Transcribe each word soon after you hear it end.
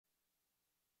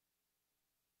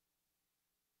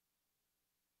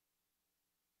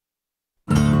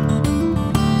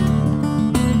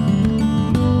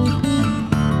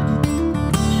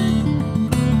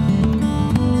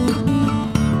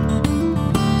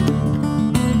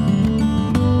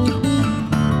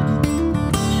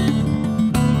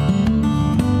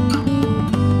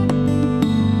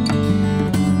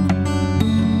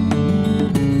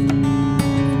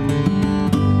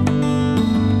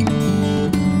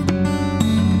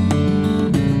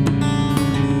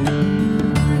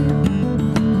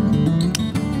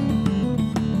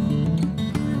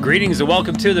Greetings and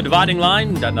welcome to The Dividing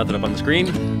Line. Got nothing up on the screen.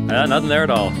 Nothing there at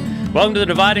all. Welcome to The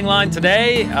Dividing Line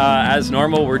today. As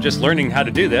normal, we're just learning how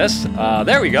to do this.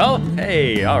 There we go.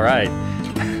 Hey, all right.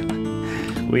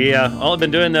 We all have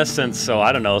been doing this since,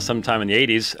 I don't know, sometime in the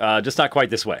 80s, just not quite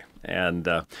this way. And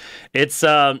it's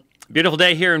a beautiful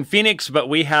day here in Phoenix, but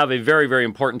we have a very, very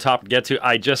important topic to get to.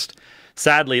 I just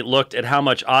sadly looked at how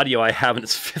much audio I have, and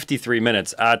it's 53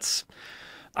 minutes.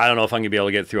 I don't know if I'm going to be able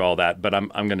to get through all that, but I'm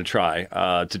going to try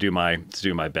to do my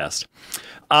best.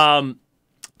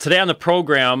 Today on the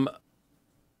program,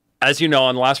 as you know,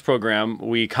 on the last program,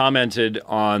 we commented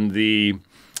on the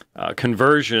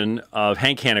conversion of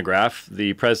Hank Hanegraaff,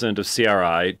 the president of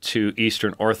CRI, to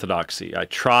Eastern Orthodoxy. I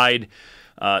tried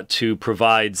to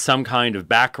provide some kind of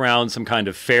background, some kind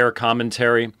of fair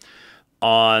commentary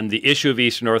on the issue of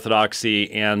Eastern Orthodoxy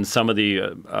and some of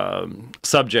the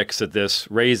subjects that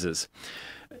this raises.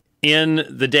 In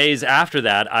the days after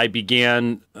that, I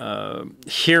began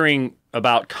hearing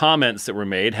about comments that were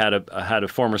made. Had a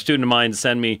former student of mine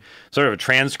send me sort of a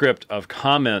transcript of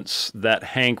comments that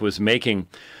Hank was making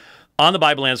on the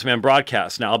Bible Answer Man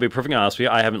broadcast. Now, I'll be perfectly honest with you,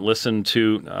 I haven't listened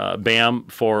to BAM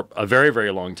for a very,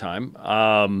 very long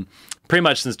time, pretty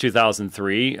much since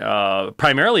 2003,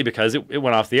 primarily because it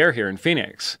went off the air here in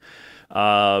Phoenix.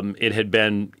 It had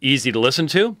been easy to listen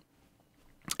to.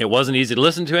 It wasn't easy to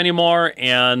listen to anymore,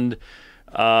 and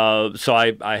so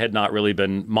I had not really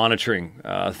been monitoring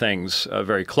things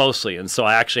very closely. And so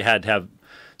I actually had to have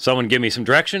someone give me some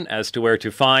direction as to where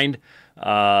to find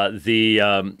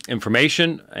the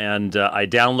information, and I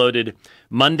downloaded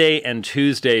Monday and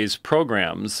Tuesday's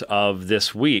programs of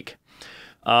this week,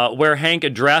 where Hank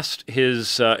addressed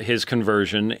his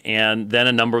conversion and then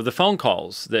a number of the phone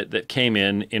calls that came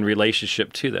in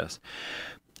relationship to this.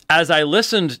 As I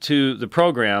listened to the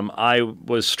program, I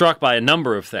was struck by a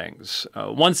number of things.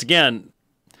 Once again,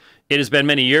 it has been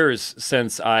many years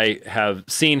since I have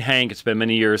seen Hank. It's been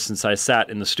many years since I sat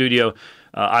in the studio.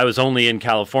 I was only in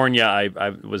California. I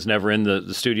was never in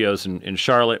the studios in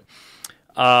Charlotte.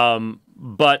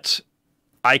 But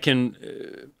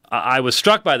I was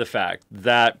struck by the fact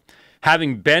that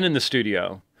having been in the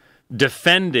studio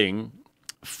defending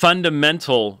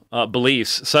fundamental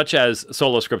beliefs such as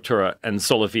sola scriptura and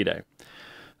sola fide,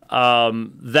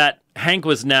 that Hank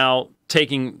was now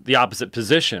taking the opposite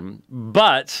position,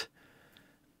 but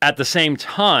at the same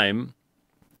time,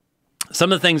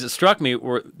 some of the things that struck me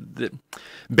were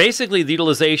basically the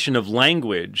utilization of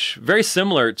language, very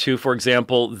similar to, for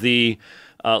example, the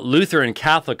Lutheran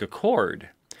Catholic Accord,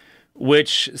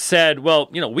 which said, well,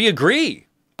 we agree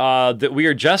that we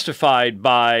are justified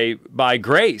by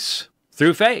grace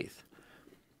through faith.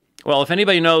 Well, if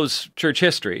anybody knows church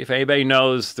history, if anybody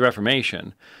knows the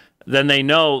Reformation, then they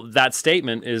know that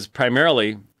statement is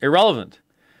primarily irrelevant.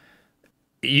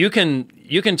 You can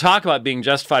talk about being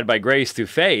justified by grace through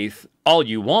faith all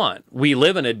you want. We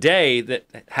live in a day that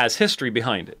has history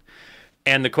behind it.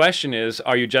 And the question is,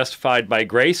 are you justified by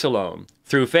grace alone,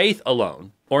 through faith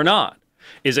alone, or not?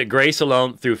 Is it grace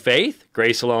alone through faith?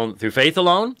 Grace alone through faith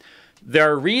alone?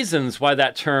 There are reasons why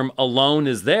that term alone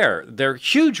is there. They're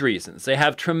huge reasons. They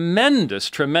have tremendous,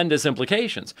 tremendous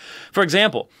implications. For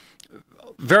example,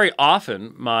 very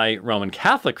often my Roman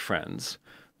Catholic friends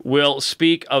will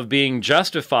speak of being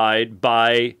justified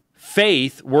by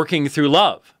faith working through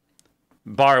love,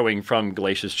 borrowing from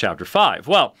Galatians chapter 5.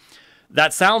 Well,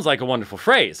 that sounds like a wonderful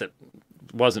phrase.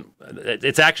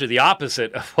 It's actually the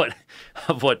opposite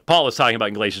of what Paul was talking about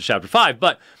in Galatians chapter 5.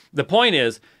 But the point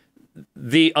is,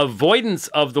 the avoidance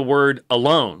of the word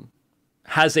alone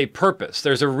has a purpose.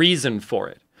 There's a reason for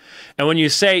it. And when you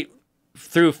say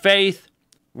through faith,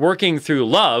 working through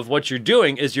love, what you're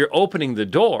doing is you're opening the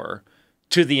door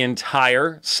to the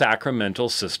entire sacramental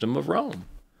system of Rome.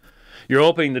 You're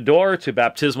opening the door to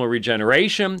baptismal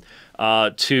regeneration,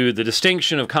 to the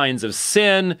distinction of kinds of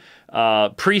sin,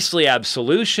 priestly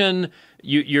absolution.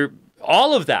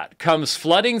 All of that comes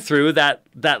flooding through that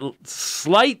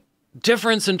slight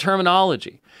difference in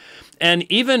terminology. And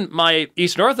even my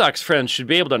Eastern Orthodox friends should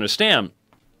be able to understand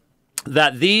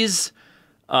that these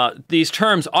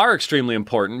terms are extremely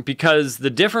important, because the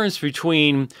difference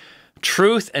between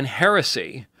truth and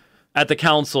heresy at the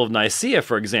Council of Nicaea,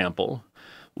 for example,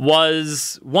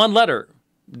 was one letter.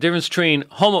 The difference between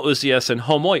homoousios and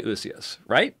homoiousios,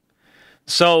 right?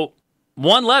 So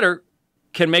one letter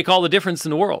can make all the difference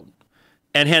in the world.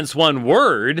 And hence one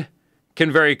word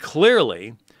can very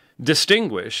clearly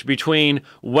distinguish between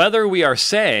whether we are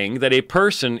saying that a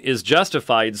person is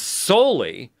justified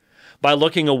solely by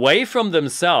looking away from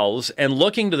themselves and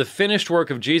looking to the finished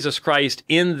work of Jesus Christ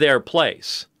in their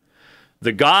place,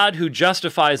 The God who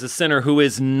justifies a sinner who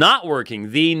is not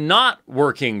working, the not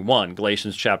working one,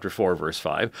 Galatians chapter 4, verse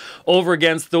 5, over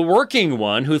against the working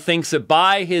one who thinks that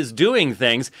by his doing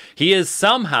things, he is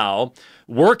somehow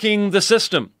working the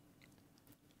system,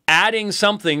 adding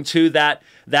something to that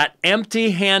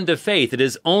empty hand of faith. It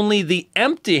is only the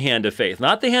empty hand of faith,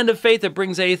 not the hand of faith that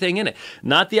brings anything in it,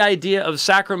 not the idea of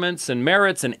sacraments and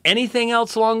merits and anything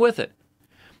else along with it.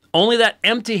 Only that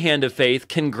empty hand of faith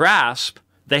can grasp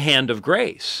the hand of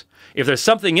grace. If there's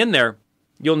something in there,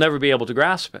 you'll never be able to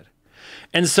grasp it.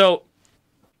 And so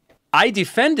I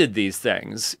defended these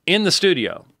things in the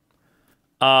studio,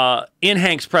 in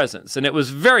Hank's presence, and it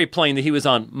was very plain that he was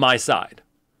on my side,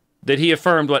 that he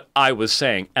affirmed what I was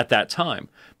saying at that time.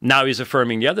 Now he's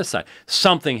affirming the other side.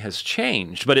 Something has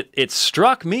changed, but it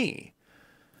struck me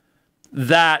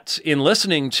that in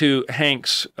listening to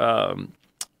Hank's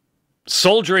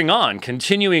soldiering on,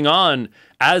 continuing on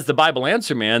as the Bible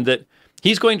answer man, that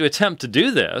he's going to attempt to do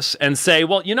this and say,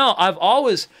 well, you know, I've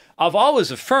always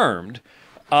affirmed,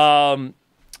 mere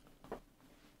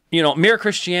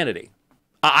Christianity.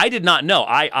 I did not know.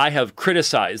 I have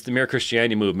criticized the mere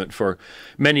Christianity movement for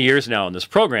many years now in this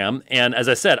program, and as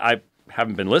I said, I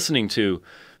haven't been listening to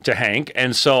Hank,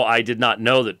 and so I did not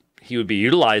know that he would be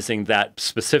utilizing that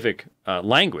specific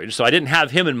language. So I didn't have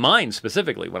him in mind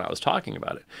specifically when I was talking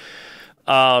about it.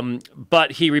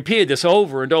 But he repeated this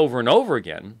over and over and over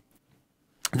again,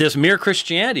 this mere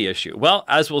Christianity issue. Well,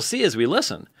 as we'll see as we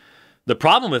listen, the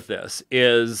problem with this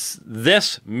is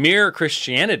this mere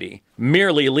Christianity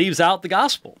merely leaves out the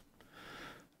gospel.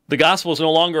 The gospel is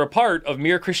no longer a part of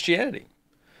mere Christianity.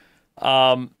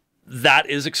 That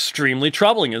is extremely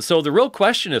troubling. And so the real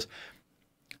question is,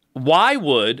 why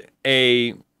would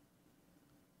an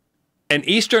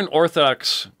Eastern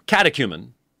Orthodox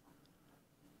catechumen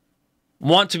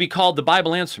want to be called the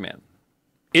Bible answer man?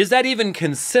 Is that even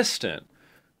consistent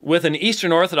with an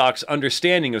Eastern Orthodox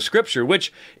understanding of Scripture,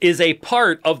 which is a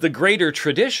part of the greater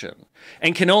tradition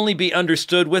and can only be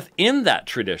understood within that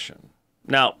tradition?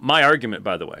 Now, my argument,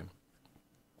 by the way,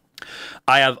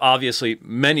 I have obviously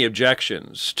many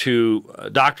objections to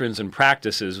doctrines and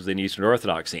practices within Eastern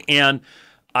Orthodoxy, and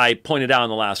I pointed out in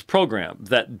the last program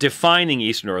that defining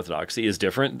Eastern Orthodoxy is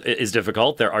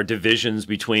difficult. There are divisions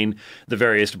between the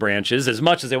various branches, as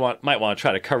much as they might want to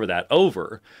try to cover that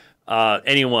over.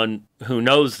 Anyone who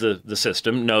knows the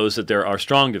system knows that there are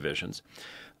strong divisions.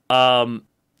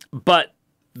 But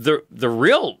the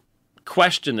real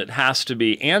question that has to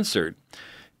be answered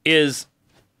is,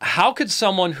 how could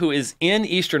someone who is in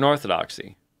Eastern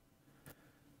Orthodoxy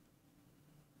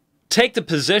take the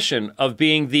position of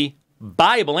being the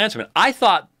Bible answer man? I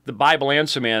thought the Bible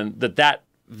answer man, that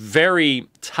very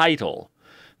title,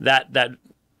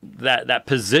 that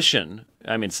position,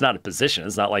 I mean, it's not a position.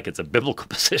 It's not like it's a biblical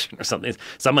position or something.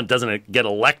 Someone doesn't get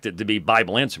elected to be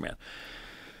Bible answer man.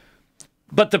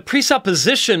 But the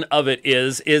presupposition of it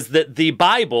is that the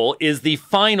Bible is the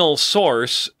final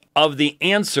source of the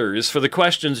answers for the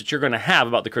questions that you're going to have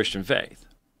about the Christian faith.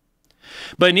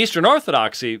 But in Eastern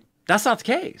Orthodoxy, that's not the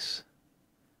case.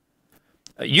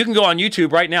 You can go on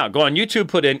YouTube right now. Go on YouTube,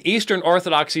 put in Eastern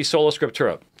Orthodoxy Sola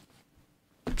Scriptura.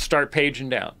 Start paging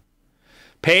down.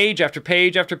 Page after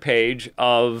page after page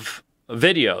of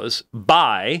videos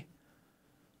by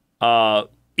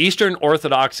Eastern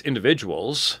Orthodox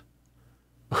individuals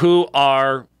who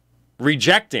are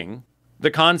rejecting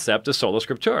the concept of Sola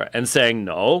Scriptura and saying,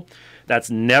 no,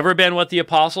 that's never been what the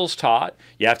apostles taught.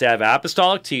 You have to have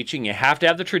apostolic teaching. You have to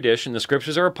have the tradition. The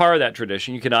scriptures are a part of that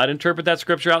tradition. You cannot interpret that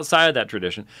scripture outside of that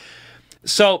tradition.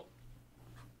 So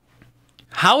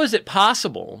how is it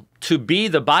possible to be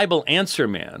the Bible answer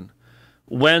man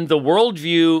when the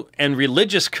worldview and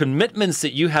religious commitments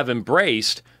that you have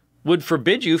embraced would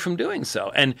forbid you from doing so?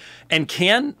 And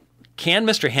can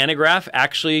Mr. Hanegraaff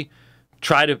actually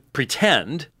try to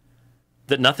pretend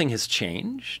that nothing has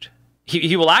changed?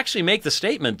 He will actually make the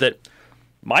statement that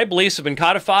my beliefs have been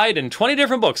codified in 20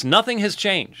 different books. Nothing has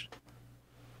changed.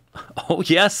 Oh,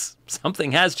 yes,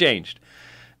 something has changed.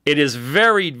 It is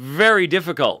very, very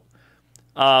difficult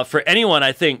for anyone,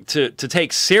 I think, to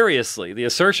take seriously the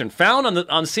assertion found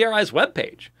on CRI's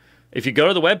webpage. If you go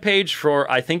to the webpage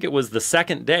for, I think it was the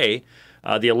second day,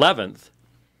 the 11th,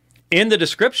 in the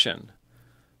description,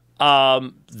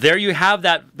 there you have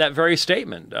that very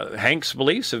statement. Hank's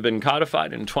beliefs have been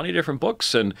codified in 20 different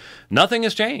books and nothing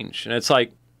has changed. And it's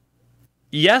like,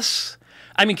 yes.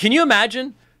 I mean, can you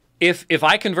imagine if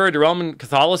I converted to Roman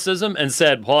Catholicism and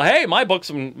said, well, hey, my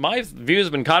views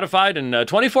have been codified in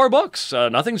 24 books.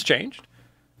 Nothing's changed.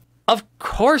 Of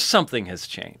course something has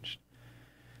changed.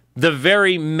 The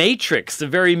very matrix, the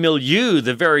very milieu,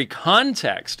 the very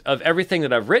context of everything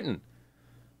that I've written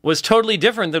was totally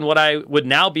different than what I would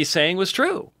now be saying was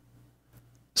true.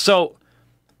 So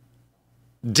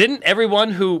didn't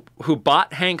everyone who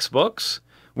bought Hank's books,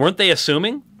 weren't they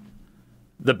assuming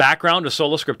the background of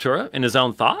Sola Scriptura in his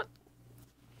own thought?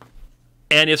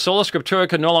 And if Sola Scriptura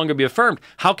can no longer be affirmed,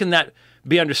 how can that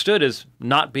be understood as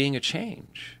not being a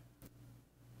change?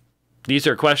 These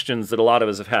are questions that a lot of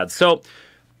us have had. So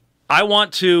I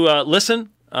want to listen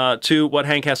to what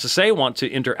Hank has to say, want to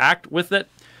interact with it.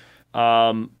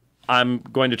 I'm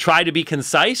going to try to be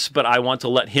concise, but I want to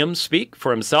let him speak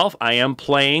for himself. I am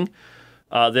playing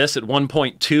this at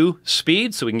 1.2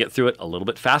 speed, so we can get through it a little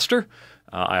bit faster.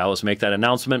 I always make that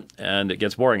announcement, and it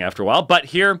gets boring after a while. But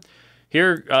here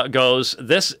goes.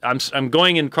 This I'm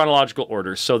going in chronological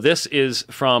order. So this is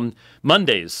from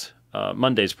Monday's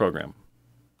program.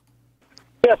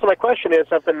 Yeah, so my question is,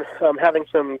 I've been having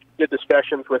some good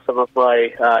discussions with some of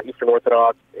my Eastern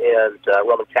Orthodox and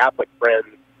Roman Catholic friends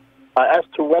as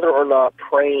to whether or not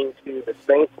praying to the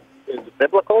saints is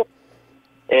biblical.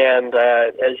 And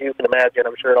as you can imagine,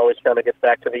 I'm sure it always kind of gets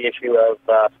back to the issue of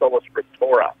Sola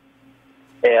Scriptura.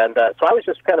 And so I was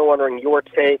just kind of wondering your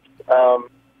take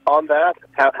on that,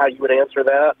 how you would answer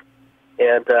that,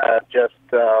 and just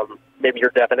maybe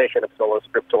your definition of Sola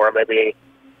Scriptura, maybe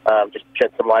just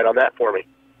shed some light on that for me.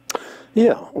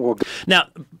 Yeah. Well, now,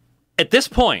 at this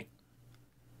point,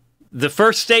 the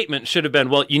first statement should have been,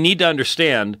 well, you need to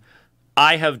understand,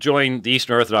 I have joined the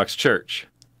Eastern Orthodox Church.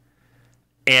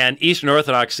 And Eastern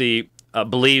Orthodoxy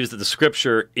believes that the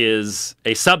Scripture is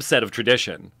a subset of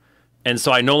tradition. And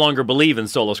so I no longer believe in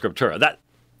Sola Scriptura. That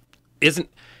isn't...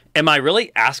 Am I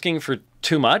really asking for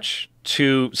too much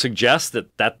to suggest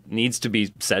that that needs to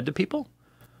be said to people?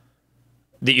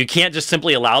 That you can't just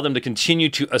simply allow them to continue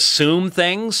to assume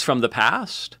things from the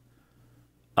past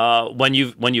when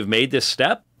you've made this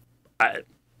step?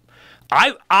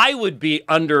 I would be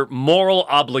under moral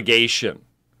obligation.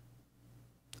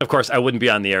 Of course, I wouldn't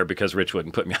be on the air because Rich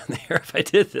wouldn't put me on the air if I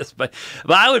did this, but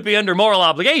I would be under moral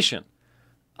obligation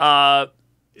to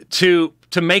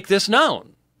make this known.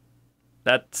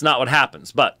 That's not what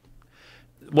happens. But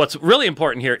what's really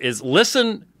important here is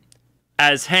listen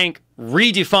as Hank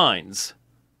redefines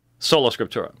Sola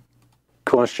Scriptura.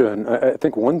 Question. I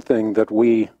think one thing that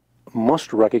we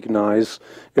must recognize,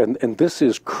 and this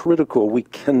is critical, we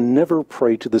can never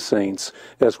pray to the saints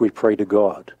as we pray to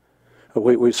God.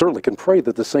 We certainly can pray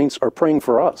that the saints are praying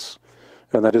for us.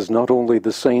 And that is not only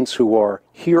the saints who are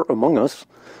here among us.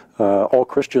 All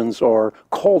Christians are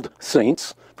called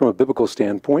saints from a biblical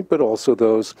standpoint, but also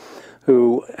those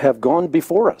who have gone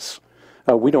before us.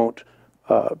 We don't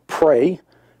pray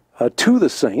to the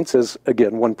saints, as,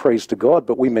 again, one prays to God,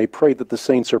 but we may pray that the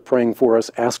saints are praying for us,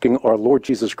 asking our Lord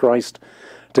Jesus Christ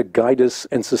to guide us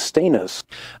and sustain us.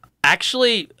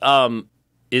 Actually,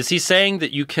 is he saying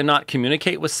that you cannot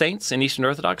communicate with saints in Eastern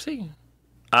Orthodoxy?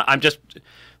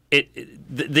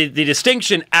 The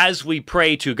distinction as we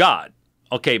pray to God.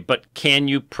 Okay, but can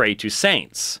you pray to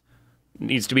saints? It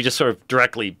needs to be just sort of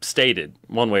directly stated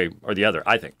one way or the other,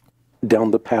 I think.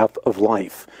 Down the path of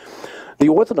life. The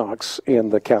Orthodox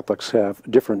and the Catholics have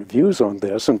different views on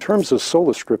this. In terms of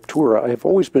Sola Scriptura, I have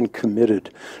always been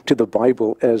committed to the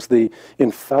Bible as the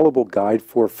infallible guide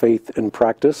for faith and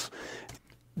practice.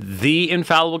 The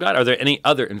infallible guide? Are there any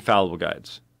other infallible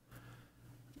guides?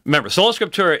 Remember, Sola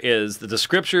Scriptura is that the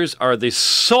Scriptures are the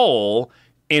sole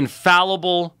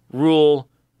infallible rule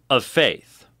of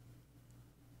faith.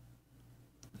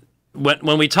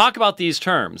 When we talk about these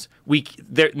terms,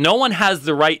 no one has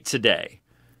the right today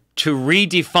to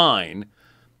redefine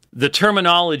the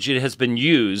terminology that has been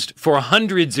used for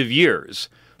hundreds of years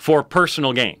for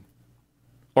personal gain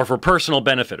or for personal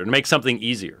benefit or to make something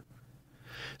easier.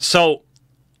 So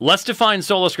let's define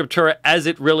Sola Scriptura as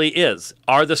it really is.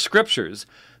 Are the Scriptures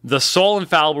the sole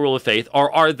infallible rule of faith,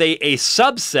 or are they a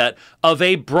subset of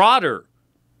a broader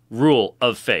rule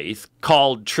of faith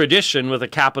called tradition with a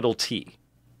capital T?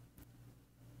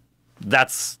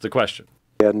 That's the question.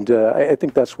 And I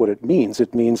think that's what it means.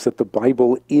 It means that the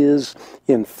Bible is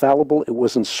infallible. It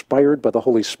was inspired by the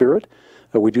Holy Spirit.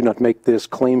 We do not make this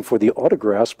claim for the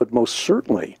autographs, but most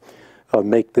certainly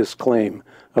make this claim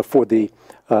for the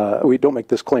we don't make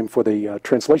this claim for the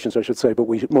translations, I should say, but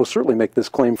we most certainly make this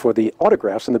claim for the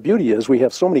autographs. And the beauty is we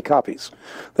have so many copies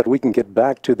that we can get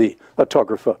back to the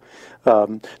autographer.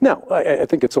 Now, I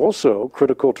think it's also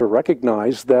critical to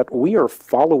recognize that we are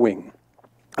following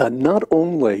not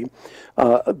only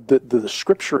the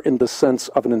Scripture in the sense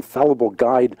of an infallible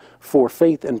guide for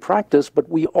faith and practice, but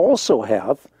we also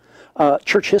have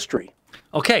church history.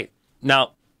 Okay,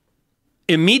 now,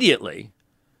 immediately,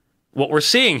 what we're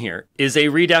seeing here is a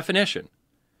redefinition.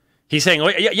 He's saying, oh,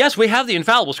 yes, we have the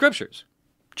infallible Scriptures.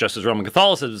 just as Roman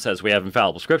Catholicism says we have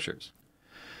infallible scriptures.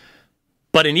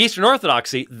 But in Eastern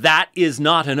Orthodoxy, that is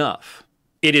not enough.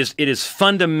 It is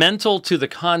fundamental to the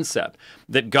concept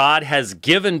that God has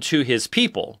given to his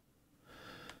people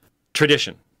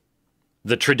tradition,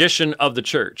 the tradition of the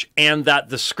church, and that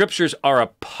the scriptures are a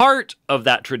part of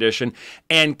that tradition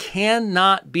and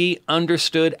cannot be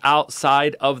understood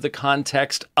outside of the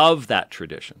context of that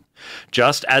tradition.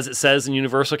 Just as it says in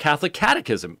Universal Catholic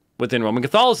Catechism within Roman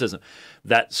Catholicism,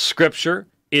 that scripture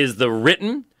is the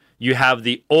written, you have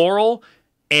the oral,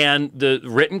 and the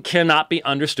written cannot be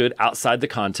understood outside the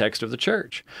context of the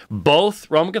church.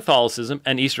 Both Roman Catholicism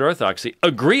and Eastern Orthodoxy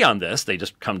agree on this. They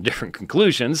just come to different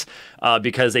conclusions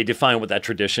because they define what that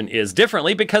tradition is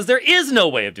differently, because there is no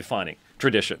way of defining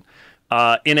tradition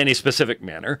in any specific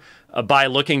manner. By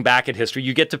looking back at history,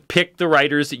 you get to pick the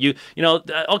writers that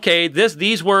okay,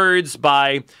 these words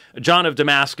by John of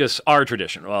Damascus are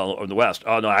tradition. Well, or the West.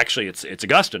 Oh, no, actually, it's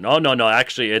Augustine. Oh, no,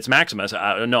 actually, it's Maximus.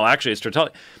 No, actually, it's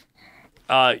Tertullian.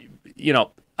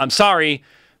 I'm sorry,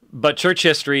 but church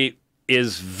history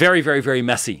is very, very, very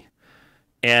messy.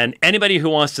 And anybody who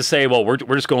wants to say, well, we're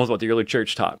just going with what the early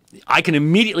church taught, I can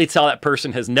immediately tell that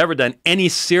person has never done any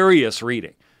serious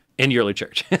reading in the early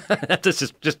church.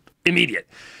 That's just immediate.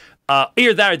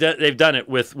 Either that or they've done it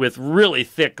with really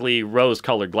thickly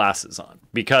rose-colored glasses on,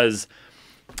 because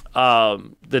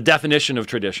the definition of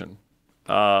tradition,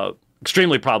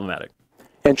 extremely problematic.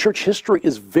 And church history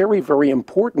is very, very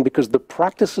important because the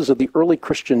practices of the early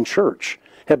Christian church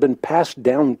have been passed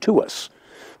down to us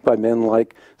by men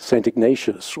like St.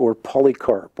 Ignatius or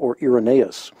Polycarp or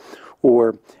Irenaeus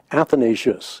or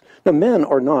Athanasius. Now, men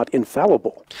are not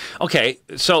infallible. Okay,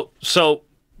 so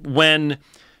when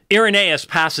Irenaeus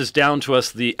passes down to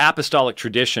us the apostolic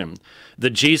tradition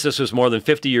that Jesus was more than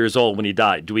 50 years old when he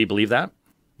died, do we believe that?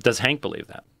 Does Hank believe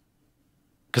that?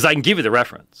 Because I can give you the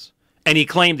reference. And he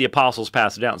claimed the apostles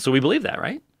passed it down. So we believe that,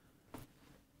 right?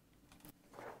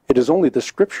 It is only the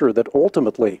scripture that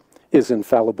ultimately is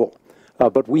infallible.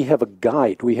 But we have a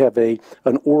guide. We have an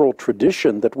oral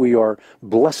tradition that we are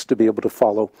blessed to be able to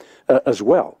follow as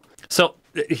well. So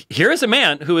here is a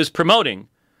man who is promoting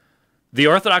the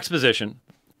Orthodox position.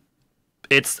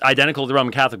 It's identical to the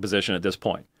Roman Catholic position at this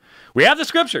point. We have the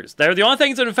scriptures. They're the only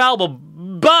things that are infallible,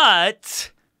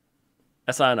 but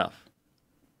that's not enough.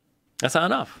 That's not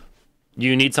enough.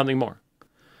 You need something more.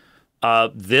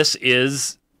 This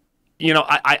is,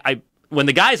 when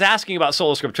the guy's asking about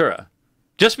sola scriptura,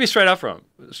 just be straight up front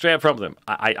with him.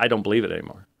 I don't believe it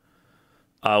anymore.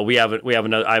 I have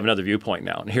another viewpoint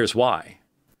now, and here's why.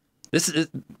 This is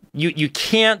you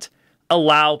can't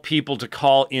allow people to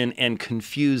call in and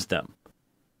confuse them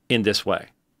in this way.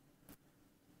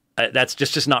 That's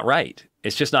just not right.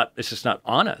 It's just not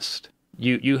honest.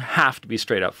 You have to be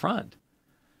straight up front.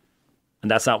 And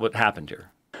that's not what happened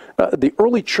here. The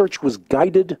early church was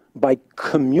guided by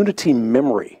community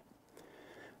memory.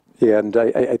 And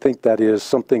I think that is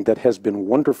something that has been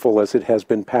wonderful as it has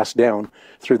been passed down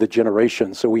through the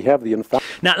generations. So we have the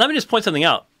Now, let me just point something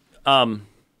out.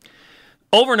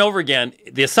 Over and over again,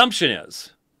 the assumption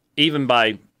is, even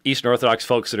by Eastern Orthodox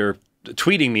folks that are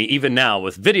tweeting me even now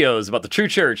with videos about the true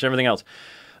church and everything else,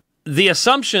 the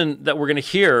assumption that we're going to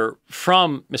hear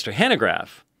from Mr.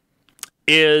 Hanegraaff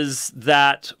is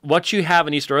that what you have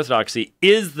in Eastern Orthodoxy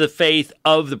is the faith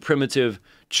of the primitive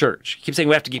church. You keep saying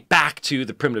we have to get back to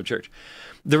the primitive church.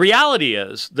 The reality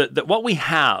is that what we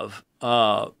have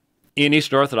in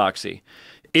Eastern Orthodoxy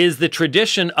is the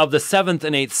tradition of the 7th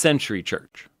and 8th century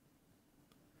church.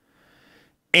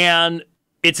 And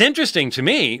it's interesting to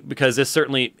me, because this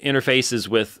certainly interfaces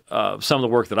with some of the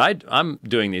work that I'm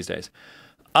doing these days.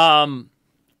 Why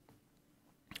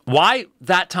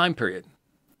that time period?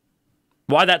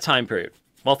 Why that time period?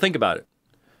 Well, think about it.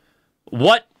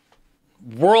 What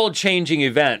world-changing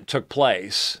event took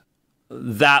place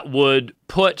that would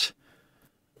put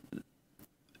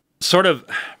that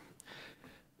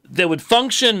would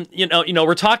function,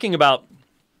 we're talking about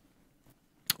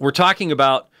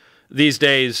these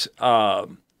days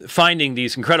finding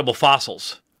these incredible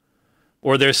fossils,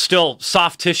 or there's still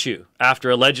soft tissue after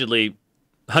allegedly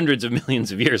hundreds of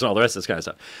millions of years and all the rest of this kind of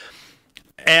stuff.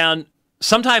 And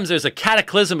sometimes there's a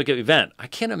cataclysmic event. I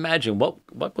can't imagine what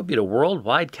would be the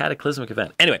worldwide cataclysmic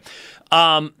event. Anyway,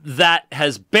 that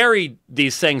has buried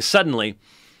these things suddenly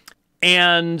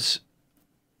and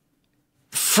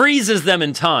freezes them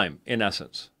in time, in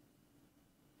essence.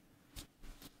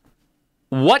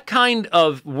 What kind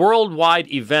of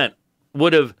worldwide event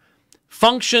would have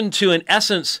functioned to, in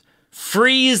essence,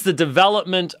 freeze the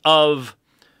development of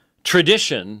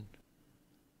tradition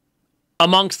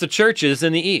amongst the churches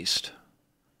in the East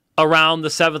around the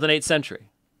 7th and 8th century?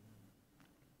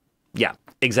 Yeah,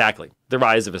 exactly. The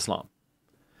rise of Islam.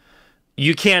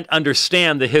 You can't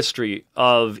understand the history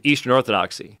of Eastern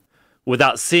Orthodoxy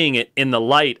without seeing it in the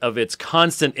light of its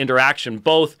constant interaction,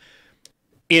 both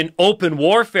in open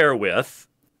warfare with,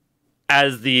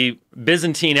 as the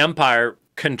Byzantine Empire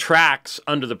contracts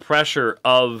under the pressure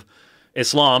of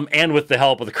Islam, and with the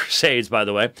help of the Crusades, by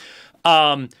the way.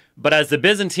 But as the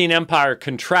Byzantine Empire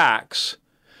contracts,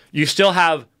 you still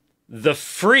have the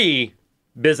free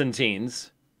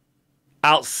Byzantines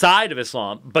outside of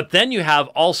Islam, but then you have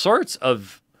all sorts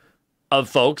of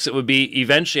folks that would be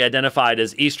eventually identified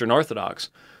as Eastern Orthodox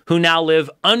who now live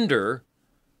under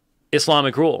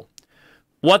Islamic rule.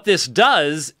 What this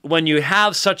does, when you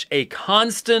have such a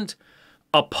constant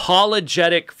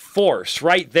apologetic force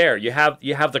right there, you have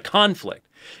the conflict,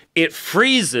 it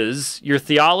freezes your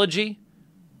theology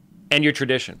and your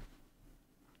tradition.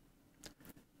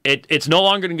 It's no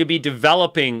longer going to be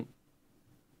developing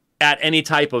at any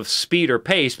type of speed or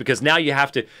pace, because now you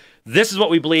have to, this is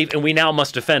what we believe and we now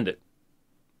must defend it.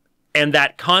 And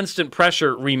that constant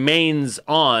pressure remains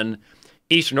on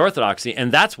Eastern Orthodoxy.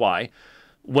 And that's why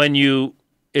when you,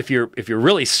 if you're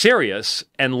really serious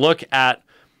and look at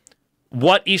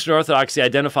what Eastern Orthodoxy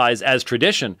identifies as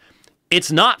tradition,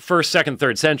 it's not 1st, 2nd,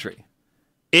 3rd century.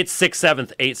 It's 6th,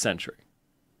 7th, 8th century.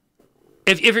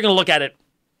 If you're going to look at it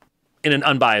in an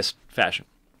unbiased fashion.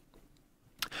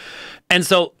 And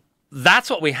so that's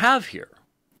what we have here.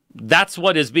 That's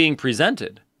what is being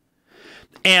presented.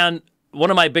 And one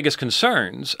of my biggest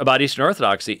concerns about Eastern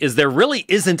Orthodoxy is there really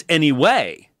isn't any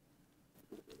way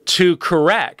to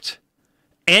correct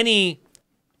any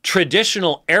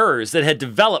traditional errors that had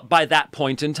developed by that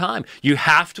point in time. You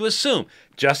have to assume,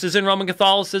 just as in Roman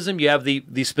Catholicism, you have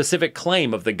the specific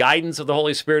claim of the guidance of the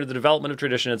Holy Spirit of the development of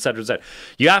tradition, etc., etc.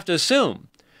 You have to assume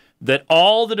that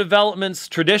all the developments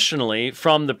traditionally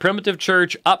from the primitive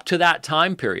church up to that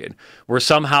time period were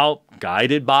somehow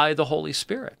guided by the Holy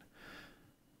Spirit.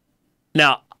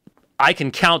 Now, I can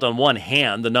count on one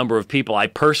hand the number of people I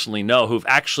personally know who've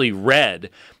actually read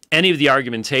any of the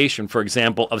argumentation, for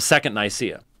example, of Second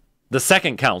Nicaea, the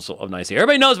Second Council of Nicaea.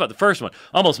 Everybody knows about the first one.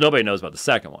 Almost nobody knows about the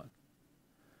second one.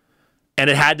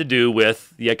 And it had to do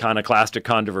with the iconoclastic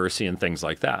controversy and things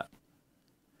like that.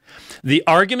 The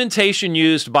argumentation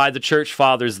used by the church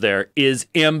fathers there is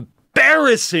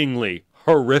embarrassingly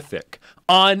horrific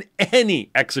on any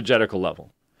exegetical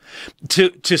level.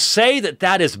 To say that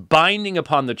that is binding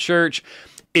upon the church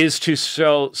is to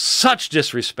show such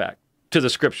disrespect to the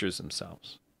scriptures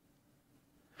themselves.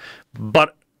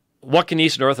 But what can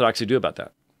Eastern Orthodoxy do about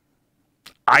that?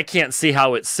 I can't see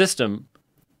how its system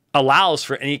allows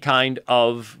for any kind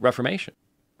of reformation.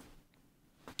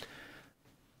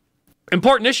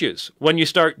 Important issues when you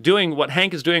start doing what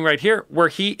Hank is doing right here, where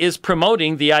he is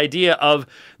promoting the idea of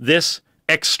this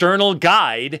external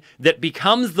guide that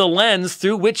becomes the lens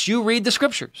through which you read the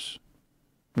scriptures,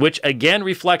 which again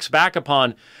reflects back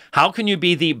upon how can you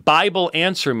be the Bible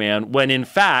answer man when in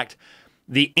fact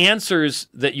the answers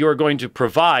that you're going to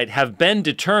provide have been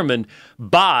determined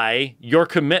by your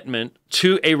commitment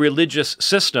to a religious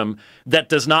system that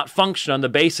does not function on the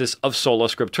basis of sola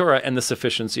scriptura and the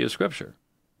sufficiency of Scripture.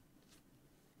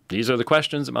 These are the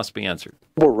questions that must be answered.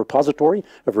 A repository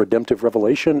of redemptive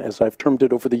revelation, as I've termed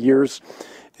it over the years,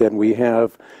 and we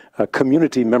have a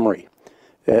community memory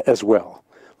as well.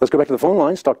 Let's go back to the phone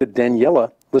lines, talk to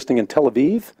Daniela, listening in Tel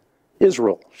Aviv,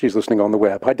 Israel. She's listening on the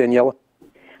web. Hi, Daniela.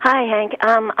 Hi, Hank.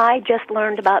 I just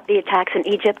learned about the attacks in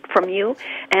Egypt from you,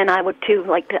 and I would, too,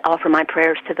 like to offer my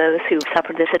prayers to those who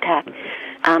suffered this attack.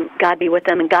 God be with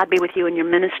them, and God be with you in your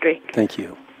ministry. Thank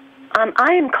you.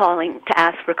 I am calling to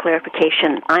ask for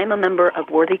clarification. I'm a member of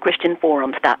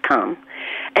WorthyChristianForums.com,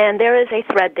 and there is a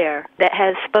thread there that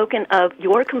has spoken of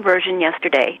your conversion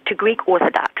yesterday to Greek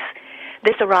Orthodox.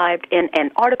 This arrived in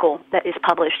an article that is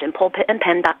published in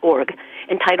pulpitandpen.org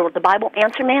entitled The Bible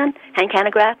Answer Man, Hank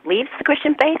Hanegraaff Leaves the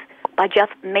Christian Faith by Jeff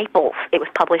Maples. It was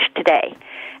published today.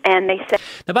 And they said...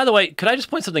 Now, by the way, could I just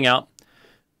point something out?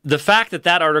 The fact that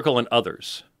that article and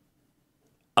others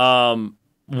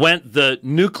went the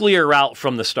nuclear route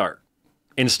from the start,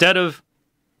 instead of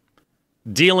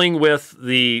dealing with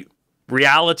the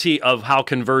reality of how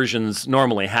conversions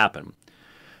normally happen,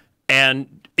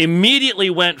 and immediately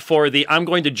went for the I'm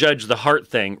going to judge the heart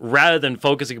thing rather than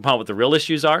focusing upon what the real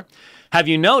issues are. Have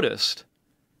you noticed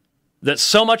that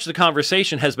so much of the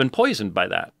conversation has been poisoned by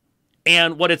that?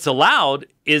 And what it's allowed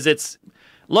is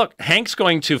look, Hank's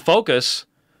going to focus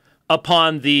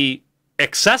upon the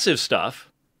excessive stuff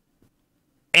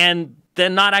and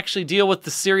then not actually deal with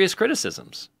the serious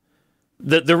criticisms,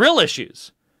 the real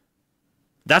issues.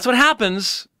 That's what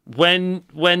happens when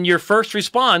your first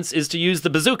response is to use the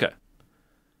bazooka.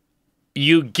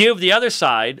 you give the other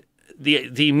side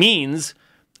the means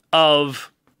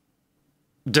of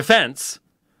defense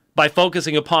by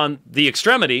focusing upon the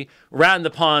extremity rather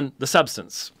than upon the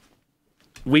substance.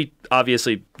 We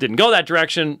obviously didn't go that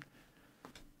direction,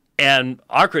 and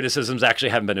our criticisms actually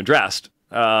haven't been addressed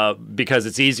because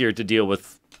it's easier to deal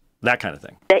with that kind of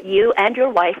thing. That you and your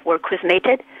wife were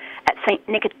chrismated at St.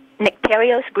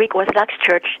 Nectarios Greek Orthodox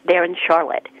Church there in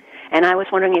Charlotte. And I was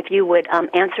wondering if you would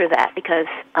answer that, because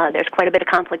there's quite a bit of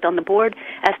conflict on the board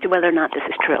as to whether or not this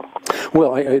is true.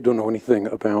 Well, I don't know anything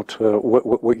about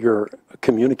what you're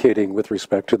communicating with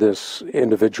respect to this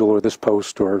individual or this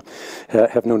post, or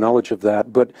have no knowledge of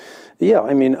that. But yeah,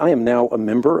 I mean, I am now a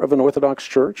member of an Orthodox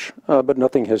church, but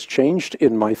nothing has changed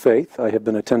in my faith. I have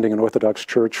been attending an Orthodox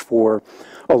church for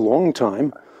a long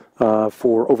time,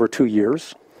 for over 2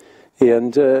 years.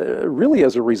 And really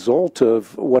as a result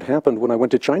of what happened when I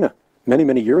went to China many,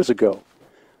 many years ago.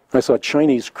 I saw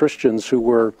Chinese Christians who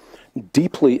were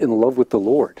deeply in love with the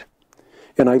Lord.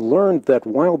 And I learned that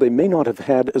while they may not have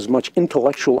had as much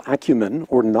intellectual acumen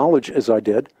or knowledge as I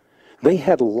did, they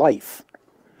had life.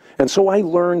 And so I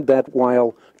learned that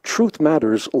while truth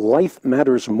matters, life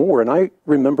matters more. And I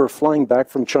remember flying back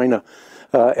from China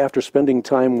after spending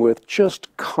time with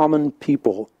just common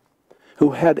people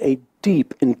who had a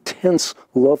deep, intense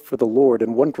love for the Lord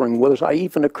and wondering, was I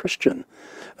even a Christian?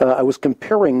 I was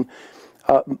comparing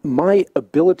my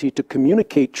ability to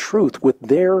communicate truth with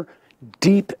their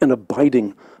deep and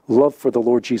abiding love for the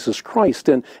Lord Jesus Christ.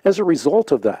 And as a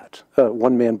result of that,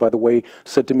 one man, by the way,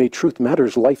 said to me, truth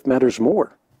matters, life matters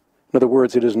more. In other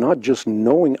words, it is not just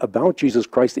knowing about Jesus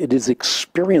Christ, it is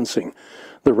experiencing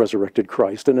the resurrected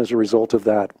Christ. And as a result of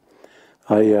that,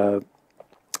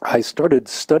 I started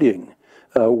studying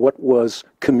what was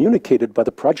communicated by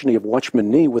the progeny of Watchman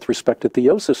Nee with respect to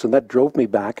theosis, and that drove me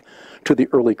back to the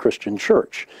early Christian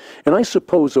church. And I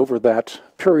suppose over that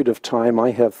period of time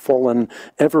I have fallen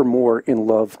ever more in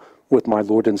love with my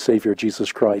Lord and Savior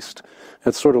Jesus Christ.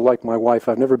 It's sort of like my wife.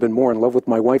 I've never been more in love with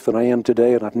my wife than I am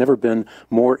today, and I've never been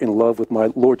more in love with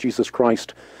my Lord Jesus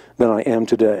Christ than I am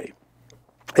today.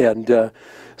 And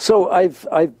so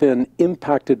I've been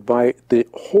impacted by the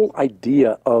whole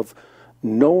idea of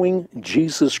knowing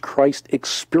Jesus Christ,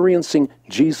 experiencing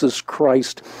Jesus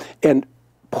Christ, and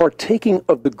partaking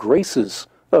of the graces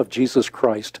of Jesus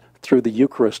Christ through the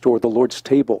Eucharist or the Lord's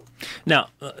table. Now,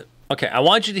 okay, I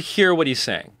want you to hear what he's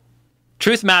saying.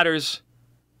 Truth matters,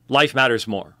 life matters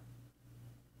more.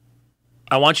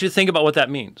 I want you to think about what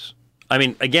that means. I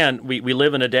mean, again, we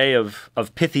live in a day of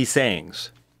pithy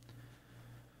sayings.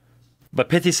 But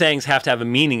pithy sayings have to have a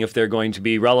meaning if they're going to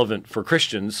be relevant for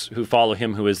Christians who follow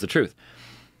him who is the truth.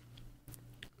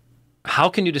 How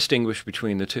can you distinguish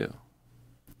between the two?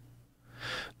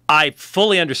 I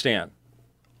fully understand.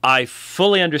 I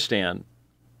fully understand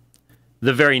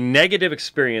the very negative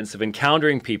experience of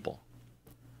encountering people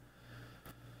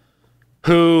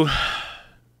who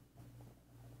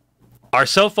are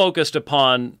so focused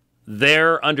upon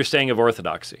their understanding of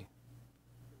orthodoxy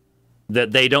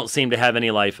that they don't seem to have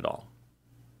any life at all.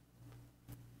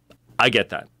 I get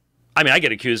that. I mean, I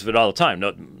get accused of it all the time.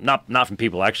 No, not from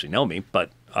people who actually know me,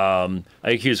 but I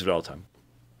accuse of it all the time.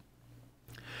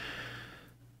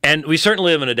 And we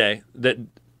certainly live in a day that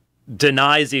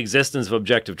denies the existence of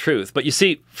objective truth. But you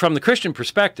see, from the Christian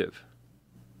perspective,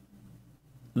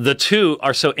 the two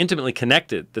are so intimately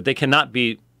connected that they cannot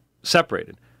be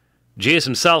separated. Jesus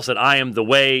himself said, I am the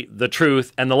way, the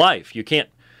truth, and the life. You can't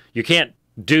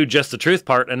do just the truth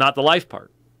part and not the life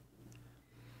part.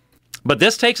 But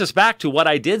this takes us back to what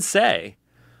I did say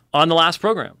on the last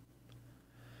program.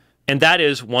 And that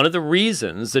is one of the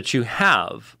reasons that you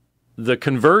have the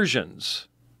conversions.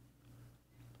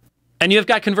 And you've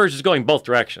got conversions going both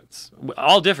directions,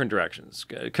 all different directions.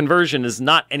 Conversion is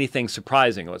not anything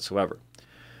surprising whatsoever.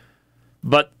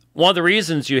 But one of the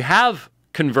reasons you have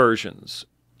conversions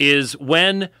is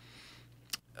when,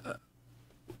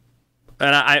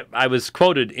 and I was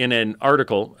quoted in an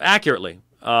article accurately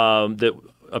that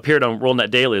appeared on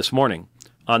WorldNet Daily this morning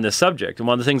on this subject. And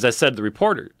one of the things I said to the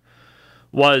reporter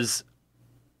was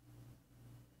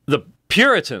the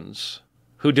Puritans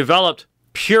who developed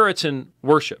Puritan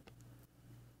worship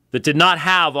that did not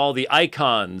have all the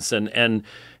icons and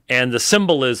the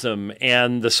symbolism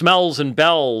and the smells and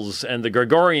bells and the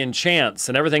Gregorian chants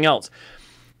and everything else.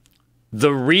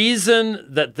 The reason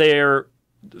that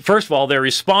first of all, they're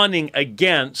responding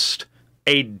against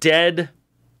a dead,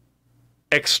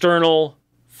 external,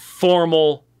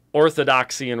 formal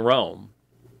orthodoxy in Rome,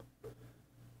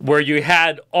 where you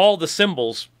had all the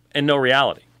symbols and no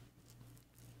reality.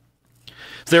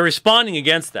 So they're responding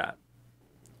against that.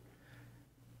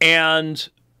 And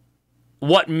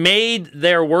what made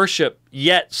their worship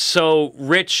yet so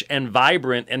rich and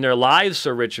vibrant and their lives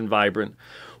so rich and vibrant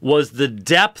was the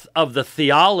depth of the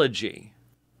theology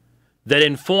that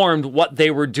informed what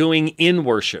they were doing in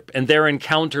worship and their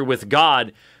encounter with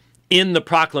God in the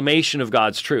proclamation of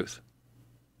God's truth.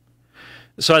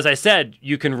 So as I said,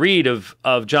 you can read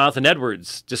of Jonathan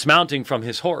Edwards dismounting from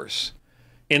his horse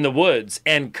in the woods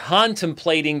and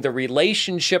contemplating the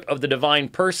relationship of the divine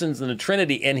persons in the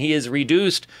Trinity, and he is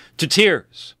reduced to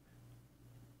tears.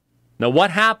 Now,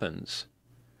 what happens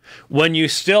when you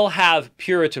still have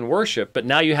Puritan worship, but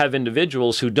now you have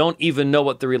individuals who don't even know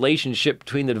what the relationship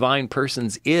between the divine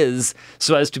persons is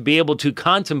so as to be able to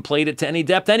contemplate it to any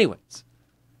depth anyways?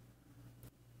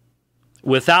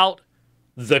 Without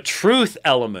the truth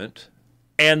element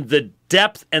and the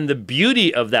depth and the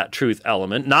beauty of that truth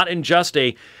element, not in just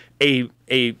a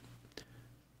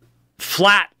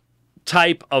flat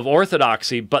type of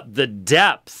orthodoxy, but the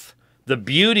depth, the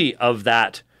beauty of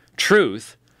that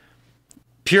truth,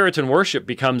 Puritan worship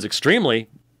becomes extremely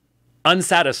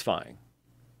unsatisfying.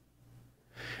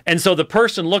 And so the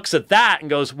person looks at that and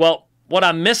goes, well, what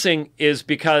I'm missing is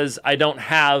because I don't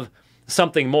have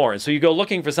something more. And so you go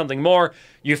looking for something more,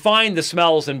 you find the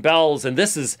smells and bells, and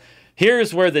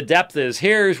here's where the depth is,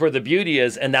 here's where the beauty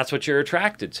is, and that's what you're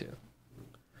attracted to.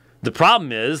 The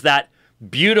problem is that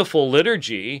beautiful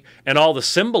liturgy and all the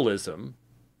symbolism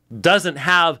doesn't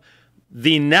have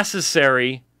the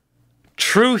necessary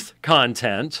truth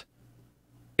content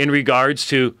in regards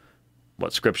to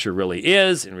what Scripture really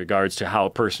is, in regards to how a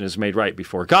person is made right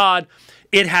before God.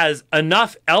 It has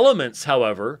enough elements,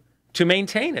 however, to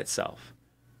maintain itself.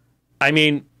 I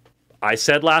mean, I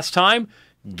said last time,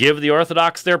 give the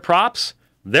Orthodox their props.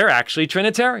 They're actually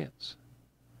Trinitarians.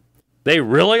 They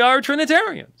really are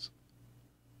Trinitarians.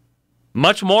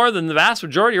 Much more than the vast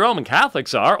majority of Roman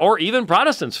Catholics are, or even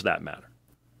Protestants for that matter.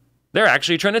 They're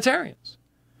actually Trinitarians.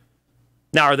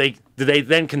 Now, do they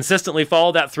then consistently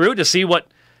follow that through to see what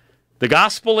the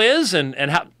gospel is and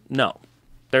how? No,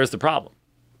 there's the problem.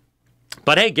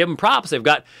 But hey, give them props.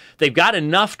 They've got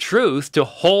enough truth to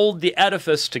hold the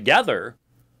edifice together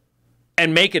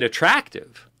and make it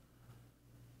attractive.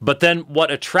 But then what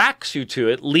attracts you to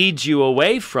it leads you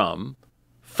away from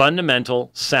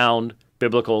fundamental, sound,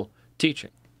 biblical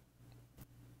teaching.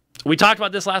 We talked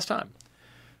about this last time.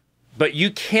 But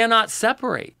you cannot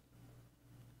separate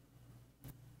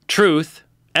truth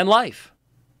and life.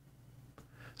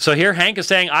 So here Hank is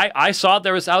saying, I saw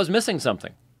I was missing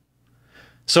something.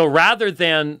 So rather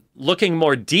than looking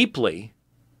more deeply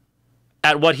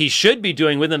at what he should be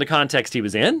doing within the context he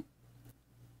was in,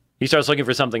 he starts looking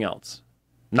for something else.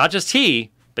 Not just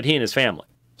he, but he and his family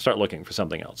start looking for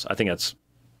something else. I think that's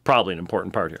probably an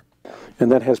important part here.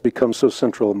 And that has become so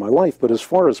central in my life. But as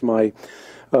far as my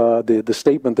the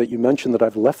statement that you mentioned that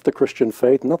I've left the Christian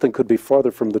faith, nothing could be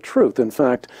farther from the truth. In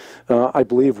fact, I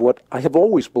believe what I have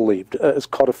always believed is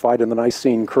codified in the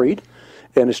Nicene Creed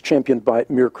and is championed by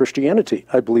mere Christianity.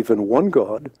 I believe in one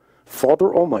God,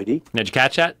 Father Almighty. Did you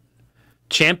catch that?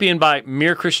 Championed by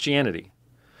mere Christianity.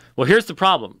 Well, here's the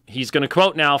problem. He's going to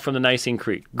quote now from the Nicene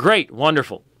Creed. Great,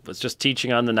 wonderful. I was just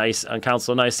teaching on on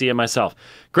Council of Nicaea myself.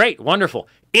 Great, wonderful.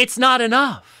 It's not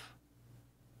enough.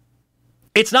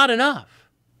 It's not enough.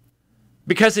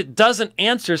 Because it doesn't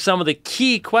answer some of the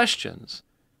key questions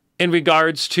in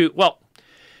regards to, well,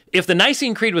 if the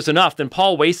Nicene Creed was enough, then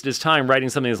Paul wasted his time writing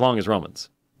something as long as Romans.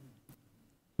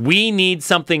 We need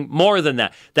something more than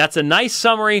that. That's a nice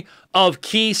summary of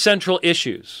key central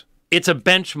issues. It's a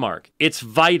benchmark. It's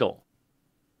vital.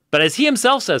 But as he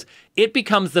himself says, it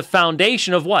becomes the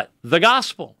foundation of what? The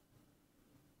gospel.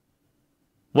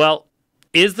 Well,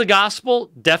 is the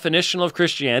gospel definitional of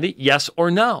Christianity? Yes or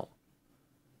no?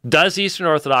 Does Eastern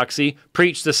Orthodoxy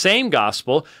preach the same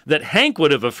gospel that Hank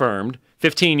would have affirmed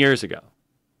 15 years ago?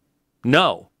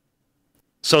 No.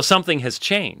 So something has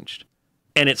changed,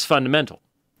 and it's fundamental.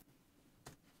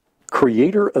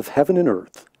 Creator of heaven and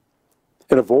earth,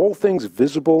 and of all things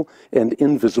visible and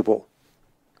invisible,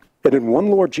 and in one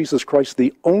Lord Jesus Christ,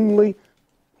 the only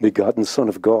begotten Son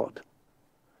of God,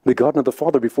 begotten of the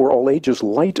Father before all ages,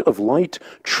 light of light,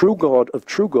 true God of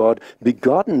true God,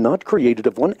 begotten, not created,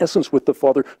 of one essence with the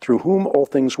Father, through whom all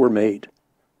things were made,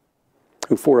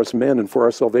 who for us men and for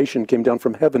our salvation came down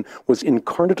from heaven, was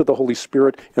incarnate of the Holy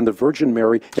Spirit and the Virgin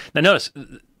Mary. Now notice,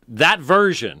 that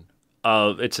version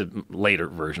of, it's a later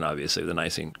version, obviously, of the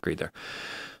Nicene Creed there,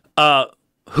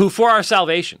 who for our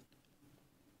salvation.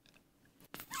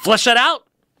 Flesh that out.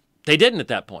 They didn't at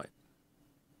that point.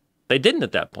 They didn't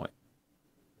at that point.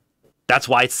 That's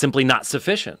why it's simply not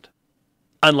sufficient.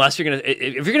 Unless you're going to,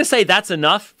 if you're going to say that's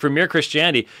enough for mere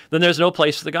Christianity, then there's no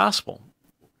place for the gospel.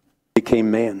 Became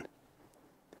man.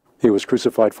 He was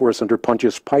crucified for us under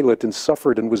Pontius Pilate and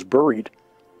suffered and was buried.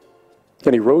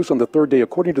 And he rose on the third day,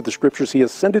 according to the Scriptures. He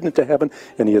ascended into heaven,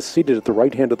 and he is seated at the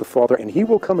right hand of the Father, and he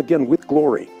will come again with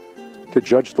glory to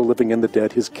judge the living and the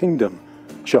dead. His kingdom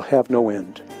shall have no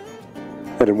end.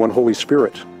 And in one Holy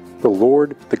Spirit, the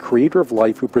Lord, the creator of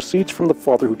life, who proceeds from the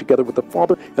Father, who together with the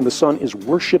Father and the Son is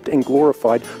worshipped and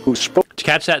glorified, who spoke... To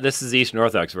catch that, this is the Eastern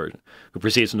Orthodox version, who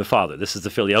proceeds from the Father. This is the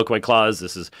Filioque clause.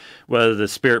 This is whether the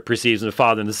Spirit proceeds from the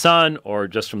Father and the Son, or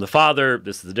just from the Father.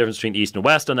 This is the difference between East and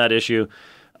West on that issue.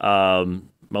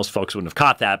 Most folks wouldn't have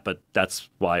caught that, but that's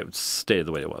why it was stated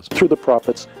the way it was. Through the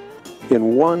prophets,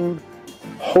 in one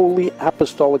holy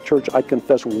apostolic church, I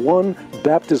confess one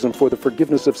baptism for the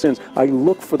forgiveness of sins. I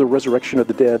look for the resurrection of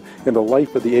the dead and the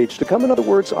life of the age to come. In other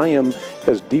words, I am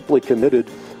as deeply committed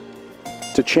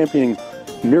to championing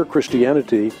mere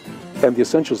Christianity and the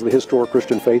essentials of the historic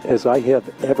Christian faith as I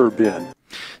have ever been.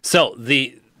 So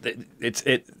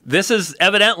this is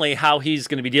evidently how he's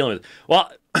going to be dealing with it.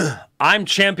 Well, I'm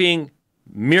championing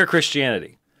mere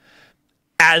Christianity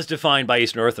as defined by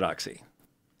Eastern Orthodoxy,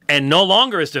 and no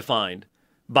longer is defined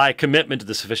by commitment to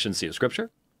the sufficiency of Scripture,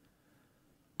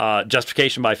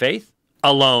 justification by faith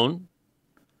alone.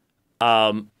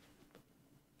 How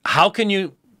can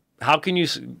you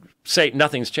say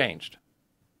nothing's changed?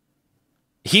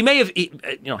 He may have,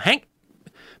 Hank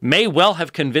may well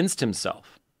have convinced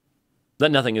himself that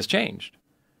nothing has changed,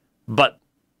 but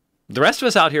the rest of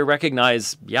us out here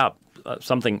recognize,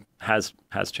 something has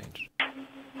changed.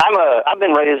 I've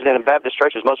been raised in Baptist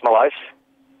churches most of my life.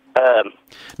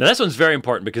 Now this one's very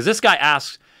important because this guy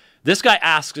asks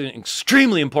an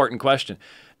extremely important question,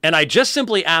 and I just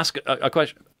simply ask a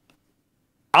question.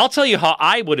 I'll tell you how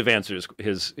I would have answered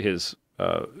his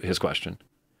question,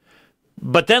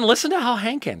 but then listen to how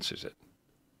Hank answers it,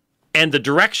 and the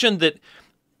direction that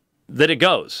it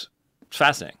goes. It's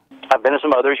fascinating. I've been to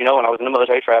some others, when I was in the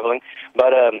military traveling,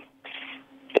 but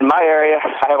in my area,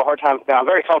 I have a hard time. Now, I'm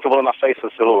very comfortable in my faith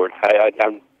with the Lord.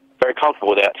 I'm very comfortable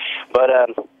with that. But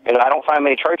I don't find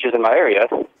many churches in my area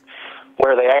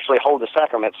where they actually hold the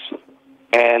sacraments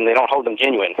and they don't hold them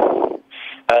genuine.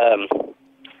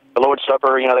 The Lord's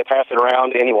Supper, they pass it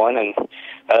around to anyone, and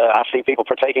I see people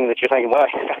partaking that you're thinking, well,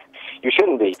 you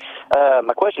shouldn't be.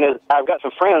 My question is, I've got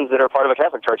some friends that are part of a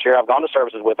Catholic church here. I've gone to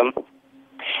services with them.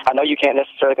 I know you can't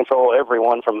necessarily control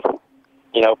everyone from,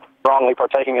 wrongly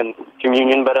partaking in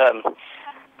communion, but I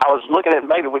was looking at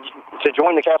maybe to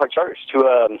join the Catholic Church.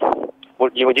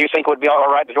 Would you think it would be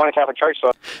all right to join the Catholic Church?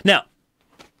 So now,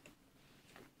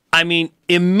 I mean,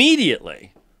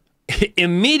 immediately,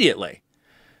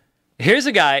 here's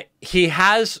a guy, he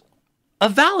has a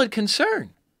valid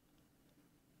concern.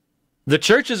 The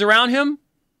churches around him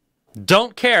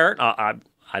don't care. I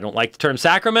don't like the term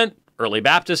sacrament. Early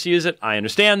Baptists use it. I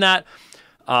understand that.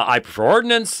 I prefer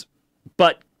ordinance.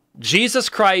 But Jesus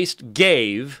Christ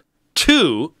gave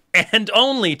two, and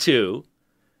only two.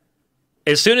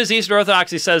 As soon as Eastern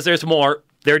Orthodoxy says there's more,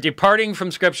 they're departing from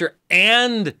Scripture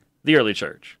and the early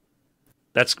church.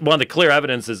 That's one of the clear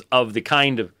evidences of the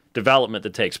kind of development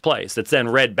that takes place that's then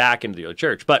read back into the early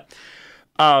church. But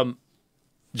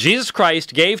Jesus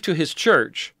Christ gave to his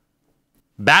church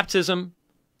baptism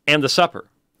and the supper.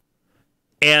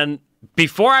 And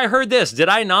before I heard this, did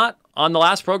I not, on the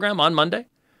last program on Monday,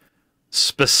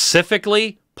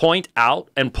 specifically point out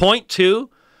and point to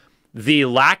the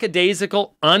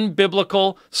lackadaisical,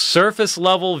 unbiblical,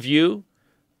 surface-level view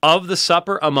of the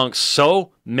supper amongst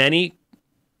so many,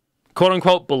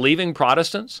 quote-unquote, believing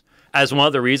Protestants as one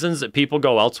of the reasons that people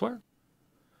go elsewhere?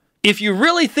 If you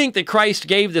really think that Christ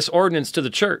gave this ordinance to the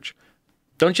church,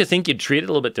 don't you think you'd treat it a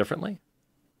little bit differently?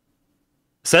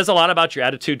 It says a lot about your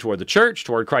attitude toward the church,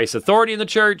 toward Christ's authority in the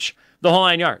church, the whole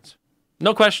 9 yards.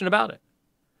 No question about it.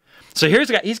 So here's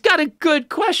a guy, he's got a good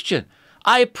question.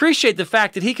 I appreciate the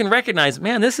fact that he can recognize,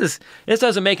 man, this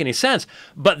doesn't make any sense.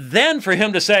 But then for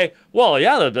him to say, well,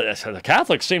 yeah, the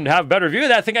Catholics seem to have a better view of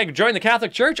that. I think I could join the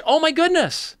Catholic Church. Oh, my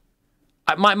goodness.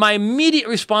 My immediate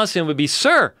response to him would be,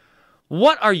 sir,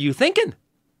 what are you thinking?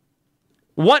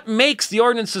 What makes the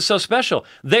ordinances so special?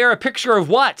 They are a picture of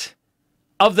what?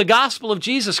 Of the gospel of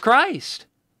Jesus Christ.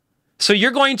 So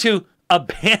you're going to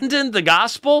abandon the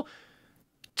gospel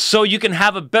so you can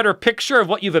have a better picture of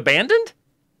what you've abandoned?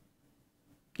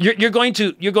 You're going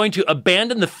to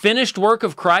abandon the finished work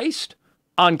of Christ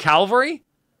on Calvary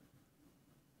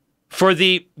for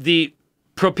the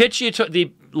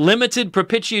limited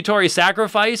propitiatory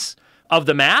sacrifice of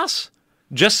the Mass,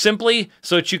 just simply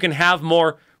so that you can have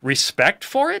more respect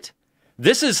for it?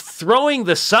 This is throwing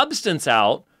the substance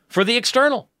out for the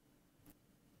external.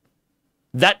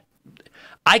 That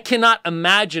I cannot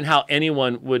imagine how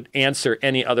anyone would answer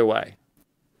any other way.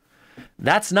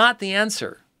 That's not the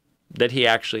answer that he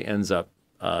actually ends up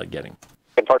getting.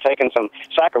 And partake in some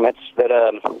sacraments that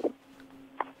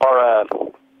are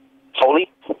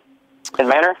holy in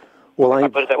manner. Well, I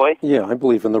put it that way. Yeah, I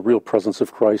believe in the real presence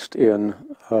of Christ in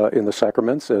the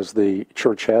sacraments, as the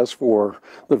Church has for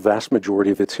the vast majority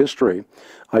of its history.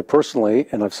 I personally,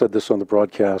 and I've said this on the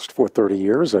broadcast for 30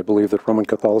 years, I believe that Roman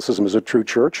Catholicism is a true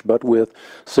church, but with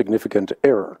significant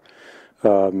error.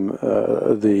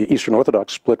 The Eastern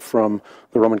Orthodox split from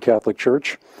the Roman Catholic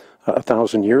Church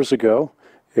 1,000 years ago,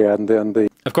 and then the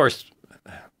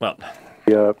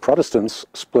Protestants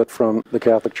split from the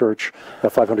Catholic Church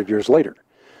 500 years later.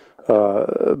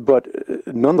 But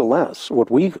nonetheless, what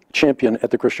we champion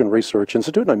at the Christian Research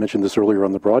Institute, and I mentioned this earlier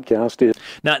on the broadcast, is...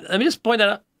 Now, let me just point that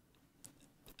out.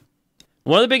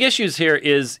 One of the big issues here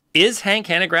is Hank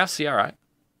Hanegraaff CRI?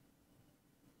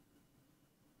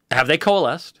 Have they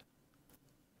coalesced?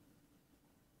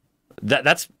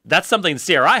 That's something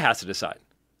CRI has to decide.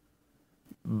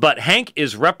 But Hank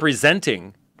is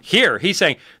representing here. He's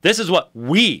saying, this is what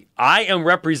I am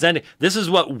representing. This is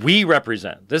what we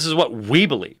represent. This is what we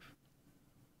believe.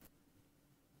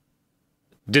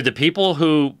 Did the people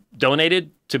who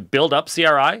donated to build up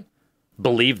CRI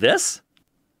believe this?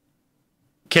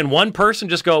 Can one person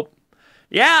just go,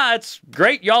 yeah, it's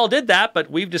great y'all did that, but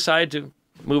we've decided to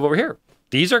move over here?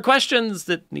 These are questions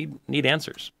that need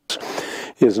answers.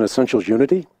 Is in essentials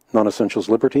unity, non-essentials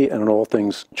liberty, and in all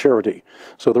things charity.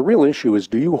 So the real issue is,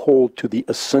 do you hold to the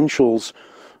essentials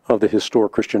of the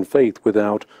historic Christian faith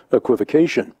without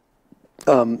equivocation?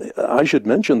 I should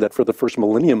mention that for the first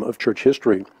millennium of church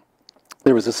history,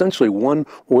 there was essentially one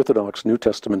Orthodox New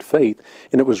Testament faith,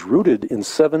 and it was rooted in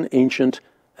 7 ancient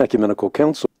ecumenical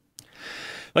councils.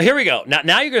 Well, here we go.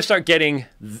 Now you're going to start getting,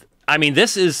 I mean,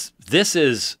 this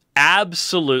is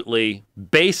absolutely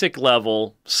basic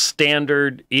level,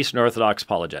 standard Eastern Orthodox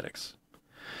apologetics.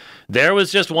 There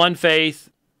was just one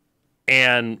faith,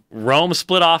 and Rome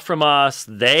split off from us.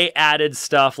 They added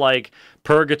stuff like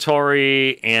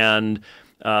purgatory, and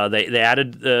they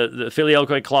added the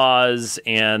filioque clause,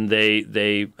 and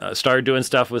they started doing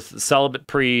stuff with celibate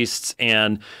priests,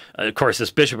 and of course this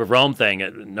Bishop of Rome thing.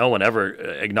 No one ever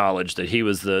acknowledged that he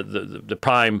was the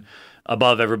prime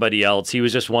above everybody else. He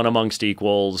was just one amongst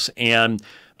equals, and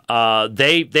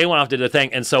they went off to the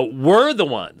thing, and so we're the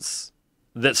ones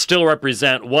that still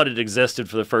represent what had existed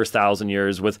for the first 1,000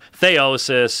 years with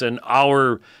theosis and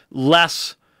our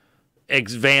less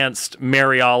advanced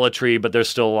Mariolatry, but there's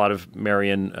still a lot of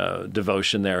Marian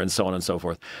devotion there, and so on and so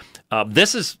forth.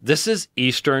 This is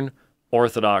Eastern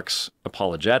Orthodox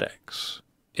apologetics,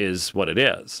 is what it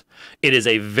is. It is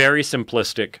a very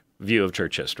simplistic view of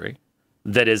church history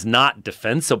that is not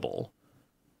defensible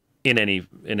in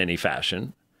any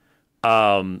fashion.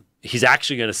 He's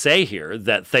actually going to say here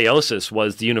that theosis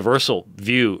was the universal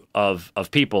view of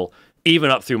people,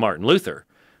 even up through Martin Luther,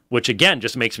 which again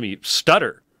just makes me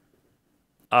stutter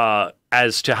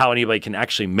as to how anybody can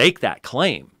actually make that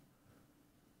claim.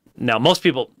 Now, most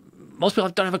people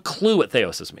don't have a clue what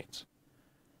theosis means.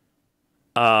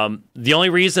 The only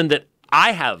reason that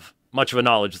I have much of a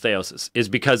knowledge of theosis is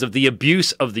because of the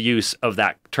abuse of the use of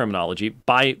that terminology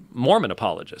by Mormon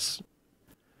apologists.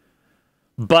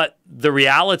 But the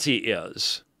reality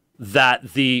is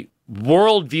that the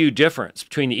worldview difference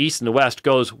between the East and the West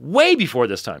goes way before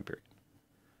this time period.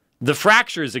 The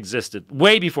fractures existed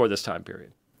way before this time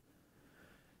period.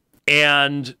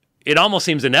 And it almost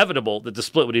seems inevitable that the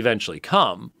split would eventually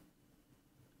come.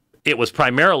 It was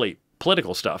primarily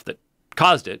political stuff that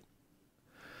caused it.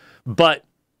 But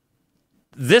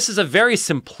this is a very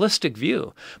simplistic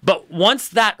view. But once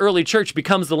that early church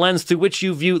becomes the lens through which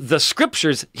you view the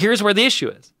scriptures, here's where the issue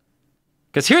is.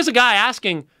 Because here's a guy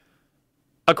asking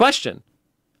a question,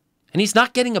 and he's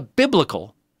not getting a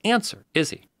biblical answer, is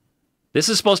he? This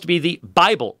is supposed to be the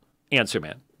Bible answer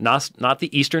man, not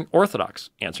the Eastern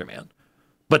Orthodox answer man.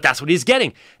 But that's what he's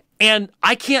getting. And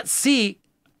I can't see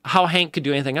how Hank could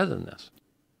do anything other than this.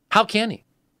 How can he?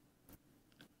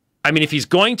 I mean, if he's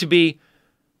going to be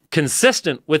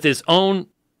consistent with his own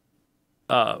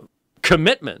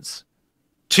commitments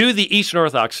to the Eastern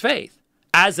Orthodox faith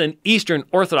as an Eastern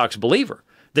Orthodox believer,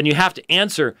 then you have to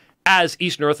answer as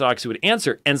Eastern Orthodox would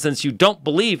answer. And since you don't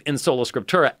believe in sola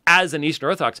scriptura as an Eastern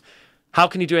Orthodox, how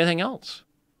can you do anything else?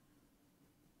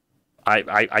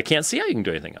 I can't see how you can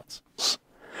do anything else.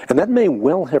 And that may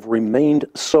well have remained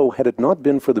so had it not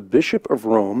been for the Bishop of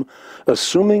Rome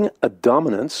assuming a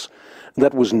dominance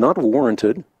that was not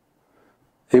warranted.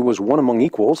 He was one among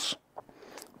equals.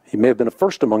 He may have been a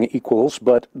first among equals,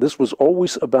 but this was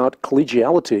always about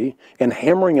collegiality and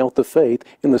hammering out the faith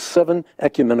in the 7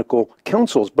 ecumenical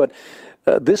councils. But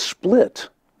this split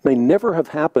may never have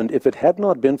happened if it had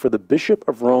not been for the Bishop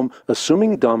of Rome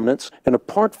assuming dominance and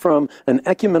apart from an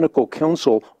ecumenical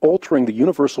council altering the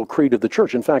universal creed of the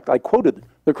Church. In fact, I quoted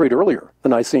the creed earlier, the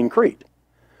Nicene Creed.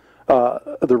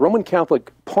 The Roman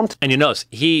Catholic pontiff... And you notice,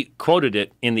 he quoted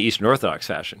it in the Eastern Orthodox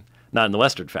fashion, not in the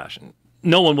Western fashion.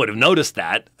 No one would have noticed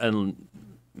that, and,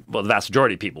 well, the vast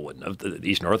majority of people wouldn't have. The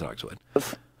Eastern Orthodox would.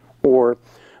 Or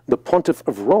the Pontiff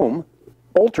of Rome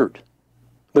altered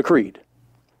the creed.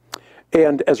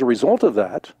 And as a result of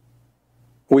that,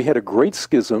 we had a great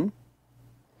schism,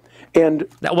 and...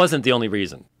 That wasn't the only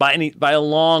reason, by a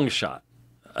long shot.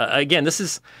 Again, this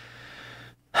is...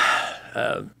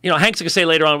 Hank's going to say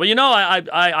later on, well,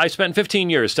 I spent 15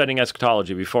 years studying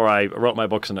eschatology before I wrote my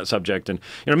books on that subject, and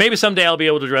maybe someday I'll be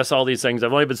able to address all these things.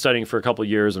 I've only been studying for a couple of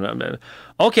years, and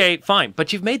okay, fine,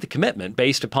 but you've made the commitment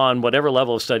based upon whatever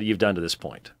level of study you've done to this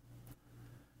point,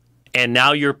 and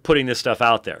now you're putting this stuff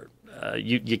out there.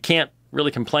 You can't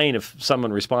really complain if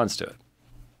someone responds to it.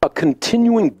 A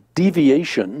continuing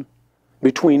deviation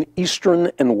between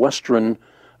Eastern and Western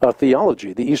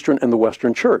theology, the Eastern and the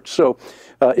Western Church. So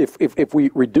if we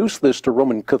reduce this to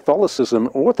Roman Catholicism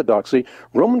and Orthodoxy,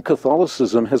 Roman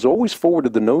Catholicism has always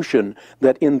forwarded the notion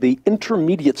that in the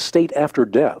intermediate state after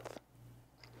death,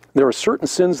 there are certain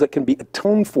sins that can be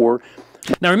atoned for.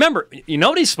 Now remember, you know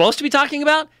what he's supposed to be talking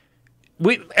about?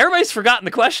 Everybody's forgotten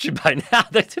the question by now.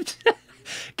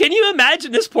 Can you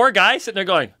imagine this poor guy sitting there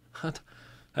going,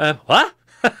 what?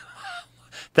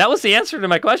 That was the answer to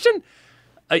my question?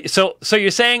 So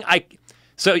you're saying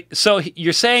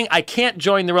you're saying I can't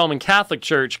join the Roman Catholic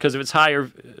Church because of its higher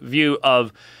view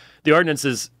of the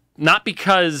ordinances, not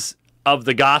because of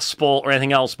the gospel or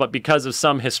anything else, but because of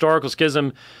some historical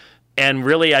schism, and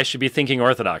really I should be thinking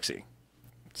orthodoxy.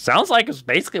 Sounds like it's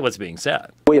basically what's being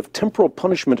said. Way of temporal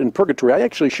punishment in purgatory. I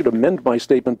actually should amend my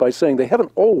statement by saying they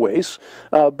haven't always,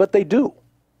 but they do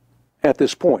at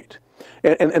this point.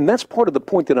 And that's part of the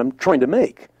point that I'm trying to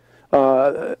make.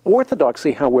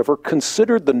 Orthodoxy, however,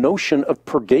 considered the notion of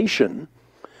purgation,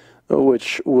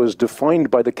 which was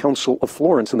defined by the Council of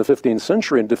Florence in the 15th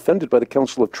century and defended by the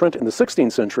Council of Trent in the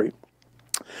 16th century.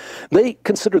 They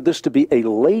considered this to be a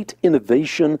late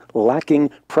innovation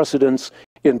lacking precedence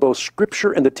in both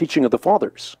Scripture and the teaching of the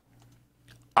Fathers.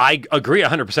 I agree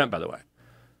 100%, by the way.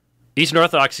 Eastern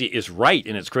Orthodoxy is right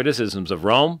in its criticisms of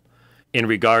Rome in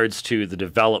regards to the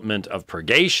development of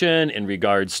purgation, in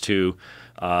regards to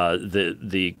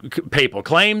the papal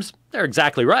claims. They're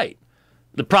exactly right.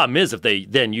 The problem is if they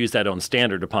then use that own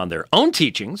standard upon their own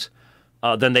teachings,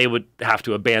 then they would have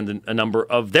to abandon a number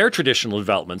of their traditional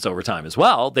developments over time as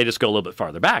well. They just go a little bit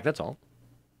farther back, that's all.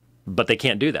 But they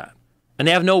can't do that. And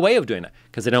they have no way of doing that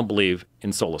because they don't believe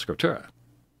in sola scriptura.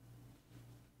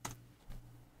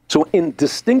 So in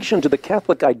distinction to the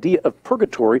Catholic idea of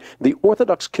purgatory, the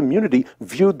Orthodox community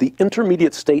viewed the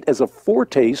intermediate state as a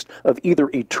foretaste of either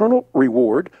eternal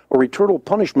reward or eternal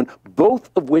punishment, both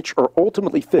of which are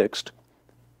ultimately fixed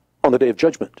on the day of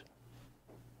judgment.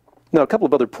 Now, a couple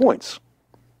of other points.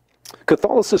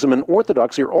 Catholicism and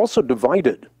Orthodoxy are also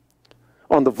divided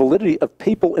on the validity of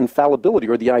papal infallibility,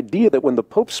 or the idea that when the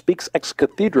Pope speaks ex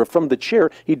cathedra from the chair,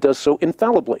 he does so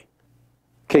infallibly.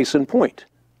 Case in point.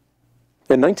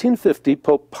 In 1950,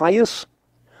 Pope Pius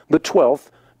XII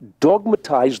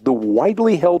dogmatized the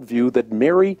widely held view that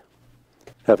Mary,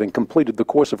 having completed the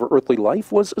course of her earthly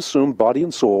life, was assumed body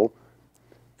and soul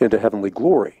into heavenly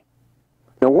glory.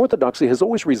 Now, Orthodoxy has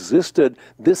always resisted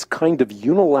this kind of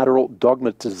unilateral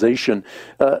dogmatization.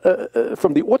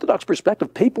 From the Orthodox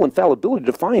perspective, papal infallibility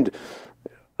defined,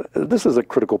 this is a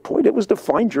critical point, it was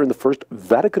defined during the First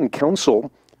Vatican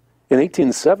Council in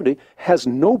 1870, has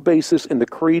no basis in the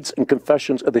creeds and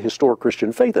confessions of the historic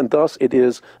Christian faith, and thus it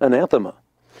is anathema.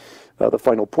 The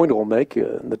final point I'll make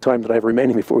in the time that I have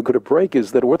remaining before we go to break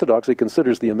is that Orthodoxy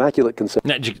considers the Immaculate Conception.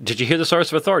 Now, did you hear the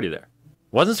source of authority there?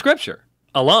 It wasn't Scripture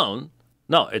alone.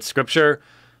 No, it's Scripture,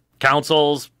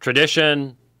 councils,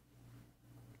 tradition,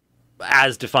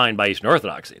 as defined by Eastern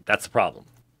Orthodoxy. That's the problem.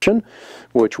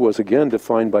 Which was again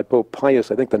defined by Pope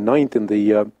Pius, I think the ninth,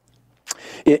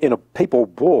 in a papal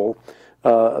bull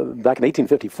back in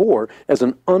 1854 as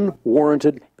an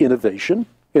unwarranted innovation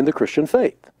in the Christian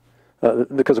faith.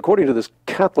 Because according to this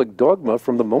Catholic dogma,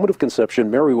 from the moment of conception,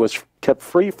 Mary was kept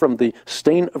free from the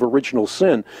stain of original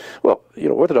sin. Well,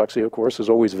 Orthodoxy, of course, has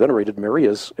always venerated Mary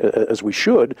as we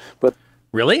should, but...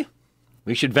 Really?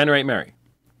 We should venerate Mary.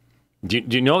 Do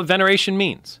you know what veneration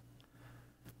means?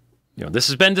 This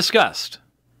has been discussed.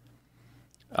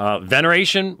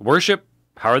 Veneration, worship,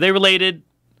 how are they related?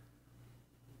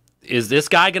 Is this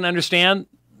guy going to understand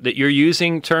that you're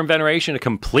using term veneration in a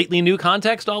completely new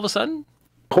context all of a sudden?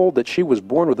 told that she was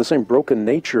born with the same broken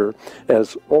nature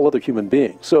as all other human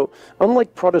beings. So,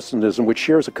 unlike Protestantism, which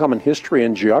shares a common history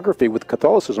and geography with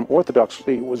Catholicism,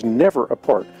 Orthodoxy was never a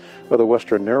part of the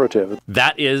Western narrative.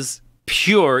 That is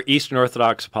pure Eastern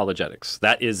Orthodox apologetics.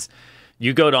 That is,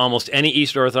 you go to almost any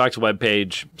Eastern Orthodox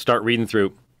webpage, start reading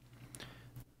through.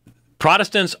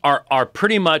 Protestants are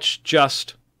pretty much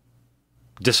just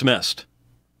dismissed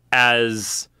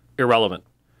as irrelevant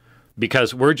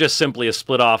because we're just simply a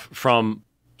split off from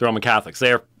the Roman Catholics.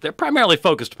 They're primarily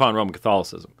focused upon Roman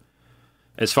Catholicism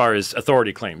as far as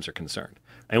authority claims are concerned.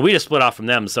 And we just split off from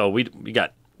them, so we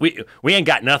ain't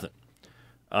got nothing.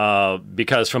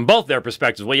 Because from both their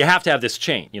perspectives, well, you have to have this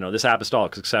chain, this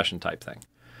apostolic succession type thing.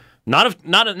 Not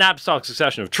an apostolic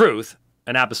succession of truth,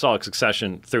 an apostolic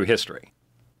succession through history.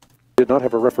 Did not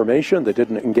have a Reformation. They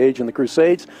didn't engage in the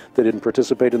Crusades. They didn't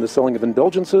participate in the selling of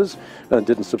indulgences, and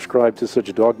didn't subscribe to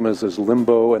such dogmas as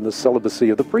limbo and the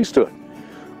celibacy of the priesthood.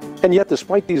 And yet,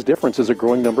 despite these differences, a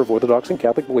growing number of Orthodox and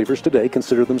Catholic believers today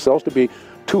consider themselves to be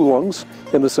two lungs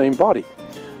in the same body.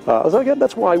 So again,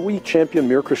 that's why we champion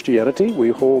mere Christianity. We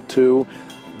hold to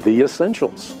the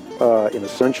essentials. In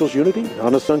essentials, unity;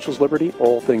 non-essentials, liberty;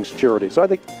 all things charity. So I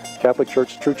think Catholic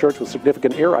Church, true church with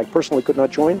significant error. I personally could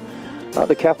not join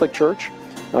the Catholic Church,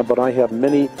 but I have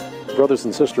many brothers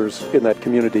and sisters in that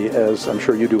community, as I'm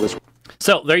sure you do as well.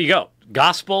 So there you go.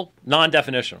 Gospel,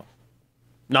 non-definitional.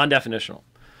 Non-definitional.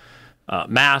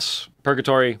 Mass,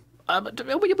 purgatory,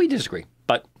 we disagree.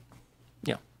 But,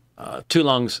 two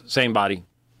lungs, same body,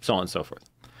 so on and so forth.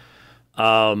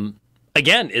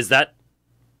 Again,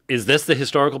 is this the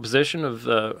historical position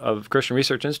of Christian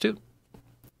Research Institute?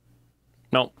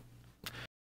 No.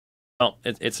 No,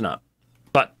 it's not.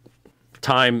 But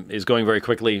time is going very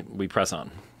quickly. We press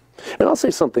on. And I'll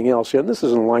say something else, and this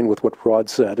is in line with what Rod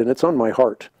said, and it's on my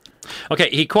heart. Okay,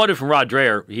 he quoted from Rod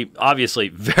Dreher. He obviously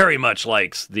very much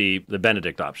likes the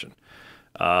Benedict option.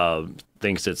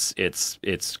 Thinks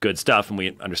it's good stuff, and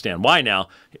we understand why now.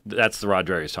 That's the Rod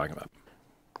Dreher he's talking about.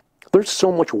 There's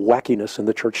so much wackiness in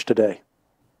the church today.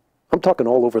 I'm talking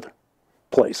all over the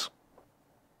place.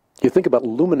 You think about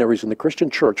luminaries in the Christian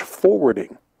church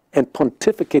forwarding and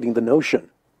pontificating the notion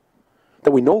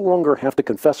that we no longer have to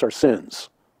confess our sins.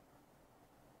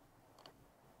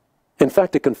 In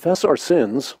fact, to confess our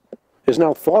sins is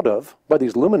now thought of by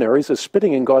these luminaries as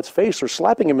spitting in God's face or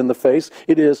slapping him in the face.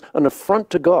 It is an affront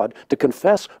to God to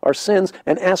confess our sins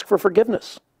and ask for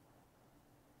forgiveness.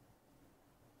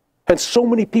 And so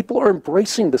many people are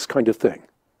embracing this kind of thing.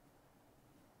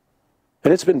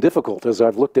 And it's been difficult as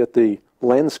I've looked at the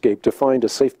landscape to find a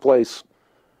safe place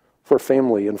for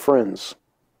family and friends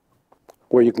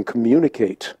where you can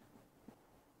communicate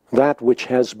that which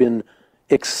has been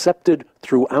accepted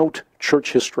throughout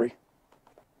church history.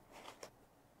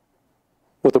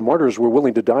 What the martyrs were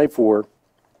willing to die for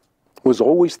was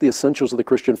always the essentials of the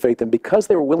Christian faith. And because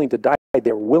they were willing to die,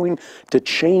 they were willing to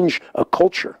change a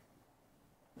culture.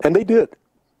 And they did.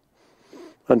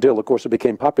 Until, of course, it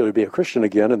became popular to be a Christian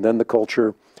again, and then the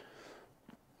culture,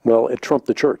 well, it trumped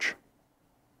the church.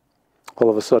 All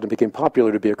of a sudden, it became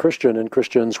popular to be a Christian, and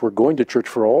Christians were going to church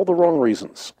for all the wrong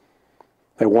reasons.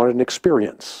 They wanted an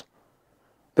experience.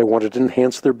 They wanted to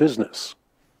enhance their business.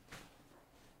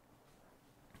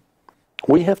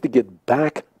 We have to get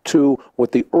back to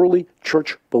what the early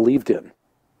church believed in.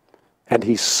 And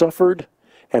he suffered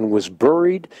and was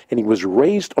buried, and he was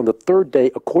raised on the third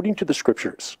day according to the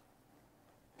Scriptures.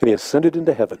 And he ascended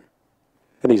into heaven.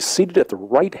 And he's seated at the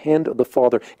right hand of the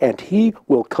Father, and he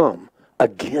will come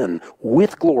again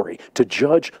with glory to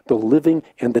judge the living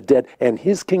and the dead, and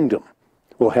his kingdom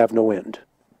will have no end.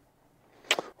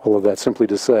 All of that simply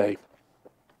to say,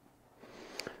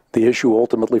 the issue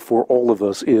ultimately for all of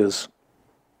us is,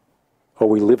 are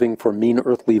we living for mean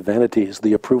earthly vanities,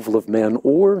 the approval of men,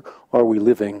 or are we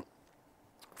living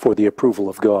for the approval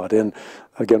of God? And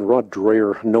again, Rod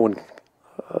Dreher, no one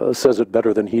says it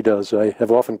better than he does. I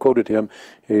have often quoted him.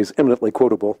 He's eminently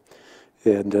quotable.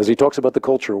 And as he talks about the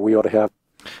culture, we ought to have.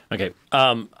 Okay.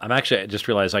 I just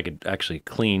realized I could actually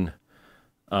clean.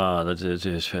 I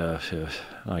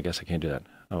guess I can't do that.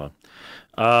 Oh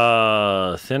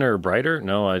well. Thinner, brighter?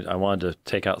 No, I wanted to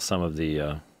take out some of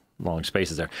the long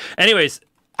spaces there. Anyways,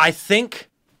 I think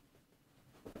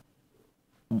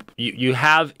you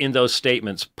have in those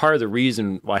statements part of the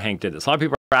reason why Hank did this. A lot of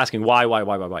people are asking why.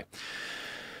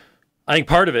 I think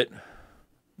part of it,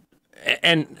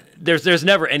 and there's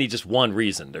never any just one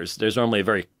reason. There's normally a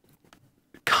very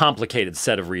complicated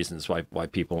set of reasons why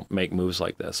people make moves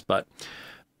like this. But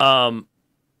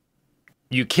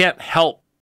you can't help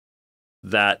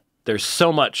that there's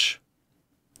so much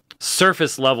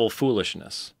surface level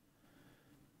foolishness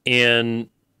in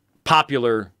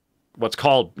popular, what's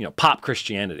called, pop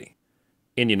Christianity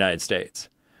in the United States,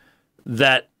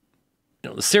 that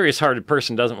the serious-hearted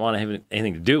person doesn't want to have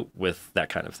anything to do with that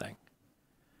kind of thing.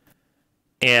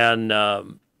 And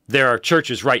there are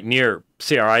churches right near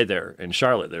CRI there in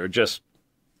Charlotte that are just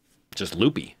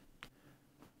loopy.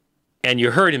 And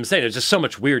you heard him say there's just so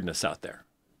much weirdness out there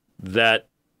that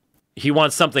he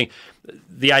wants something.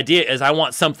 The idea is, I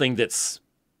want something that's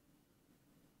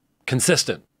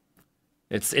consistent.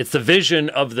 It's the vision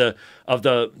of the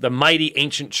mighty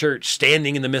ancient church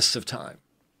standing in the midst of time.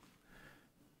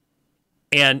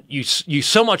 And you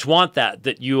so much want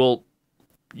that you'll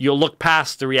look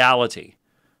past the reality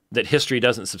that history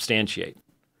doesn't substantiate,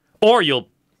 or you'll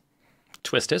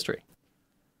twist history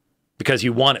because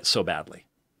you want it so badly.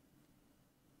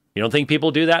 You don't think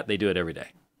people do that? They do it every day.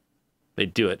 They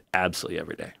do it absolutely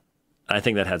every day. And I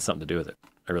think that had something to do with it.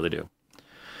 I really do.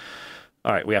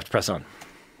 All right, we have to press on.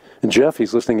 And Jeff,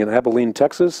 he's listening in Abilene,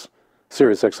 Texas,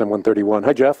 Sirius XM 131.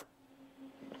 Hi, Jeff.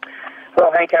 Hello,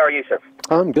 Hank. How are you, sir?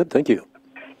 I'm good, thank you.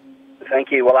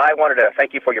 Thank you. Well, I wanted to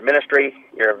thank you for your ministry.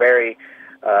 You're a very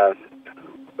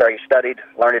studied,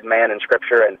 learned man in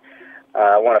Scripture, and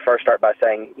I want to first start by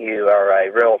saying you are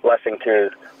a real blessing to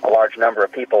a large number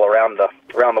of people around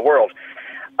the world.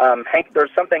 Hank, there's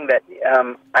something that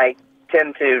I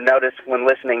tend to notice when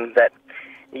listening, that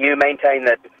you maintain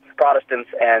that Protestants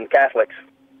and Catholics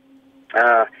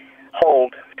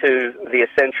hold to the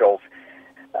essentials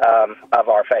of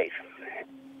our faith.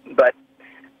 But,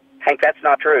 Hank, that's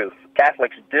not true.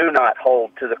 Catholics do not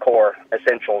hold to the core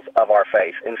essentials of our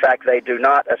faith. In fact, they do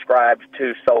not ascribe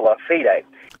to sola fide.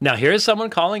 Now, here's someone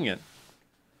calling in.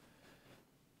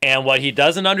 And what he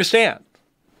doesn't understand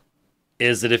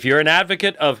is that if you're an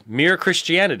advocate of mere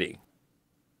Christianity,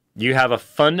 you have a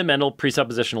fundamental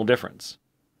presuppositional difference.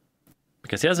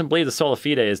 Because he doesn't believe the sola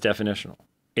fide is definitional.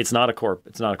 It's not a core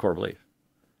belief.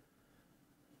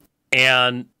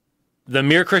 And the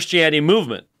mere Christianity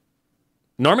movement,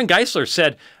 Norman Geisler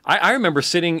said, I remember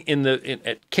sitting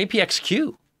at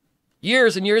KPXQ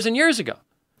years and years and years ago,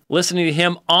 listening to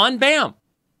him on BAM,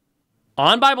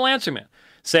 on Bible Answer Man,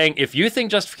 saying, if you think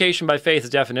justification by faith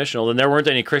is definitional, then there weren't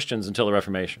any Christians until the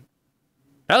Reformation.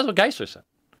 That was what Geisler said.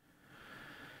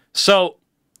 So,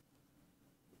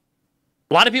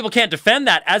 a lot of people can't defend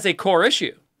that as a core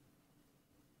issue,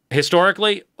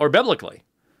 historically or biblically.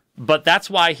 But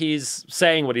that's why he's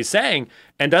saying what he's saying,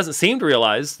 and doesn't seem to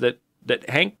realize that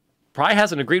Hank probably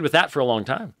hasn't agreed with that for a long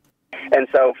time. And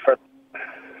so for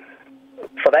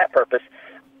that purpose,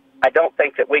 I don't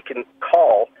think that we can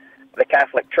call the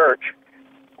Catholic Church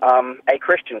a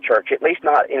Christian church, at least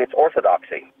not in its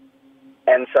orthodoxy.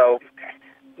 And so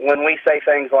when we say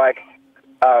things like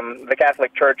the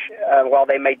Catholic Church, while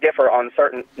they may differ on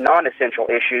certain non-essential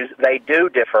issues, they do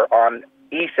differ on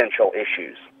essential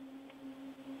issues.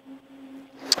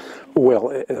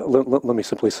 Well, let me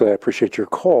simply say I appreciate your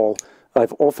call.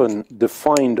 I've often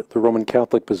defined the Roman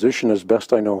Catholic position as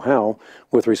best I know how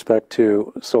with respect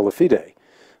to sola fide.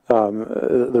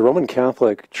 The Roman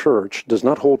Catholic Church does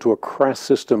not hold to a crass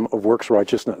system of works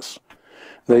righteousness.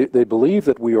 They believe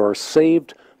that we are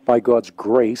saved by God's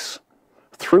grace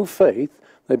through faith.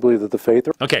 They believe that the faith...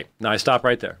 Okay, now I stop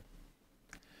right there.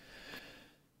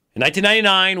 In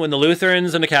 1999, when the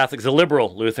Lutherans and the Catholics, the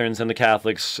liberal Lutherans and the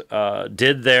Catholics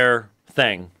did their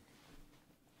thing,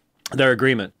 their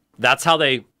agreement, that's how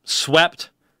they swept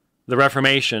the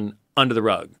Reformation under the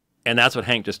rug. And that's what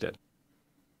Hank just did.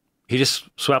 He just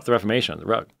swept the Reformation under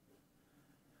the rug.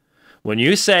 When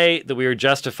you say that we are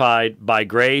justified by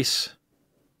grace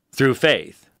through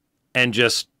faith and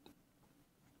just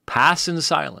pass in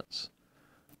silence,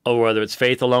 or whether it's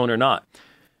faith alone or not,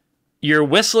 you're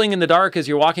whistling in the dark as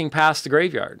you're walking past the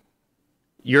graveyard.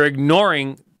 You're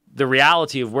ignoring the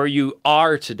reality of where you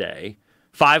are today,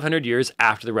 500 years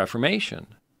after the Reformation.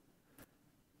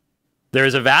 There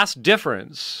is a vast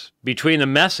difference between the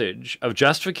message of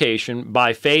justification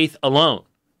by faith alone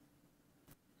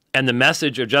and the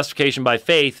message of justification by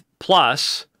faith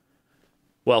plus,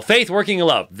 well, faith working in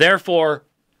love. Therefore,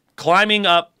 climbing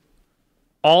up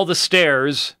all the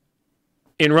stairs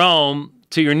in Rome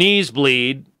till your knees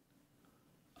bleed,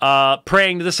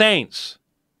 praying to the saints.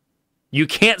 You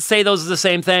can't say those are the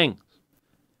same thing.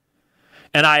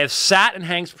 And I have sat in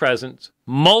Hank's presence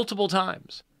multiple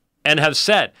times and have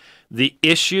said, the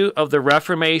issue of the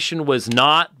Reformation was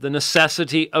not the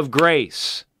necessity of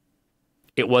grace.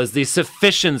 It was the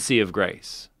sufficiency of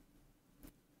grace.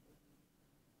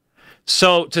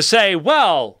 So to say,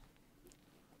 well,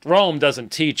 Rome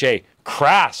doesn't teach a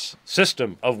crass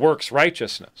system of works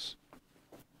righteousness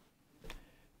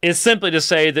is simply to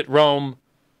say that Rome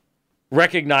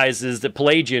recognizes that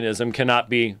Pelagianism cannot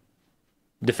be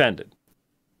defended.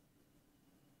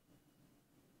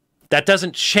 That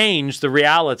doesn't change the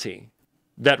reality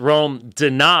that Rome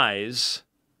denies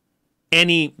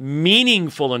any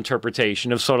meaningful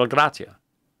interpretation of sola gratia.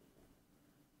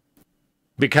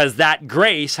 Because that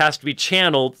grace has to be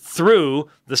channeled through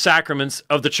the sacraments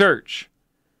of the church.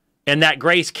 And that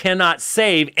grace cannot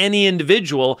save any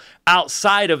individual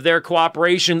outside of their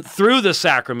cooperation through the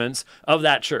sacraments of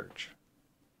that church.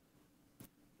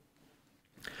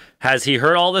 Has he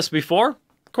heard all this before?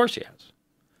 Of course he has.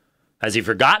 Has he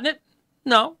forgotten it?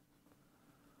 No.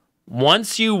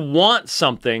 Once you want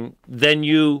something, then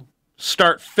you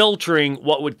start filtering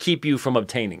what would keep you from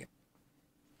obtaining it.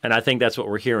 And I think that's what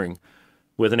we're hearing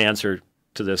with an answer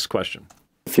to this question.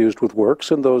 Fused with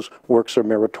works, and those works are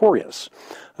meritorious.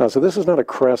 So this is not a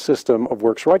crass system of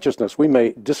works righteousness. We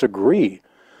may disagree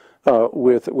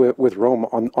with Rome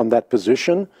on that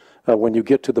position when you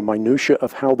get to the minutia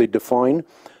of how they define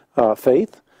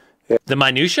faith. The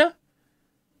minutia?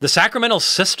 The sacramental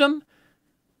system?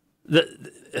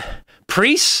 The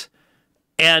priests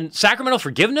and sacramental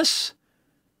forgiveness?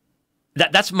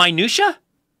 That's minutia?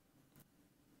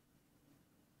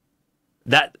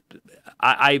 That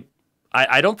I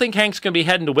don't think Hank's going to be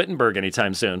heading to Wittenberg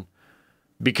anytime soon,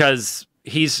 because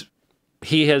he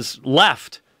has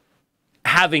left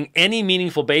having any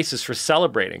meaningful basis for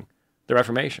celebrating the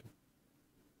Reformation.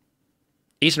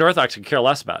 Eastern Orthodox could care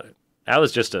less about it. That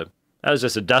was just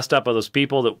a dust up of those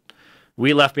people that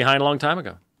we left behind a long time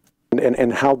ago.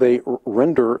 And how they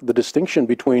render the distinction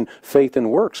between faith and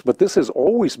works. But this has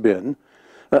always been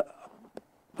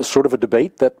sort of a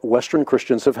debate that Western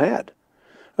Christians have had.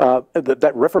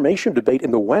 That Reformation debate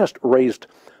in the West raised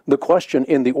the question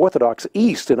in the Orthodox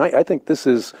East, and I think this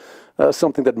is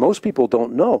something that most people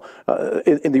don't know.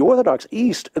 In the Orthodox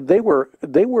East, they were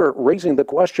raising the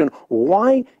question: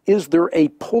 why is there a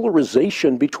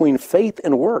polarization between faith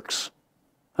and works?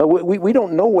 We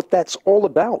don't know what that's all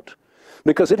about,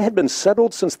 because it had been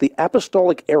settled since the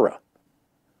apostolic era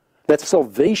that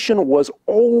salvation was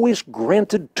always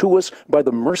granted to us by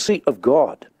the mercy of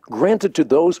God, granted to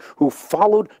those who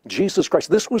followed Jesus Christ.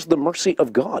 This was the mercy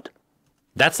of God.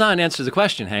 That's not an answer to the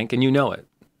question, Hank, and you know it.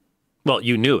 Well,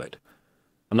 you knew it.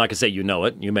 I'm not going to say you know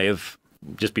it. You may have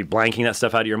just be blanking that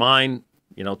stuff out of your mind,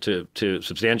 to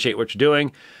substantiate what you're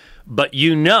doing. But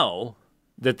you know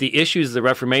that the issues of the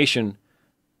Reformation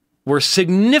were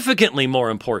significantly more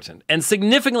important and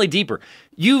significantly deeper.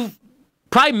 You've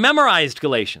probably memorized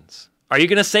Galatians. Are you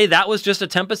going to say that was just a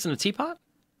tempest in a teapot?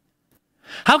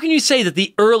 How can you say that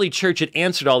the early church had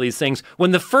answered all these things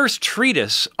when the first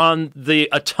treatise on the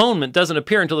atonement doesn't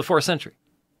appear until the 4th century?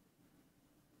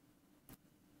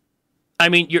 I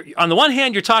mean, on the one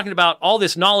hand, you're talking about all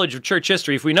this knowledge of church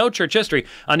history. If we know church history,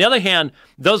 on the other hand,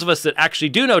 those of us that actually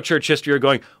do know church history are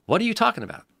going, what are you talking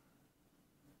about?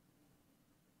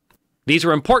 These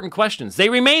are important questions. They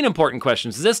remain important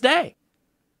questions to this day.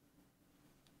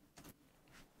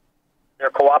 They're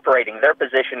cooperating. Their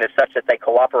position is such that they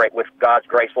cooperate with God's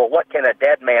grace. Well, what can a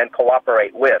dead man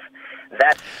cooperate with?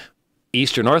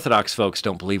 Eastern Orthodox folks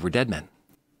don't believe we're dead men.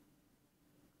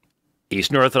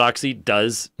 Eastern Orthodoxy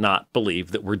does not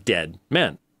believe that we're dead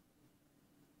men.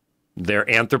 Their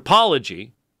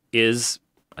anthropology is,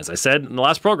 as I said in the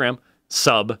last program,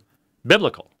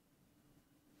 sub-biblical,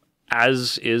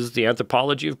 as is the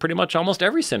anthropology of pretty much almost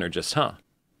every synergist, huh?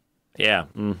 Yeah,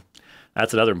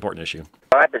 that's another important issue.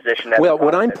 My position. Well,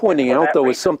 what I'm pointing out, though,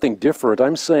 is something different.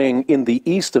 I'm saying in the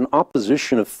East, an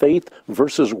opposition of faith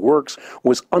versus works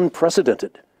was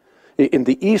unprecedented. In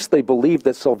the East, they believed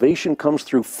that salvation comes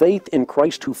through faith in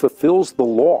Christ who fulfills the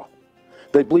law.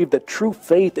 They believed that true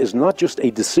faith is not just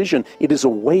a decision, it is a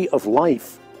way of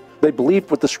life. They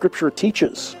believed what the Scripture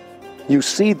teaches. You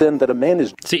see, then, that a man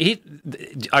is... See,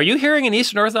 are you hearing an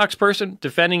Eastern Orthodox person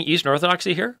defending Eastern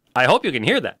Orthodoxy here? I hope you can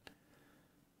hear that.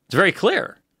 It's very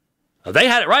clear. They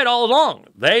had it right all along.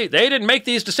 They didn't make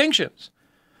these distinctions.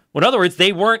 Well, in other words,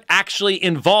 they weren't actually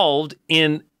involved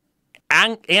in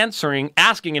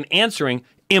asking and answering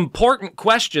important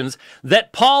questions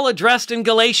that Paul addressed in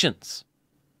Galatians.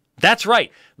 That's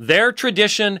right. Their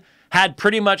tradition had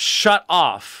pretty much shut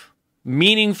off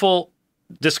meaningful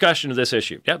discussion of this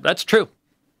issue. Yeah, that's true.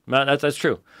 That's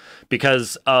true.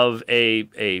 Because of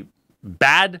a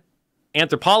bad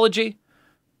anthropology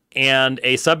and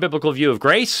a sub-biblical view of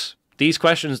grace, these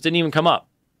questions didn't even come up.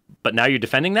 But now you're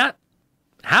defending that?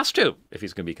 Has to, if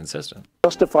he's going to be consistent.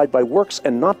 Justified by works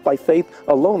and not by faith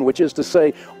alone, which is to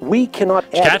say, we cannot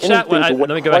add anything to what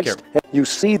let me go back here. You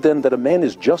see then that a man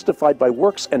is justified by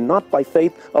works and not by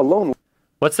faith alone.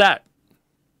 What's that?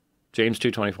 James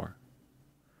 2:24.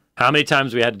 How many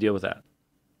times we had to deal with that?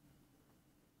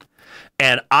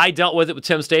 And I dealt with it with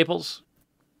Tim Staples.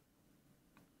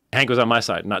 Hank was on my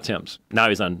side, not Tim's. Now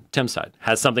he's on Tim's side.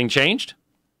 Has something changed?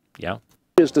 Yeah.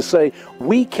 Is to say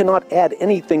we cannot add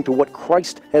anything to what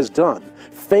Christ has done.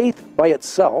 Faith by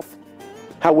itself,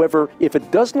 however, if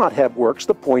it does not have works,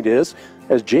 the point is,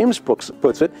 as James puts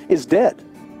it, is dead.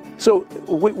 So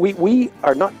we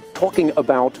are not talking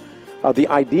about the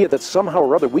idea that somehow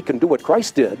or other we can do what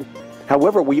Christ did.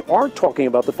 However, we are talking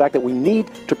about the fact that we need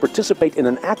to participate in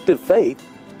an active faith,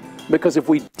 because if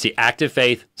we see active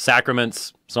faith,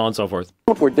 sacraments, so on and so forth,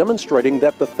 we're demonstrating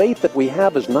that the faith that we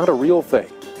have is not a real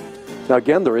faith. Now,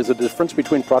 again, there is a difference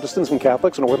between Protestants and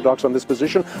Catholics and Orthodox on this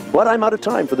position, but I'm out of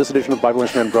time for this edition of Bible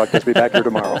Instrument Broadcast. Be back here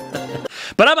tomorrow.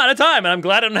 But I'm out of time, and I'm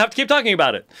glad I don't have to keep talking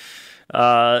about it.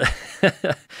 That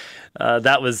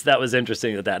was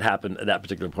interesting that happened at that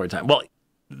particular point in time. Well,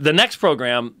 the next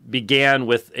program began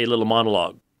with a little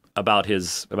monologue about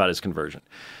his conversion,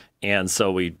 and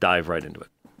so we dive right into it.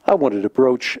 I wanted to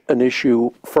broach an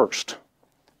issue first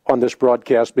on this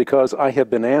broadcast because I have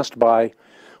been asked by,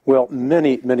 well,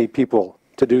 many, many people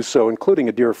to do so, including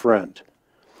a dear friend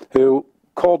who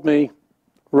called me,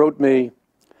 wrote me,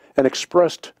 and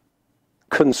expressed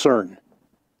concern.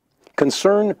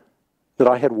 Concern that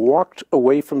I had walked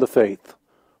away from the faith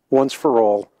once for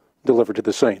all, delivered to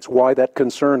the saints. Why that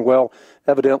concern? Well,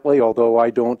 evidently, although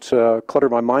I don't clutter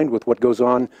my mind with what goes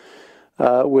on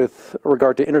with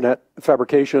regard to internet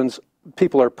fabrications,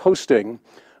 people are posting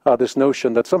this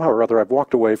notion that somehow or other I've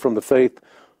walked away from the faith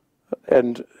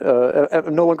and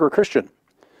I'm no longer a Christian.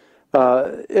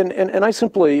 And I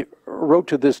simply wrote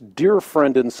to this dear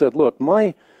friend and said, look,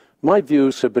 my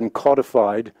views have been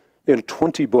codified in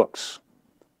 20 books.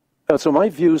 So my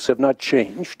views have not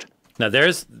changed. Now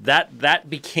there's that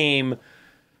became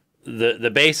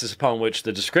the basis upon which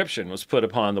the description was put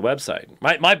upon the website.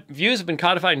 My views have been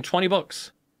codified in 20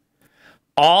 books.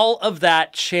 All of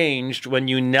that changed when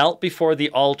you knelt before the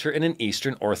altar in an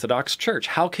Eastern Orthodox church.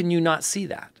 How can you not see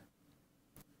that?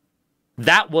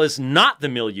 That was not the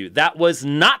milieu. That was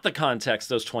not the context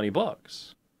of those 20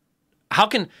 books. How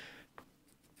can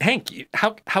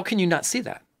you not see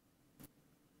that?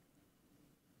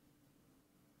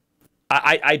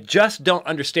 I just don't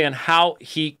understand how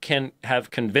he can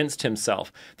have convinced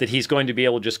himself that he's going to be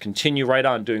able to just continue right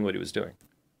on doing what he was doing.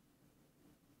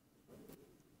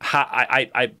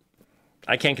 I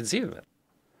can't conceive of it.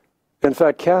 In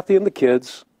fact, Kathy and the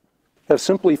kids have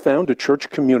simply found a church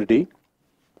community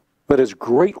that has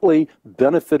greatly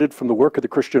benefited from the work of the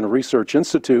Christian Research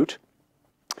Institute.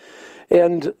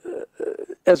 And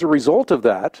as a result of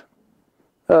that,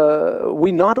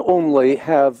 we not only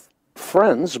have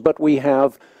friends, but we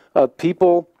have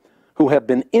people who have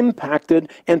been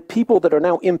impacted and people that are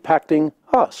now impacting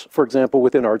us. For example,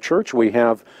 within our church, we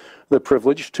have the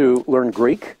privilege to learn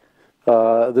Greek.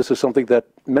 This is something that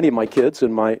many of my kids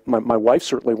and my wife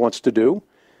certainly wants to do.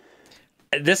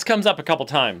 This comes up a couple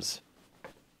times,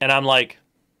 and I'm like,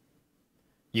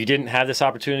 you didn't have this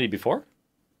opportunity before?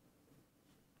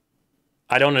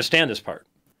 I don't understand this part.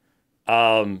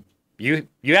 You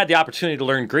had the opportunity to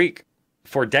learn Greek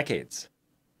for decades.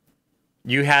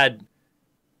 You had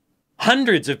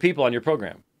hundreds of people on your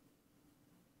program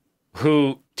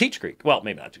who teach Greek. Well,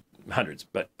 maybe not hundreds,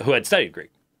 but who had studied Greek.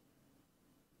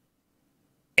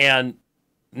 And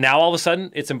now all of a sudden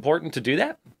it's important to do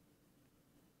that?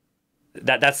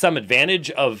 That's some advantage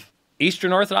of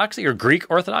Eastern Orthodoxy or Greek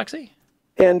Orthodoxy?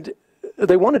 And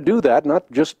they want to do that, not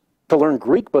just to learn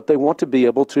Greek, but they want to be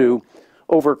able to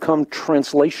overcome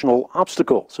translational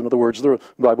obstacles. In other words, the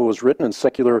Bible was written in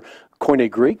secular Koine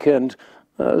Greek, and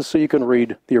so you can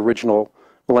read the original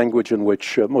language in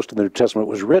which most of the New Testament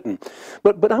was written.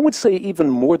 But I would say even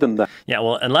more than that. Yeah,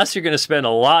 well, unless you're going to spend a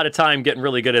lot of time getting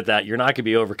really good at that, you're not going to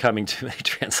be overcoming too many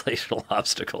translational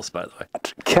obstacles, by the way.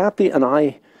 Kathy and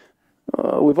I,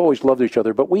 we've always loved each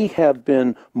other, but we have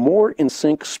been more in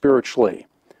sync spiritually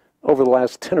over the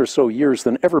last 10 or so years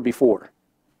than ever before.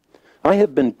 I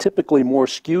have been typically more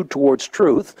skewed towards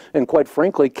truth, and quite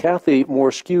frankly, Kathy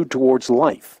more skewed towards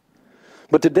life.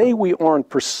 But today we are on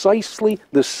precisely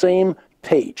the same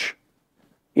page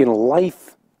in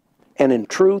life and in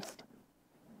truth,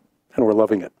 and we're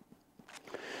loving it.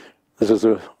 This is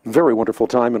a very wonderful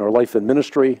time in our life and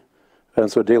ministry,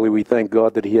 and so daily we thank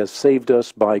God that He has saved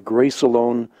us by grace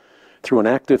alone through an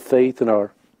active faith in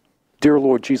our dear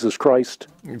Lord Jesus Christ.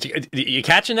 You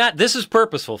catching that? This is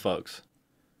purposeful, folks.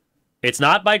 It's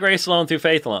not by grace alone through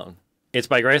faith alone. It's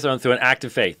by grace alone through an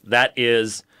active faith. That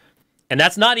is, and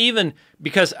that's not even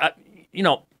because,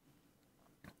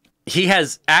 he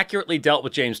has accurately dealt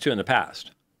with James 2 in the past.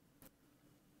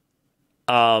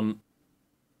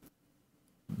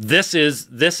 This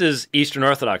is Eastern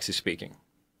Orthodoxy speaking.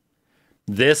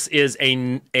 This is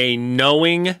a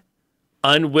knowing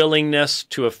unwillingness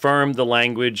to affirm the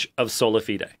language of sola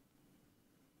fide.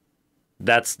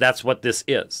 That's what this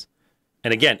is.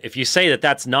 And again, if you say that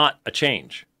that's not a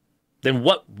change, then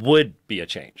what would be a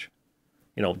change?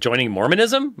 You know, joining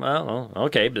Mormonism? Well,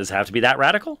 okay, but does it have to be that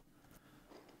radical?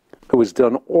 Who has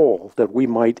done all that we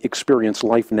might experience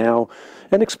life now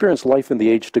and experience life in the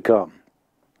age to come.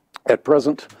 At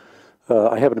present,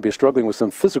 I happen to be struggling with some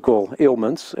physical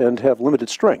ailments and have limited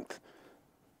strength.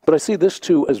 But I see this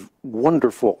too as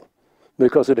wonderful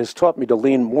because it has taught me to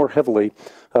lean more heavily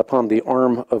upon the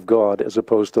arm of God as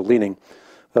opposed to leaning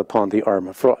upon the arm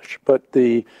of flesh. But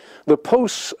the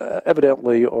posts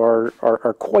evidently are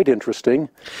quite interesting.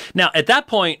 Now, at that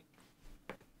point,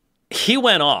 he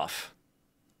went off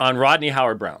on Rodney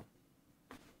Howard-Browne.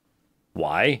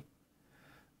 Why?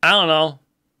 I don't know.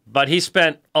 But he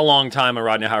spent a long time on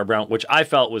Rodney Howard-Browne, which I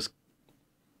felt was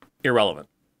irrelevant.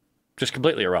 Just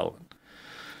completely irrelevant.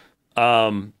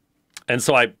 And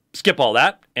so I skip all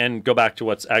that and go back to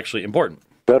what's actually important.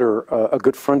 Better, a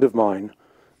good friend of mine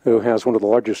who has one of the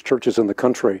largest churches in the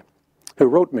country, who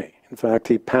wrote me. In fact,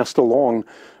 he passed along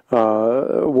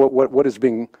what is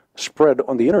being spread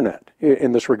on the internet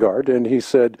in this regard. And he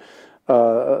said,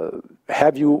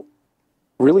 have you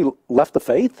really left the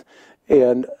faith?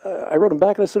 And I wrote him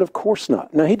back and I said, of course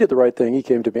not. Now, he did the right thing. He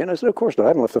came to me and I said, of course not. I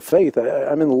haven't left the faith.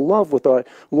 I'm in love with our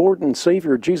Lord and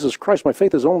Savior, Jesus Christ. My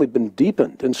faith has only been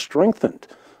deepened and strengthened,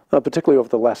 particularly over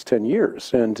the last 10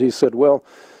 years. And he said, well,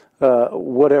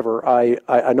 whatever.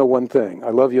 I know one thing.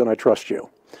 I love you and I trust you.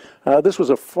 This was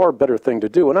a far better thing to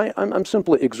do. And I'm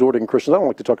simply exhorting Christians. I don't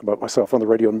like to talk about myself on the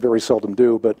radio and very seldom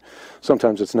do, but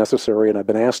sometimes it's necessary and I've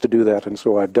been asked to do that. And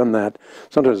so I've done that.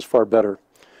 Sometimes it's far better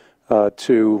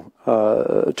to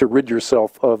rid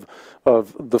yourself of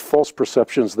the false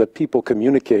perceptions that people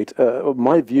communicate.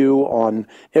 My view on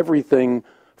everything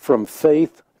from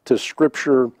faith to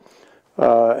Scripture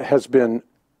has been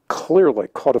clearly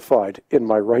codified in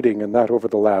my writing, and that over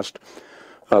the last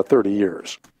 30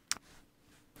 years.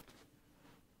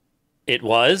 It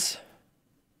was,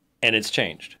 and it's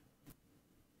changed.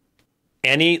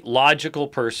 Any logical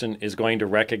person is going to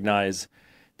recognize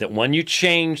that when you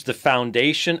change the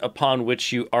foundation upon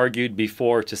which you argued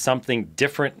before to something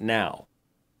different now,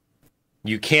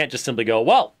 you can't just simply go,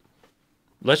 well,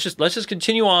 let's just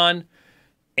continue on,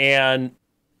 and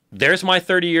there's my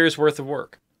 30 years worth of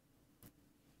work.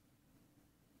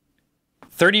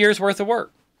 30 years worth of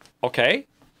work. Okay.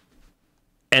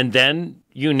 And then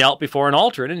you knelt before an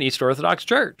altar in an Eastern Orthodox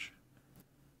church.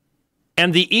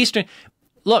 And the Eastern...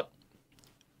 Look,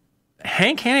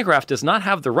 Hank Hanegraaff does not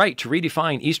have the right to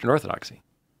redefine Eastern Orthodoxy.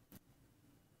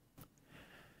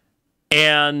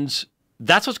 And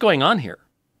that's what's going on here.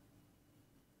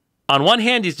 On one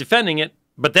hand, he's defending it,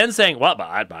 but then saying, well,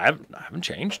 I haven't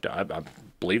changed. I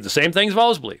believe the same things I've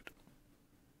always believed.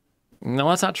 No,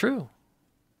 that's not true.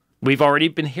 We've already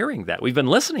been hearing that. We've been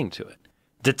listening to it,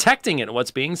 detecting it in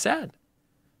what's being said.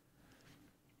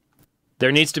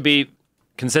 There needs to be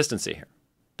consistency here.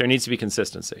 There needs to be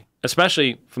consistency,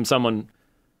 especially from someone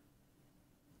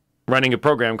running a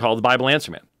program called the Bible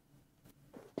Answer Man.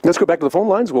 Let's go back to the phone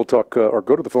lines. We'll talk, or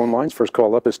go to the phone lines. First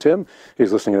call up is Tim.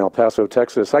 He's listening in El Paso,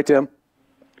 Texas. Hi, Tim.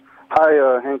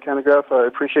 Hi, Hank Hanegraaff. I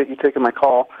appreciate you taking my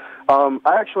call. I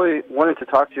actually wanted to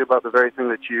talk to you about the very thing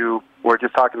that you were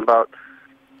just talking about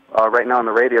right now on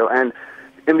the radio. And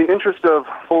in the interest of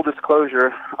full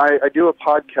disclosure, I do a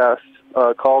podcast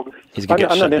called...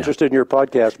 I'm not interested in your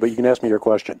podcast, but you can ask me your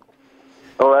question.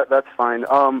 Oh, that's fine.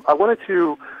 I wanted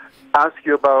to ask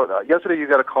you about... yesterday you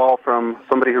got a call from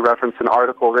somebody who referenced an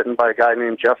article written by a guy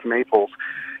named Jeff Maples,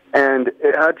 and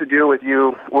it had to do with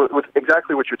you, with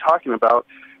exactly what you're talking about.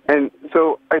 And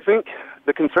so I think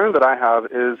the concern that I have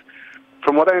is,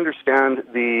 from what I understand,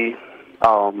 the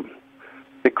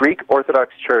Greek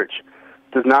Orthodox Church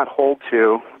does not hold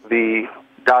to the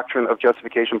doctrine of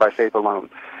justification by faith alone,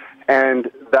 and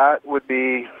that would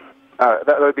be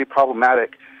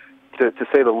problematic, to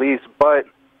say the least. But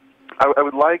I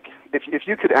would like if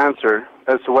you could answer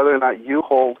as to whether or not you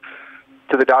hold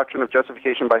to the doctrine of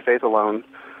justification by faith alone,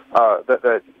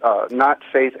 that not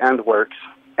faith and works,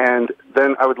 and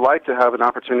then I would like to have an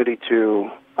opportunity to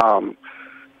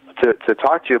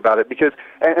talk to you about it, because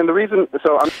and the reason,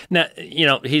 so I'm now,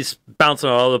 he's bouncing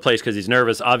all over the place because he's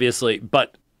nervous, obviously,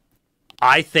 but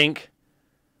I think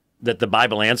that the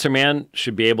Bible Answer Man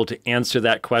should be able to answer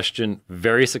that question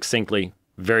very succinctly,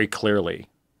 very clearly.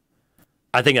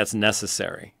 I think that's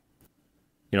necessary.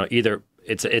 Either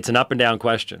it's an up and down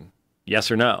question,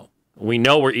 yes or no. We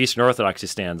know where Eastern Orthodoxy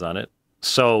stands on it,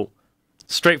 so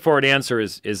straightforward answer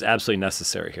is absolutely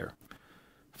necessary here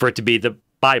for it to be the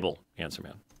Bible answer,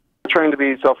 man. Trying to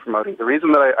be self-promoting. The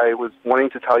reason that I was wanting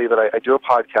to tell you that I do a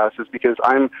podcast is because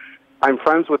I'm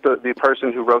friends with the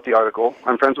person who wrote the article.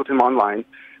 I'm friends with him online,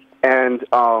 and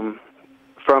I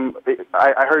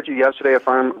heard you yesterday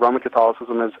affirm Roman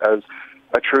Catholicism as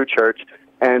a true church.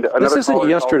 And this isn't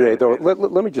yesterday, though.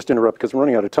 Let me just interrupt because I'm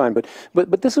running out of time.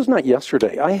 But this is not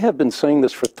yesterday. I have been saying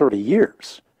this for 30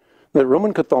 years, that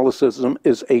Roman Catholicism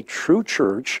is a true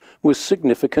church with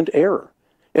significant error.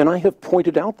 And I have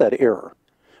pointed out that error.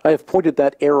 I have pointed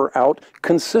that error out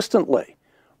consistently,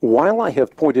 while I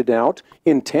have pointed out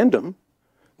in tandem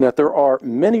that there are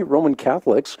many Roman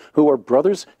Catholics who are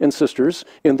brothers and sisters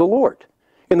in the Lord.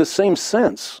 In the same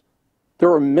sense,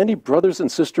 there are many brothers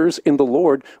and sisters in the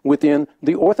Lord within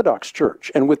the Orthodox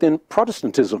Church and within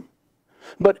Protestantism.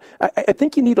 But I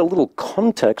think you need a little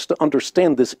context to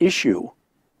understand this issue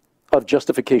of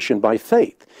justification by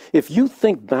faith. If you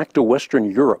think back to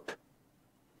Western Europe,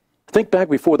 think back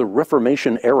before the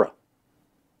Reformation era,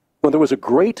 when there was a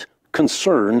great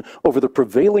concern over the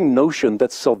prevailing notion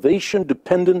that salvation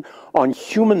depended on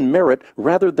human merit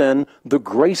rather than the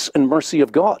grace and mercy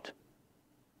of God.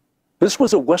 This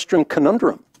was a Western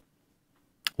conundrum.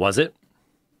 Was it?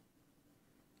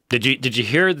 Did you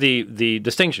hear the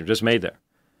distinction just made there?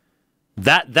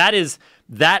 That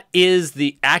is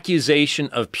the accusation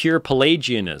of pure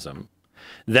Pelagianism,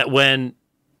 that when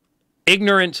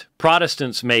ignorant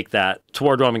Protestants make that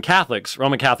toward Roman Catholics,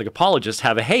 Roman Catholic apologists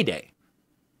have a heyday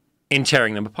in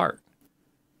tearing them apart.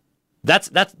 That's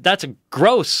a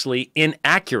grossly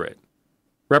inaccurate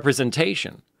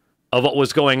representation of what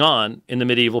was going on in the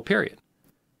medieval period.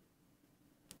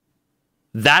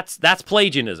 That's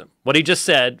Pelagianism. What he just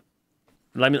said,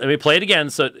 let me play it again.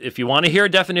 So if you want to hear a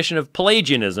definition of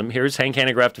Pelagianism, here's Hank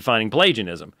Hanegraaff defining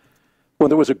Pelagianism. When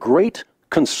there was a great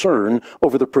concern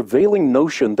over the prevailing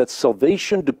notion that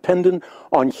salvation depended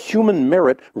on human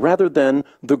merit rather than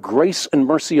the grace and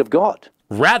mercy of God.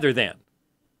 Rather than.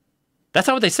 That's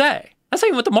not what they say. That's not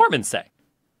even what the Mormons say.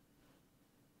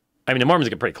 I mean, the Mormons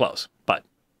get pretty close, but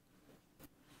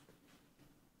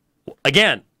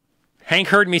again, Hank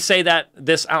heard me say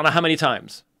this I don't know how many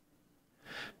times.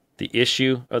 The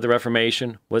issue of the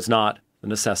Reformation was not the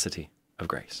necessity of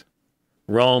grace.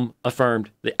 Rome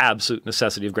affirmed the absolute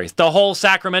necessity of grace. The whole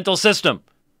sacramental system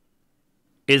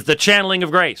is the channeling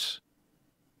of grace.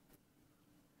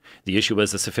 The issue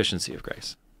was the sufficiency of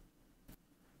grace.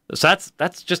 So that's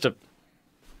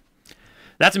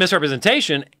a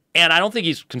misrepresentation, and I don't think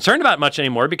he's concerned about it much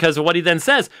anymore because of what he then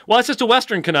says. Well, it's just a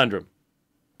Western conundrum.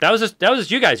 That was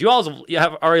just you guys. You all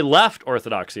have already left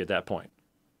Orthodoxy at that point,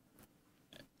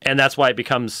 and that's why it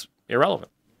becomes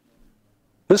irrelevant.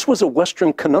 This was a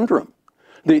Western conundrum.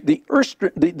 The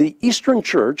Eastern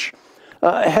Church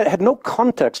had no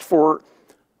context for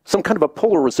some kind of a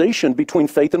polarization between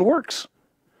faith and works.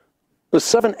 The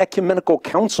 7 ecumenical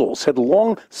councils had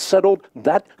long settled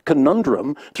that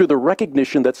conundrum through the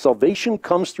recognition that salvation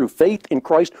comes through faith in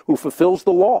Christ who fulfills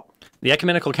the law. The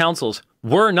ecumenical councils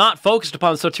were not focused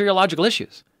upon soteriological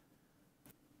issues.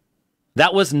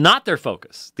 That was not their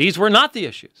focus. These were not the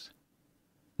issues.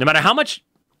 No matter how much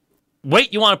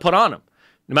weight you want to put on them,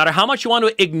 no matter how much you want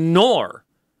to ignore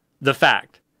the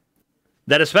fact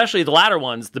that especially the latter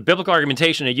ones, the biblical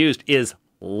argumentation they used is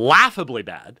laughably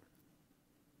bad,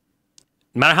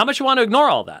 no matter how much you want to ignore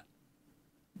all that,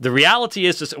 the reality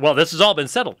is just, well, this has all been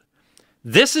settled.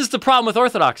 This is the problem with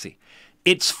Orthodoxy.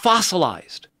 It's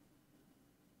fossilized.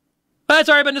 Well, it's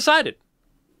already been decided.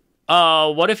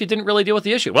 What if you didn't really deal with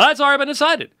the issue? Well, it's already been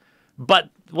decided. But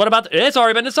what about, it's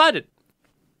already been decided.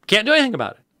 Can't do anything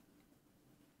about it.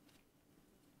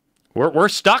 We're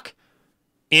stuck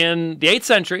in the 8th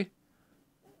century,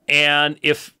 and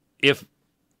if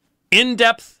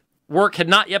in-depth work had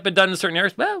not yet been done in certain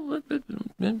areas, well,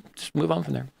 just move on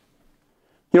from there.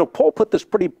 You know, Paul put this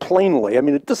pretty plainly. I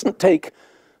mean, it doesn't take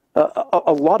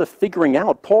a lot of figuring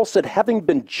out. Paul said, having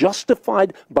been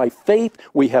justified by faith,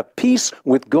 we have peace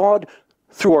with God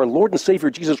through our Lord and Savior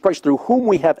Jesus Christ, through whom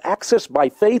we have access by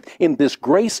faith in this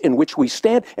grace in which we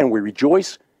stand, and we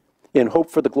rejoice in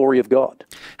hope for the glory of God.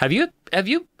 Have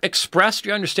you expressed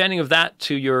your understanding of that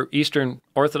to your Eastern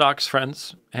Orthodox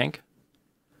friends, Hank?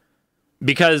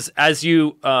 Because as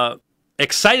you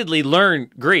excitedly learn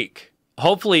Greek,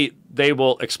 hopefully they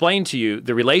will explain to you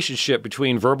the relationship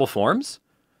between verbal forms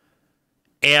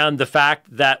and the fact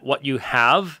that what you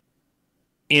have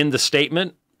in the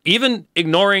statement, even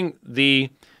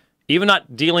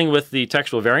not dealing with the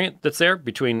textual variant that's there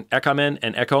between ekamen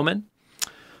and ekomen,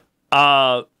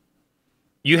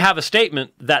 you have a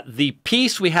statement that the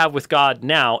peace we have with God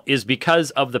now is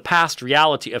because of the past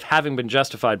reality of having been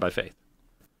justified by faith.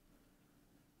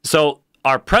 So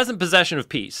our present possession of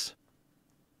peace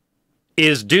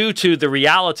is due to the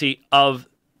reality of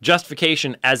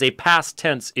justification as a past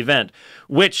tense event,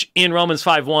 which in Romans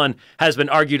 5:1 has been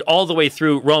argued all the way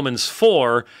through Romans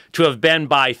 4 to have been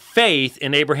by faith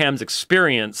in Abraham's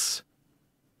experience,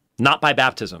 not by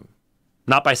baptism,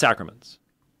 not by sacraments.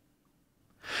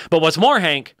 But what's more,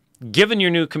 Hank, given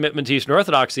your new commitment to Eastern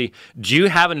Orthodoxy, do you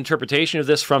have an interpretation of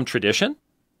this from tradition?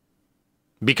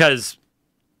 Because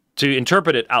to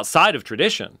interpret it outside of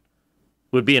tradition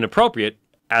would be inappropriate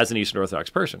as an Eastern Orthodox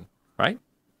person, right?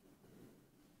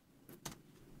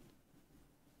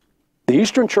 The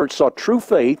Eastern Church saw true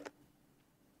faith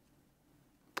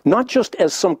not just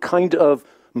as some kind of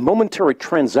momentary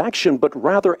transaction, but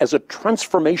rather as a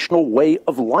transformational way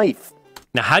of life.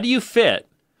 Now, how do you fit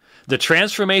the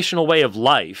transformational way of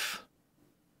life,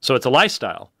 so it's a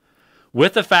lifestyle,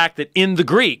 with the fact that in the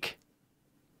Greek,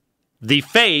 the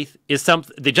faith is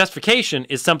the justification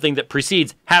is something that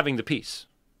precedes having the peace?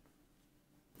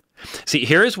 See,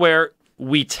 here is where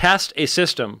we test a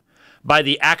system by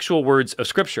the actual words of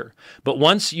Scripture. But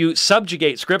once you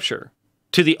subjugate Scripture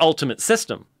to the ultimate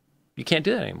system, you can't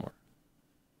do that anymore.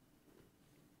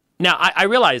 Now, I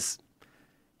realize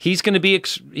he's going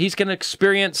to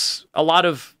experience a lot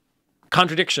of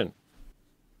contradiction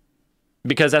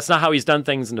because that's not how he's done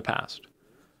things in the past.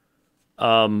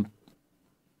 Where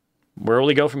will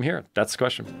he go from here? That's the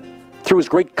question. Through his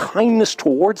great kindness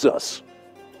towards us,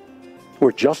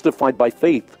 we're justified by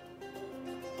faith.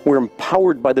 We're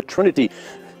empowered by the Trinity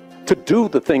to do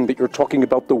the thing that you're talking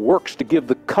about, the works, to give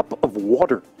the cup of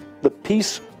water, the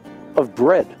piece of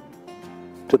bread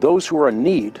to those who are in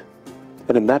need,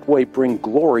 and in that way bring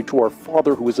glory to our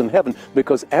Father who is in heaven,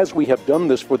 because as we have done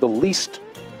this for the least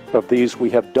of these,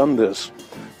 we have done this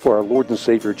for our Lord and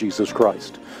Savior Jesus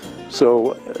Christ.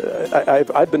 So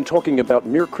I've been talking about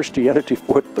mere Christianity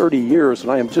for 30 years,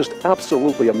 and I am just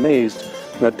absolutely amazed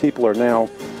that people are now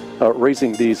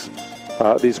raising these.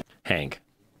 Hank,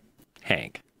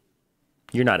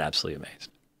 you're not absolutely amazed.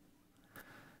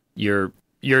 You're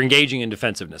engaging in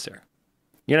defensiveness here.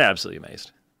 You're not absolutely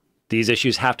amazed. These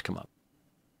issues have to come up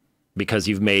because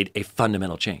you've made a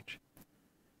fundamental change.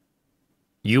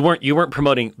 You weren't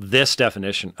promoting this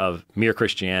definition of mere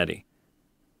Christianity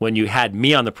when you had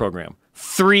me on the program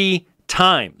 3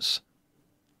 times.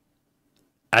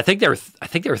 I think there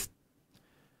were.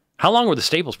 How long were the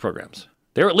Staples programs?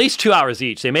 They were at least 2 hours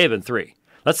each. They may have been 3.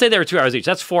 Let's say they were 2 hours each.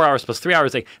 That's 4 hours plus 3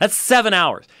 hours. That's 7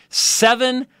 hours.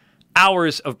 7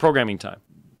 hours of programming time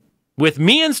with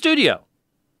me in studio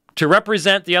to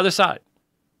represent the other side.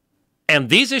 And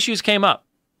these issues came up,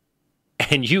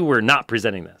 and you were not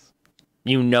presenting this.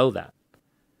 You know that.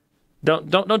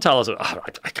 Don't tell us, oh,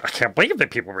 I can't believe that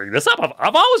people bring this up.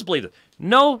 I've always believed it.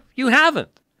 No, you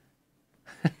haven't.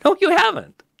 No, you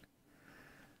haven't.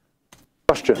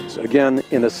 Questions. Again,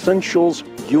 in essentials,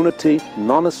 unity,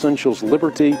 non-essentials,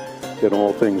 liberty, in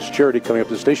all things charity. Coming up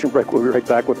to the station break, we'll be right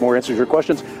back with more answers to your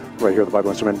questions right here on the Bible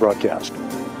Answer Men broadcast.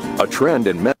 A trend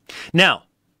in men. Now,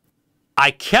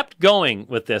 I kept going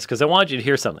with this because I wanted you to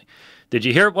hear something. Did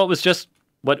you hear what was just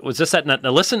said?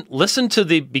 Now listen to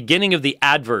the beginning of the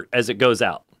advert as it goes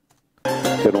out.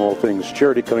 In all things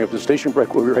charity. Coming up to the station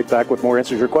break, we'll be right back with more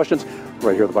answers to your questions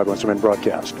right here on the Bible Answer Men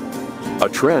broadcast. A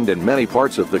trend in many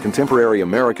parts of the contemporary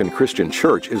American Christian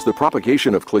church is the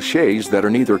propagation of cliches that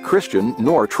are neither Christian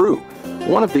nor true.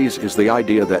 One of these is the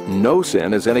idea that no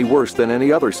sin is any worse than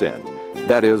any other sin.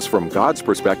 That is, from God's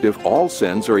perspective, all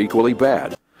sins are equally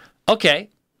bad. Okay,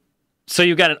 so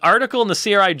you've got an article in the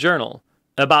CRI Journal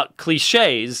about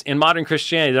cliches in modern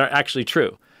Christianity that aren't actually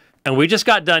true. And we just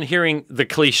got done hearing the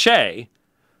cliche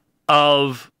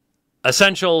of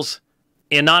essentials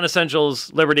in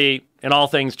non-essentials, liberty, in all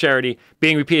things charity,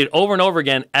 being repeated over and over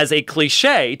again as a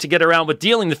cliche to get around with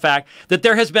dealing the fact that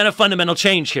there has been a fundamental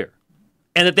change here.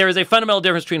 And that there is a fundamental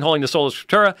difference between holding the sola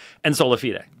scriptura and sola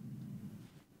fide.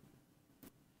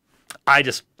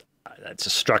 That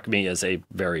just struck me as a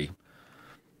very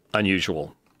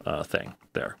unusual thing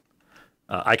there.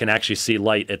 I can actually see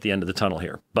light at the end of the tunnel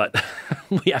here, but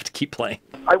we have to keep playing.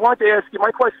 I want to ask you,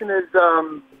 my question is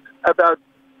about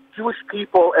Jewish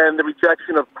people and the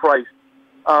rejection of Christ.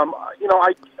 I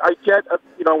get,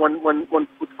 when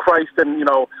with Christ and,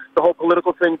 the whole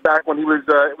political thing back when he was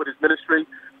with his ministry,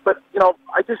 but,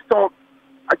 I just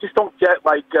don't get,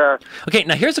 like... Okay,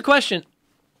 now here's a question.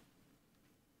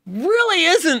 Really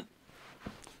isn't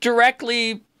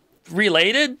directly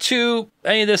related to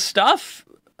any of this stuff.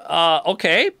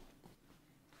 Okay.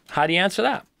 How do you answer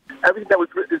that? everything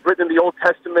that is written in the Old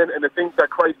Testament and the things that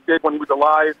Christ did when he was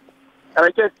alive. And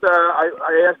I guess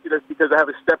I ask you this because I have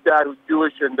a stepdad who's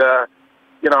Jewish, and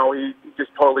he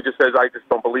just totally just says, I just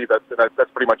don't believe it. And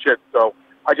that's pretty much it. So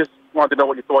I just wanted to know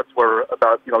what your thoughts were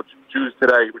about Jews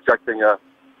today rejecting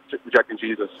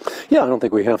Jesus. Yeah, I don't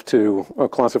think we have to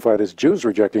classify it as Jews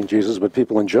rejecting Jesus, but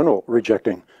people in general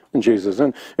rejecting Jesus.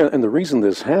 And the reason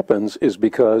this happens is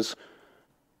because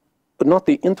not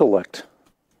the intellect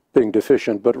being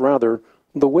deficient, but rather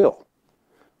the will.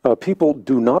 People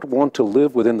do not want to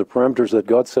live within the parameters that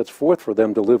God sets forth for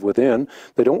them to live within.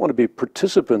 They don't want to be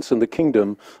participants in the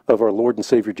kingdom of our Lord and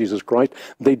Savior Jesus Christ.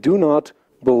 They do not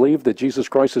believe that Jesus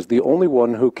Christ is the only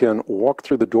one who can walk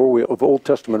through the doorway of Old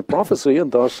Testament prophecy,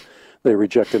 and thus they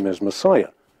reject him as Messiah.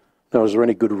 Now, is there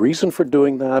any good reason for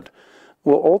doing that?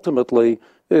 Well, ultimately,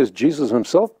 as Jesus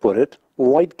himself put it,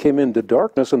 light came into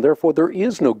darkness, and therefore there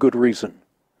is no good reason.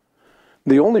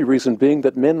 The only reason being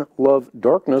that men love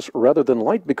darkness rather than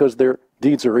light because their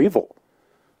deeds are evil.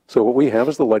 So what we have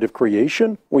is the light of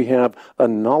creation. We have a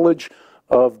knowledge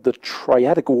of the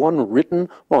triadic one written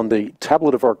on the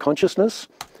tablet of our consciousness.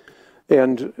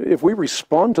 And if we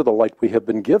respond to the light we have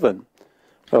been given,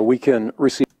 we can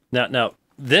receive... Now,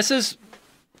 this is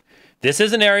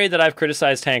an area that I've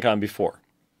criticized Hank on before.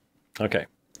 Okay.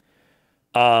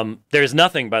 There's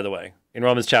nothing, by the way, in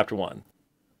Romans chapter 1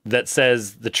 that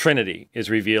says the Trinity is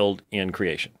revealed in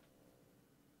creation.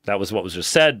 That was what was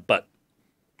just said, but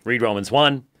read Romans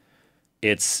 1.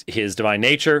 It's his divine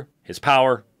nature, his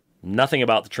power, nothing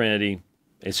about the Trinity.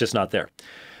 It's just not there.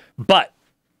 But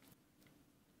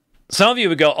some of you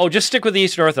would go, oh, just stick with the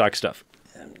Eastern Orthodox stuff.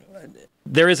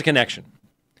 There is a connection.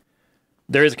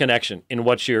 There is a connection in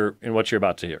what you're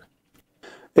about to hear.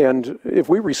 And if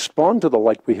we respond to the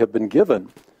light we have been given,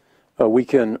 we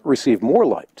can receive more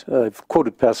light. I've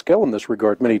quoted Pascal in this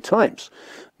regard many times.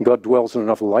 God dwells in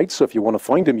enough light, so if you want to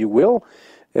find him, you will.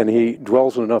 And he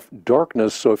dwells in enough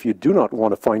darkness, so if you do not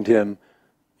want to find him,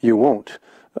 you won't.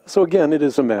 So again, it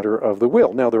is a matter of the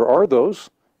will. Now, there are those,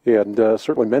 and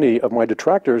certainly many of my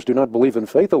detractors do not believe in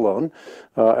faith alone,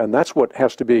 and that's what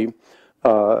has to be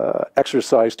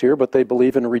exercised here, but they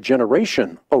believe in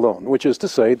regeneration alone, which is to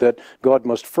say that God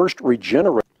must first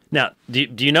regenerate. Now, do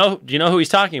you know who he's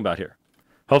talking about here?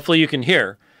 Hopefully you can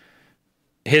hear.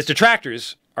 His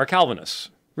detractors are Calvinists,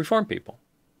 Reformed people.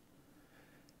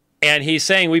 And he's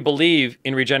saying we believe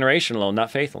in regeneration alone,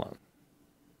 not faith alone.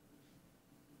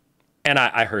 And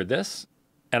I heard this,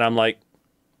 and I'm like,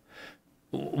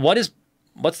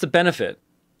 what's the benefit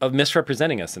of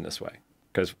misrepresenting us in this way?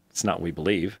 Because it's not what we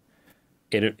believe.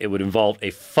 It would involve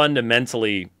a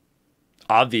fundamentally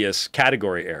obvious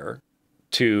category error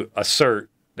to assert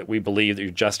that we believe that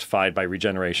you're justified by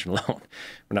regeneration alone.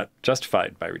 We're not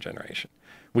justified by regeneration.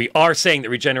 We are saying that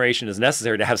regeneration is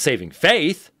necessary to have saving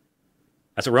faith.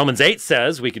 That's what Romans 8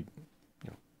 says. We could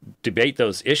debate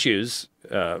those issues.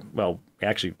 Well, we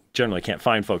actually generally can't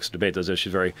find folks to debate those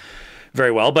issues very,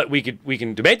 very well, but we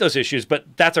can debate those issues, but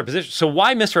that's our position. So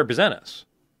why misrepresent us?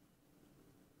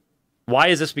 Why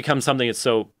has this become something that's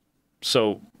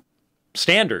so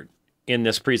standard in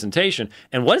this presentation?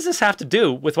 And what does this have to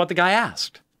do with what the guy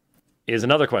asked? Is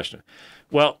another question.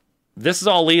 Well, this is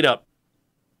all lead up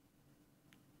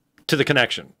to the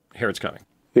connection. Here it's coming.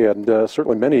 And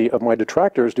certainly many of my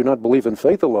detractors do not believe in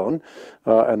faith alone,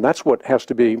 and that's what has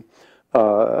to be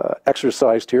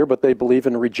exercised here, but they believe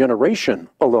in regeneration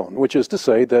alone, which is to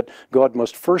say that God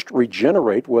must first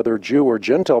regenerate, whether Jew or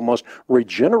Gentile must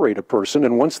regenerate a person,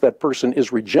 and once that person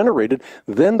is regenerated,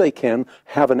 then they can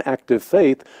have an active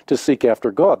faith to seek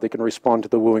after God. They can respond to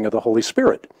the wooing of the Holy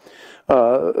Spirit.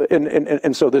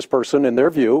 And so this person, in their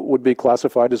view, would be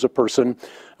classified as a person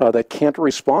that can't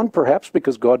respond, perhaps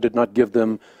because God did not give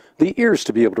them the ears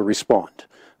to be able to respond.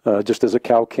 Just as a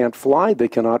cow can't fly, they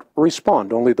cannot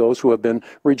respond. Only those who have been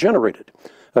regenerated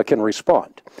can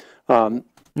respond.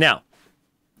 Now,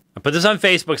 I put this on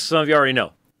Facebook, so some of you already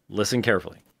know. Listen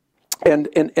carefully. And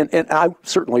I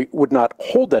certainly would not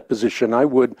hold that position. I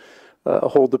would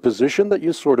hold the position that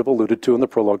you sort of alluded to in the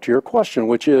prologue to your question,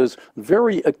 which is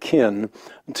very akin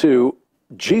to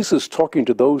Jesus talking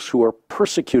to those who are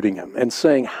persecuting him and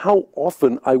saying, how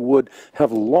often I would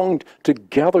have longed to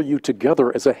gather you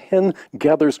together as a hen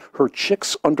gathers her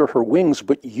chicks under her wings,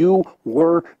 but you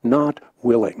were not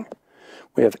willing.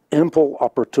 We have ample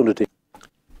opportunity.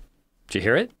 Did you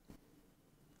hear it?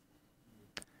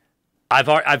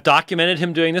 I've documented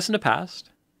him doing this in the past.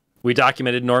 We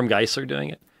documented Norm Geisler doing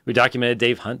it. We documented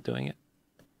Dave Hunt doing it.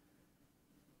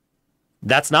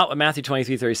 That's not what Matthew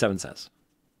 23:37 says.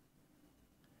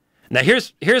 Now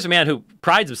here's a man who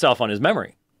prides himself on his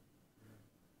memory.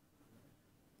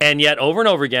 And yet, over and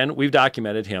over again, we've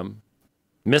documented him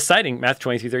misciting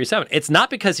Matthew 23:37. It's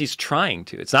not because he's trying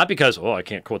to. It's not because, oh, I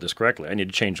can't quote this correctly, I need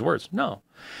to change the words. No.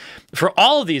 For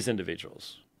all of these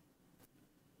individuals,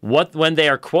 when they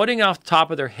are quoting off the top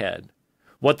of their head,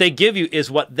 what they give you is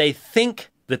what they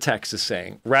think the text is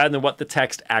saying, rather than what the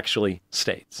text actually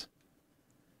states.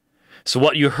 So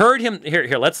what you heard him here,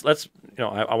 let's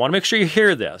I want to make sure you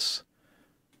hear this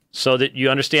so that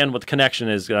you understand what the connection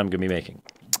is that I'm going to be making.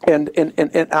 And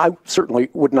I certainly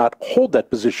would not hold that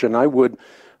position. I would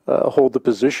hold the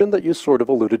position that you sort of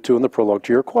alluded to in the prologue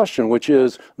to your question, which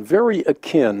is very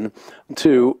akin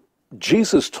to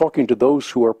Jesus talking to those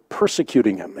who are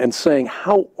persecuting him and saying,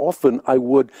 how often I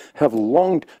would have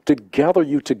longed to gather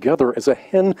you together as a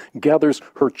hen gathers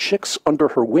her chicks under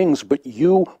her wings, but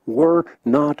you were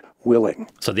not willing.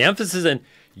 So the emphasis is in,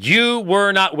 you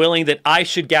were not willing that I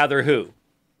should gather who?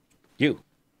 You.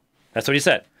 That's what he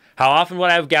said. How often would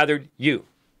I have gathered you?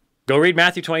 Go read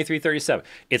Matthew 23:37.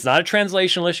 It's not a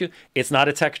translational issue. It's not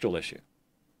a textual issue.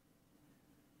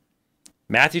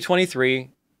 Matthew 23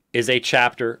 is a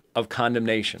chapter of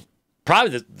condemnation.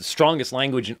 Probably the strongest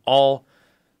language in all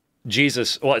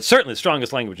Jesus. Well, it's certainly the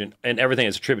strongest language in everything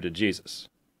that's attributed to Jesus.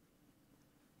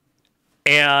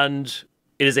 And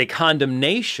it is a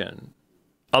condemnation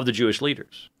of the Jewish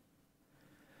leaders.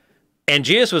 And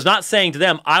Jesus was not saying to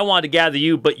them, I want to gather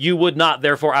you, but you would not,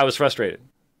 therefore I was frustrated.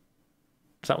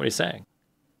 That's not what he's saying.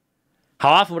 How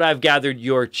often would I have gathered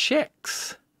your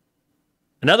chicks?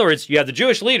 In other words, you have the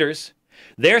Jewish leaders.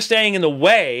 They're staying in the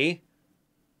way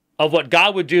of what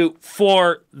God would do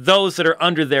for those that are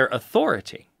under their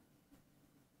authority.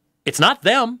 It's not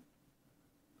them.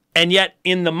 And yet,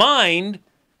 in the mind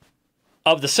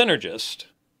of the synergist,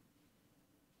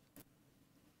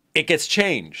 it gets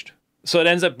changed. So it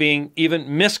ends up being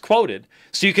even misquoted.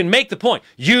 So you can make the point,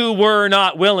 you were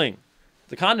not willing.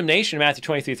 The condemnation in Matthew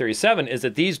 23:37 is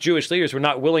that these Jewish leaders were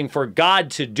not willing for God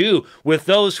to do with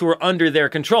those who were under their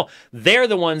control. They're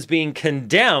the ones being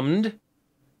condemned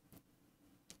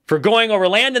for going over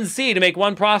land and sea to make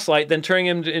one proselyte, then turning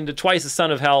him into twice the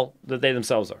son of hell that they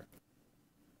themselves are.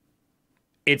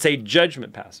 It's a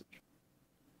judgment passage.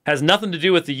 Has nothing to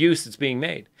do with the use that's being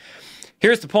made.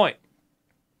 Here's the point.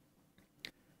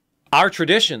 Our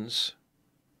traditions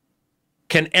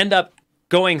can end up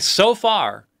going so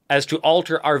far as to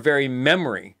alter our very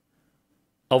memory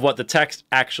of what the text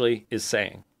actually is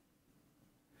saying.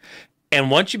 And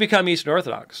once you become Eastern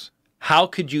Orthodox, how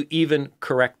could you even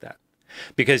correct that?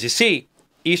 Because you see,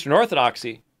 Eastern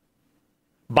Orthodoxy,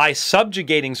 by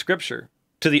subjugating Scripture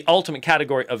to the ultimate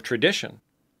category of tradition,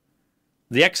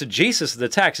 the exegesis of the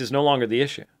text is no longer the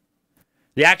issue.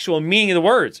 The actual meaning of the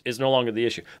words is no longer the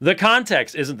issue. The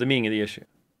context isn't the meaning of the issue.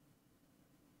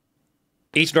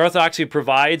 Eastern Orthodoxy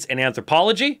provides an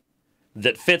anthropology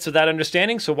that fits with that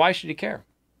understanding, so why should you care?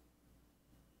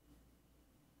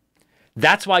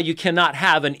 That's why you cannot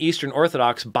have an Eastern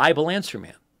Orthodox Bible answer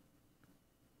man.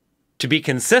 To be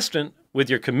consistent with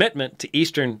your commitment to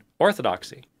Eastern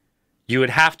Orthodoxy, you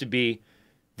would have to be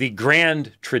the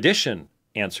grand tradition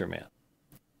answer man,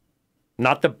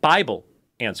 not the Bible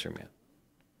answer man,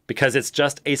 because it's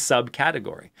just a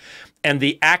subcategory. And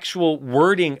the actual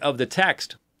wording of the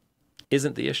text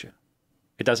isn't the issue.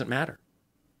 It doesn't matter.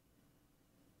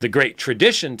 The great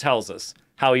tradition tells us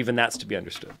how even that's to be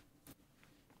understood.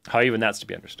 How even that's to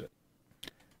be understood.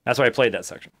 That's why I played that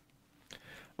section.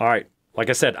 All right. Like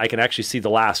I said, I can actually see the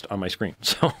last on my screen.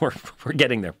 So we're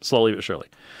getting there, slowly but surely.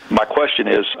 My question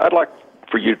is, I'd like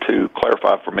for you to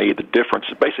clarify for me the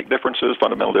basic differences,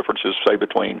 fundamental differences, say,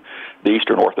 between the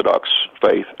Eastern Orthodox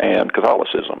faith and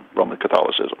Catholicism, Roman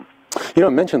Catholicism. You know, I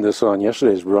mentioned this on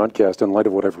yesterday's broadcast in light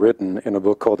of what I've written in a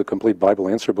book called The Complete Bible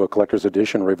Answer Book, Collector's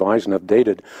Edition, revised and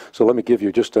updated. So let me give you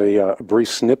just a brief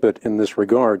snippet in this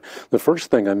regard. The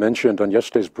first thing I mentioned on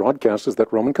yesterday's broadcast is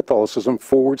that Roman Catholicism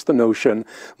forwards the notion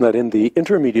that in the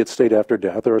intermediate state after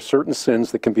death, there are certain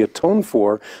sins that can be atoned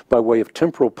for by way of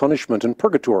temporal punishment in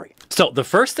purgatory. So the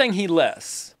first thing he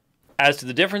lists as to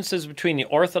the differences between the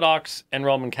Orthodox and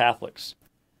Roman Catholics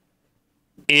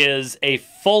is a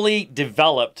fully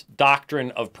developed doctrine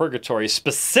of purgatory,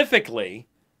 specifically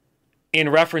in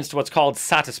reference to what's called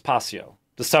satisfatio,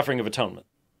 the suffering of atonement,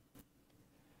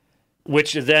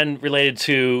 which is then related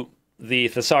to the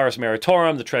thesaurus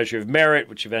meritorum, the treasury of merit,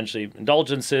 which eventually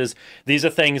indulgences. These are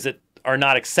things that are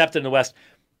not accepted in the West.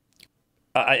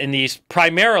 In the East,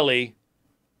 primarily,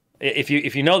 if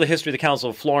you know the history of the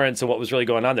Council of Florence and what was really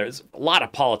going on there, there's a lot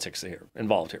of politics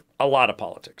involved here, a lot of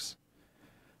politics.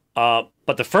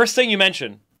 But the first thing you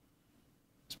mention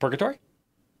is purgatory.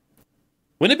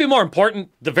 Wouldn't it be more important,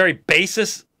 the very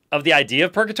basis of the idea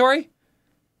of purgatory?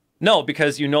 No,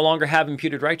 because you no longer have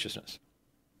imputed righteousness.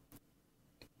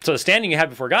 So the standing you have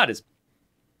before God is...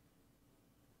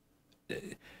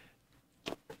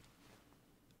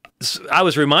 I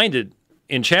was reminded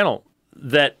in channel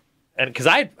that, and because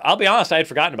I'll be honest, I had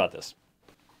forgotten about this.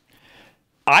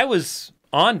 I was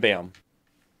on BAM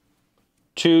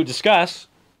to discuss,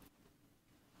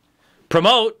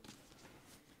 promote,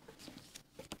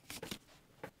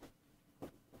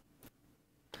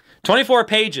 "24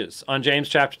 pages on James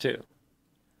chapter 2.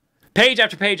 Page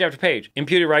after page after page,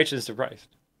 imputed righteousness of Christ.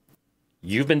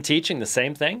 You've been teaching the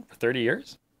same thing for 30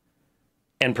 years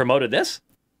and promoted this?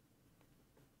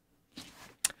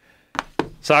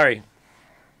 Sorry.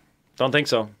 Don't think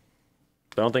so.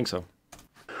 Don't think so."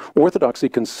 Orthodoxy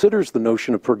considers the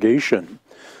notion of purgation,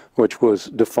 which was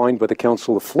defined by the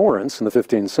Council of Florence in the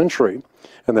 15th century,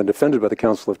 and then defended by the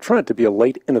Council of Trent, to be a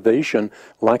late innovation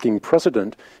lacking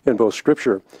precedent in both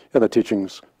Scripture and the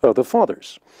teachings of the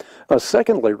Fathers.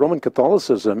 Secondly, Roman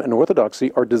Catholicism and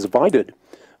Orthodoxy are divided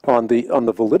on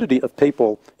the validity of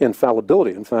papal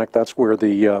infallibility. In fact, that's where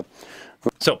the...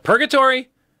 So, purgatory,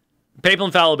 papal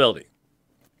infallibility.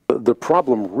 The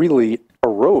problem really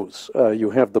arose.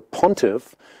 You have the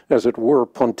pontiff, as it were,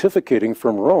 pontificating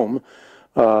from Rome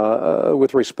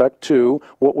with respect to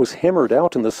what was hammered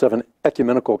out in the 7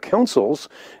 ecumenical councils,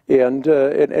 and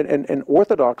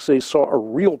Orthodoxy saw a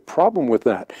real problem with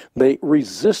that. They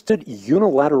resisted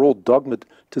unilateral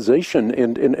dogmatization,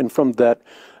 and from that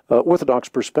Orthodox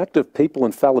perspective, papal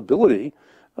infallibility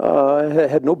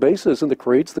had no basis in the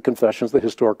creeds, the confessions, the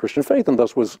historic Christian faith, and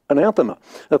thus was anathema.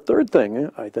 A third thing,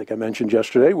 I think I mentioned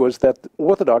yesterday, was that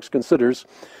Orthodox considers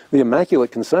the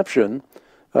Immaculate Conception,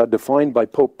 defined by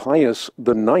Pope Pius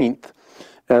IX,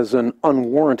 as an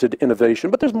unwarranted innovation.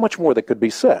 But there's much more that could be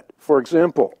said. For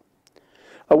example,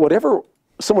 whatever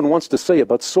someone wants to say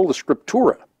about sola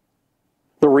scriptura,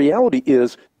 the reality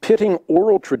is pitting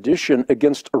oral tradition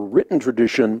against a written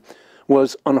tradition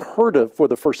was unheard of for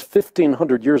the first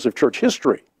 1,500 years of church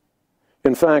history.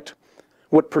 In fact,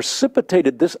 what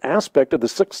precipitated this aspect of the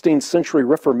 16th century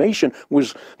Reformation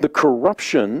was the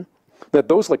corruption that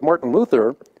those like Martin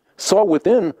Luther saw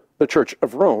within the Church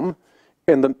of Rome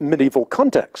in the medieval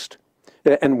context.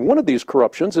 And one of these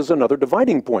corruptions is another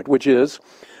dividing point, which is,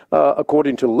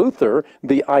 according to Luther,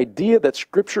 the idea that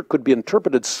Scripture could be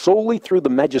interpreted solely through the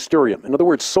magisterium. In other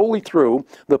words, solely through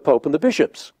the Pope and the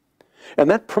bishops. And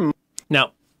that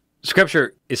Now,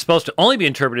 Scripture is supposed to only be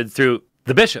interpreted through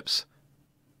the bishops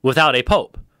without a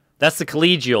pope. That's the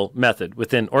collegial method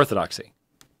within Orthodoxy.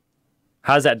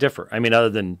 How does that differ? I mean, other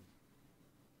than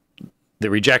the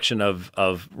rejection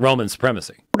of Roman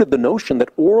supremacy. The notion that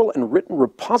oral and written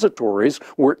repositories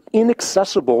were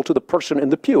inaccessible to the person in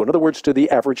the pew, in other words, to the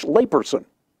average layperson.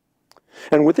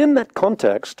 And within that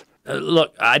context...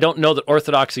 Look, I don't know that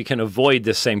Orthodoxy can avoid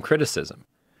this same criticism.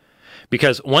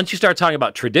 Because once you start talking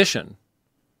about tradition,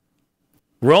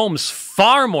 Rome's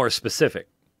far more specific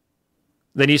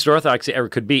than Eastern Orthodoxy ever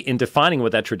could be in defining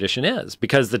what that tradition is.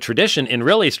 Because the tradition in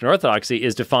real Eastern Orthodoxy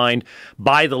is defined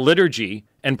by the liturgy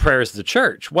and prayers of the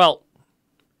church. Well,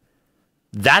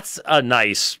 that's a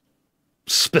nice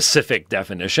specific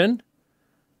definition.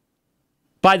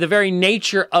 By the very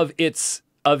nature of its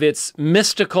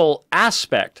mystical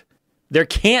aspect, there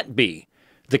can't be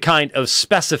the kind of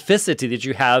specificity that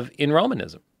you have in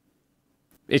Romanism.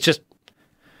 It's just,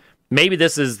 maybe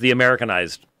this is the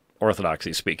Americanized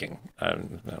Orthodoxy speaking.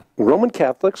 Roman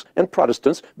Catholics and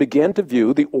Protestants began to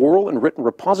view the oral and written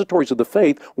repositories of the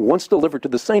faith, once delivered to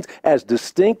the saints, as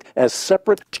distinct, as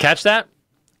separate. Did you catch that?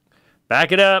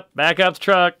 Back it up. Back up the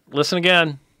truck. Listen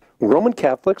again. Roman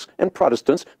Catholics and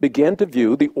Protestants began to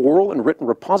view the oral and written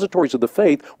repositories of the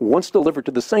faith, once delivered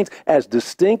to the saints, as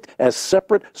distinct, as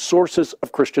separate sources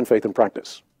of Christian faith and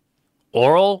practice.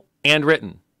 Oral and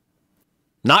written.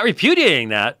 Not repudiating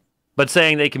that, but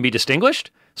saying they can be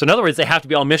distinguished. So in other words, they have to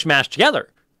be all mishmashed together.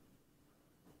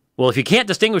 Well, if you can't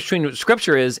distinguish between what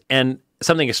Scripture is and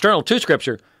something external to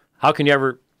Scripture, how can you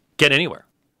ever get anywhere?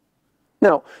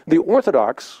 Now, the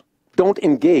Orthodox don't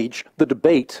engage the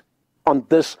debate on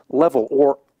this level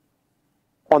or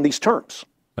on these terms.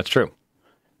 That's true.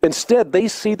 Instead, they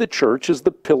see the church as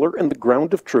the pillar and the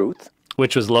ground of truth.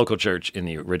 Which was local church in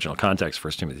the original context,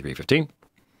 1 Timothy 3:15.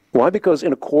 Why? Because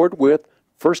in accord with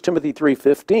 1 Timothy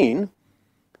 3:15,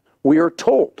 we are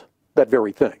told that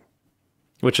very thing.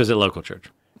 Which is a local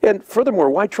church. And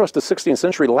furthermore, why trust a 16th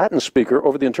century Latin speaker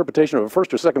over the interpretation of a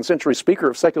 1st or 2nd century speaker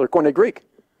of secular Koine Greek?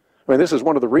 I mean, this is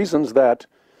one of the reasons that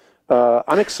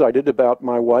I'm excited about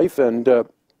my wife and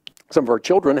some of our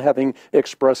children having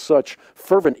expressed such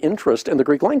fervent interest in the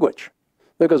Greek language.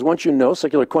 Because once you know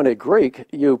secular Koine Greek,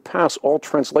 you pass all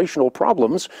translational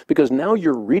problems because now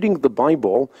you're reading the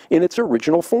Bible in its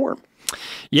original form.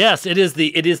 Yes, it is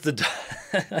the it is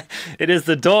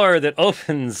the door that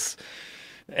opens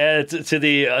to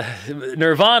the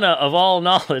nirvana of all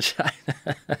knowledge.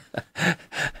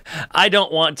 I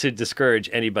don't want to discourage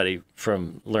anybody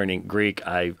from learning Greek.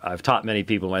 I've taught many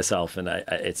people myself, and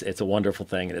it's a wonderful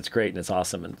thing, and it's great, and it's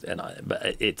awesome,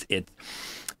 but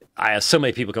I have so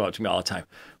many people come up to me all the time.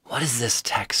 What does this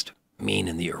text mean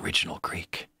in the original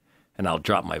Greek? And I'll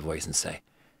drop my voice and say,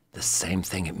 the same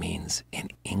thing it means in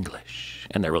English.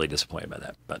 And they're really disappointed by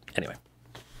that. But anyway.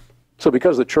 So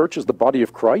because the church is the body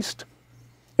of Christ,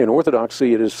 in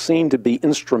Orthodoxy it is seen to be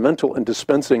instrumental in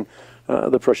dispensing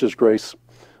the precious grace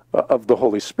of the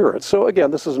Holy Spirit. So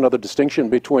again, this is another distinction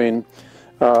between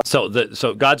So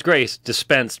God's grace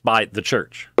dispensed by the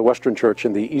church. The Western Church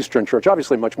and the Eastern Church.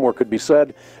 Obviously, much more could be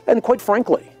said. And quite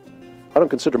frankly, I don't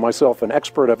consider myself an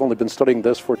expert. I've only been studying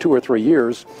this for 2 or 3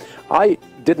 years. I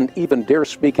didn't even dare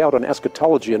speak out on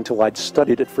eschatology until I'd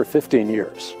studied it for 15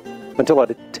 years, until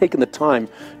I'd taken the time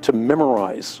to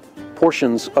memorize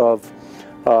portions of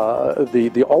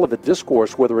the Olivet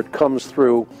Discourse, whether it comes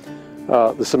through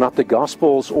the Synoptic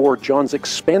Gospels or John's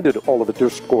expanded Olivet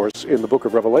Discourse in the book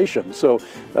of Revelation. So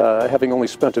having only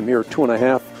spent a mere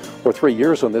 2.5 or 3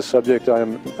 years on this subject, I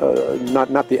am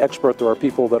not the expert. There are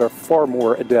people that are far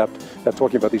more adept at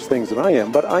talking about these things than I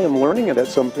am, but I am learning, and at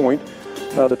some point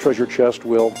the treasure chest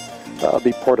will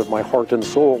be part of my heart and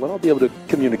soul, and I'll be able to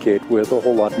communicate with a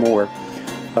whole lot more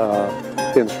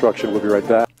instruction. We'll be right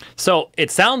back. So it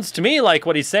sounds to me like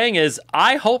what he's saying is,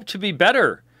 I hope to be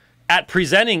better at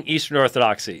presenting Eastern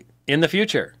Orthodoxy in the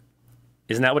future.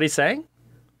 Isn't that what he's saying?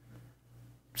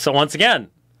 So once again,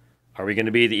 are we going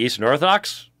to be the Eastern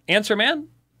Orthodox answer man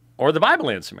or the Bible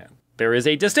answer man? There is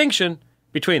a distinction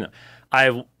between them. I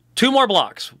have 2 more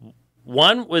blocks.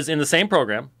 One was in the same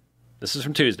program. This is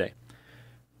from Tuesday.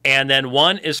 And then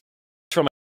one is from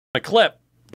a clip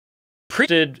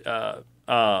printed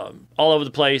all over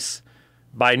the place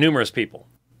by numerous people.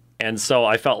 And so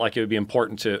I felt like it would be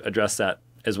important to address that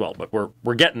as well. But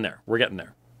we're getting there. We're getting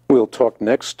there. We'll talk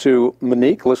next to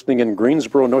Monique, listening in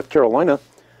Greensboro, North Carolina.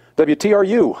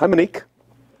 WTRU. Hi, Monique.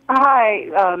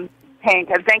 Hi, Hank,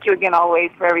 and thank you again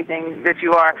always for everything that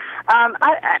you are.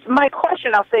 My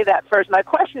question, I'll say that first. My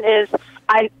question is,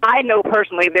 I know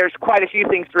personally there's quite a few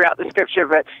things throughout the Scripture,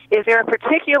 but is there a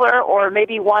particular or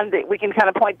maybe one that we can kind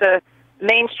of point the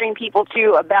mainstream people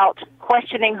to about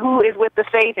questioning who is with the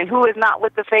faith and who is not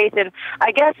with the faith? And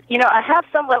I guess, I have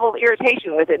some level of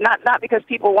irritation with it, not because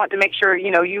people want to make sure,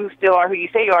 you still are who you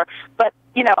say you are, but,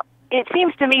 it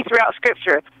seems to me throughout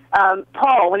Scripture,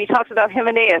 Paul, when he talks about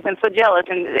Hymenaeus and Phygellus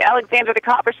and Alexander the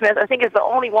Coppersmith, I think is the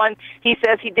only one he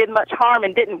says he did much harm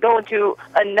and didn't go into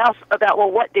enough about,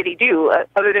 well, what did he do,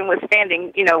 other than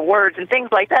withstanding, words and things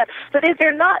like that. But is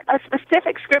there not a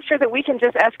specific Scripture that we can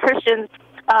just, as Christians,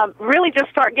 really just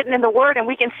start getting in the Word, and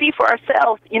we can see for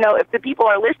ourselves, if the people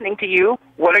are listening to you,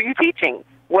 what are you teaching?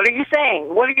 What are you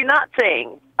saying? What are you not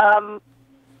saying?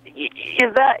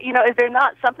 Is that, is there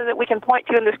not something that we can point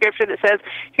to in the Scripture that says,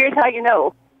 here's how you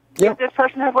know if this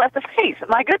person has left the faith?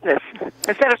 My goodness.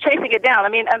 Instead of chasing it down. I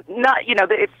mean, not,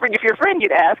 if your friend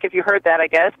you'd ask if you heard that, I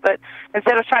guess, but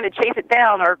instead of trying to chase it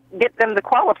down or get them to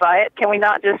qualify it, can we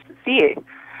not just see it?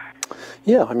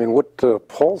 Yeah, I mean, what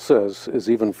Paul says is,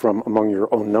 even from among your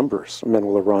own numbers, men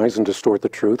will arise and distort the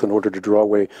truth in order to draw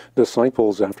away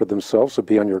disciples after themselves, so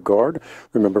be on your guard.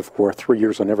 Remember, for 3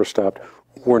 years I never stopped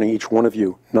warning each one of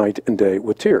you night and day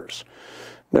with tears.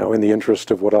 Now, in the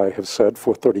interest of what I have said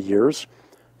for 30 years,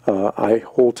 I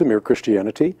hold to mere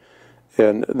Christianity,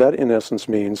 and that in essence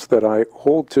means that I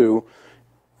hold to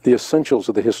the essentials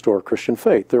of the historic Christian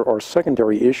faith. There are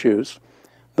secondary issues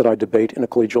that I debate in a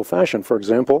collegial fashion. For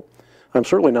example, I'm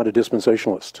certainly not a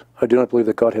dispensationalist. I do not believe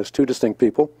that God has 2 distinct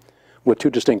people with 2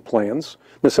 distinct plans,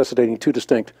 necessitating 2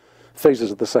 distinct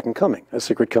phases of the second coming, a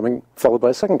secret coming followed by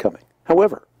a second coming.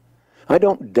 However, I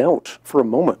don't doubt for a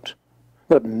moment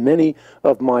that many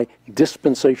of my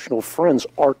dispensational friends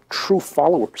are true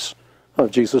followers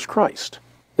of Jesus Christ.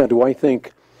 Now, do I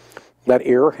think that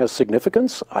error has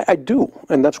significance? I do,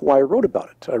 and that's why I wrote about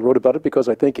it. I wrote about it because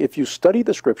I think if you study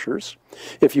the Scriptures,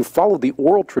 if you follow the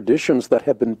oral traditions that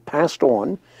have been passed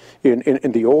on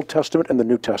in the Old Testament and the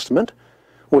New Testament,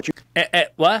 what you...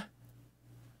 What?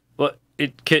 What?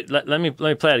 Let me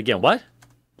play it again. What?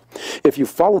 If you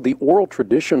follow the oral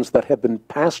traditions that have been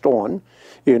passed on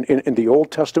in the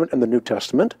Old Testament and the New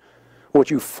Testament,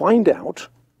 what you find out...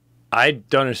 I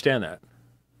don't understand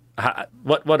that.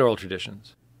 What oral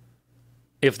traditions?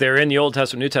 If they're in the Old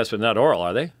Testament, New Testament, not oral,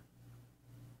 are they?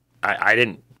 I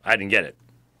didn't get it.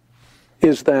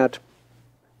 is that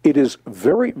it is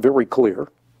very, very clear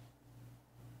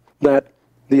that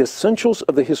the essentials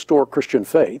of the historic Christian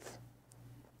faith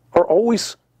are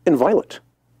always inviolate.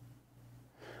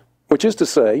 Which is to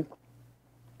say,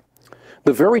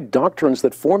 the very doctrines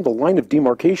that form the line of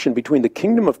demarcation between the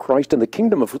kingdom of Christ and the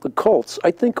kingdom of the cults,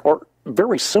 I think, are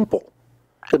very simple,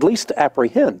 at least to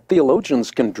apprehend. Theologians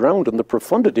can drown in the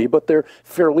profundity, but they're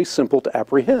fairly simple to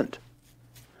apprehend.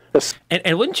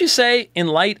 And wouldn't you say, in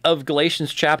light of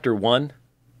Galatians chapter 1,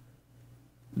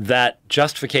 that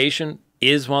justification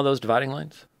is one of those dividing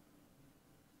lines?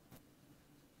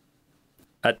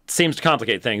 That seems to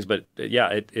complicate things, but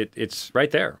yeah, it's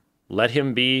right there. Let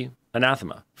him be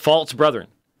anathema. False brethren.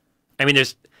 I mean,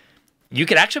 you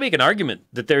could actually make an argument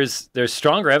that there's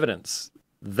stronger evidence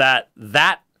that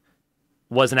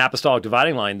was an apostolic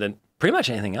dividing line than pretty much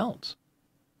anything else.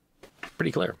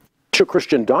 Pretty clear.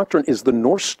 Christian doctrine is the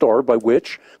North Star by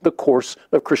which the course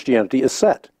of Christianity is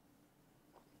set.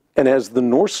 And as the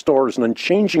North Star is an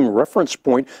unchanging reference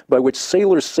point by which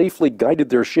sailors safely guided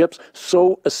their ships,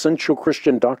 so essential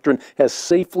Christian doctrine has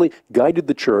safely guided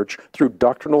the church through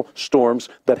doctrinal storms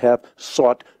that have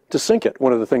sought to sink it.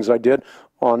 One of the things I did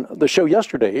on the show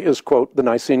yesterday is quote the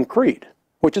Nicene Creed,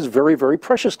 which is very, very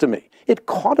precious to me. It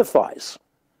codifies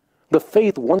the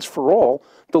faith once for all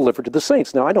delivered to the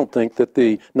saints. Now, I don't think that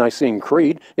the Nicene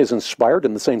Creed is inspired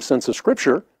in the same sense as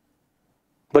Scripture,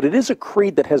 but it is a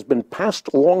creed that has been passed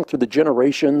along through the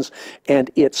generations, and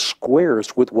it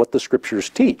squares with what the Scriptures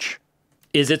teach.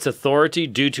 Is its authority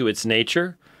due to its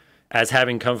nature, as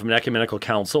having come from an ecumenical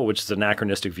council, which is an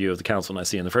anachronistic view of the Council of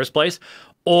Nicaea in the first place,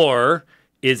 or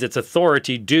is its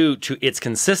authority due to its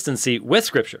consistency with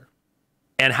Scripture?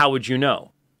 And how would you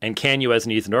know? And can you, as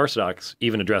an Eastern Orthodox,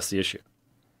 even address the issue?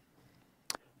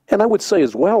 And I would say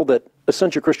as well that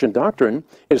essential Christian doctrine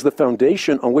is the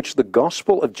foundation on which the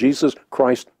gospel of Jesus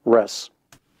Christ rests.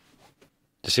 Do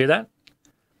you see that?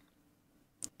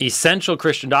 Essential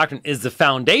Christian doctrine is the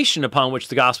foundation upon which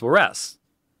the gospel rests.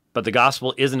 But the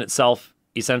gospel isn't itself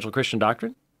essential Christian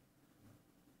doctrine?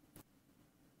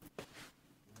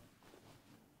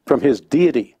 From his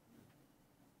deity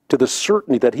to the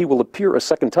certainty that he will appear a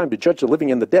second time to judge the living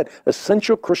and the dead,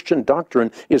 essential Christian doctrine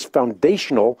is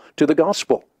foundational to the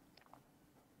gospel.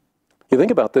 You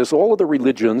think about this, all of the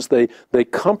religions, they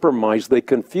compromise, they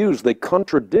confuse, they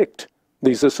contradict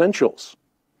these essentials.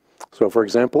 So, for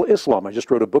example, Islam, I just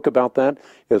wrote a book about that.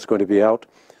 It's going to be out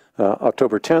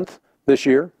October 10th this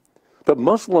year. But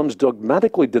Muslims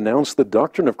dogmatically denounce the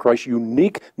doctrine of Christ's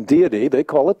unique deity. They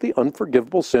call it the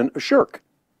unforgivable sin of shirk.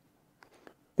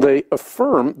 They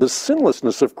affirm the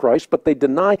sinlessness of Christ, but they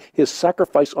deny his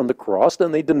sacrifice on the cross,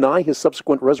 and they deny his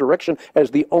subsequent resurrection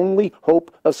as the only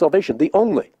hope of salvation, the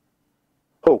only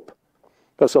hope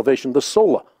of salvation, the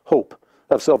sola hope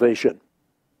of salvation.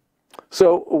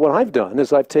 So what I've done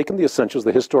is I've taken the essentials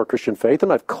of the historic Christian faith,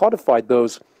 and I've codified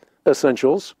those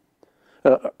essentials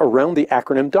around the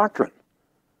acronym doctrine.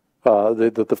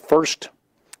 The first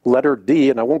letter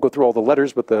D, and I won't go through all the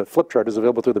letters, but the flip chart is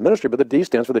available through the ministry, but the D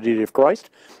stands for the deity of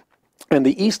Christ, and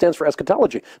the E stands for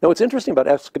eschatology. Now, what's interesting about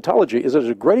eschatology is it's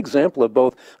a great example of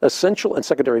both essential and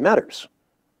secondary matters.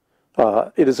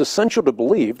 It is essential to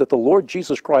believe that the Lord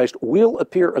Jesus Christ will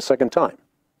appear a second time.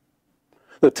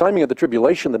 The timing of the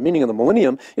tribulation, the meaning of the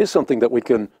millennium, is something that we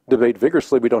can debate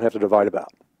vigorously. We don't have to divide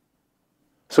about.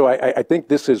 So I think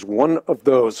this is one of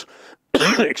those,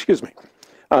 excuse me,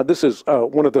 this is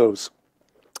one of those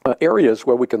areas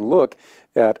where we can look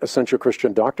at essential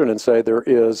Christian doctrine and say there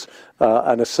is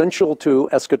an essential to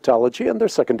eschatology, and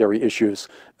there's secondary issues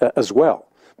as well.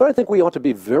 But I think we ought to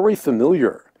be very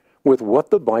familiar with what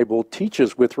the Bible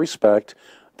teaches with respect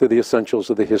to the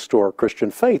essentials of the historic Christian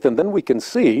faith. And then we can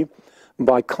see,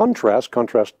 by contrast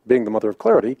being the mother of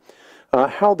clarity,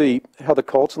 how the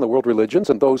cults and the world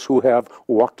religions and those who have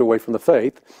walked away from the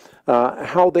faith,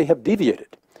 how they have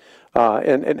deviated.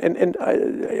 And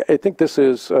I think this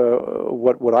is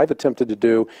what I've attempted to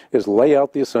do is lay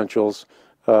out the essentials,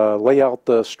 lay out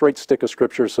the straight stick of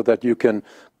Scripture so that you can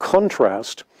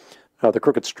contrast the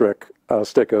crooked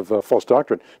stick of false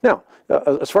doctrine. Now,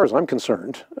 as far as I'm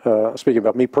concerned, speaking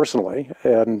about me personally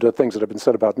and things that have been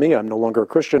said about me, I'm no longer a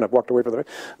Christian. I've walked away from the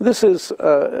faith. This is,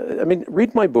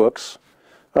 read my books,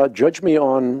 judge me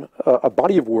on a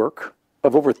body of work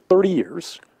of over 30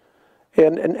 years,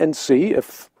 and see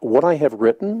if what I have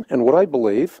written and what I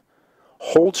believe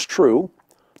holds true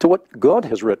to what God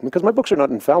has written, because my books are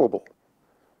not infallible.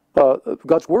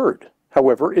 God's Word,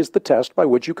 however, is the test by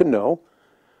which you can know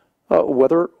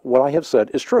whether what I have said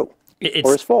is true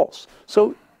or is false.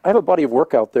 So I have a body of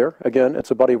work out there. Again,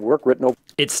 it's a body of work written over.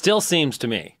 It still seems to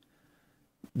me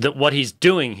that what he's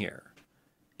doing here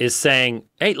is saying,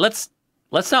 hey, let's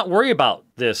not worry about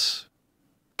this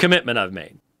commitment I've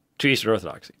made to Eastern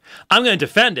Orthodoxy. I'm going to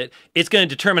defend it. It's going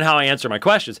to determine how I answer my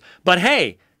questions. But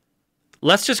hey,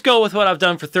 let's just go with what I've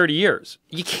done for 30 years.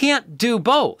 You can't do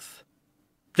both.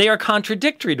 They are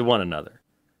contradictory to one another.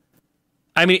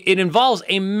 I mean, it involves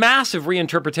a massive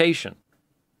reinterpretation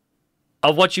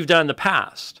of what you've done in the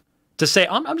past to say,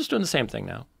 I'm just doing the same thing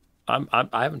now.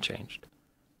 I haven't changed.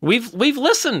 We've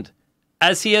listened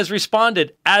as he has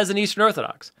responded as an Eastern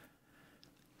Orthodox.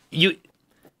 You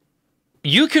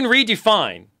can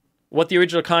redefine what the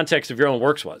original context of your own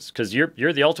works was, because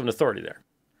you're the ultimate authority there.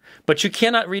 But you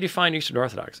cannot redefine Eastern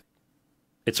Orthodoxy.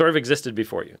 It sort of existed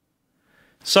before you.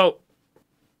 So,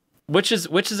 which is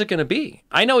it going to be?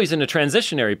 I know he's in a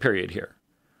transitionary period here,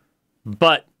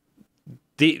 but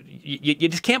you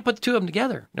just can't put the two of them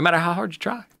together, no matter how hard you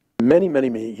try. Many, many,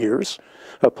 many years,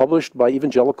 published by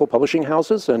evangelical publishing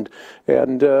houses, and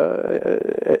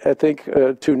I think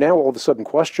to now all of a sudden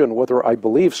question whether I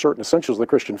believe certain essentials of the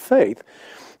Christian faith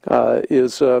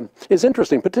is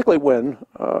interesting, particularly when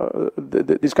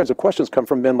these kinds of questions come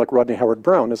from men like Rodney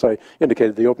Howard-Browne, as I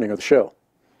indicated at the opening of the show.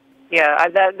 Yeah,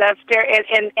 that's fair,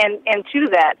 and to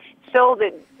that, so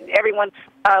that everyone,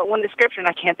 when the scripture, and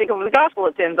I can't think of the gospel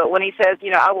it's in, but when he says,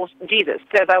 Jesus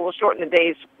says, I will shorten the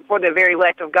days for the very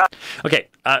elect of God. Okay,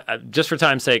 just for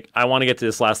time's sake, I want to get to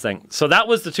this last thing. So that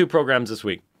was the two programs this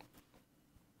week.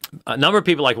 A number of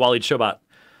people like Waleed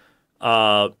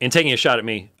Shobat, in taking a shot at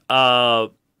me,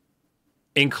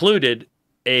 included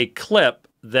a clip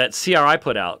that CRI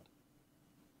put out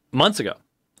months ago,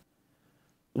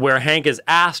 where Hank is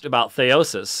asked about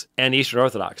theosis and Eastern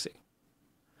Orthodoxy,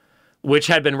 which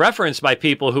had been referenced by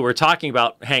people who were talking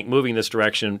about Hank moving this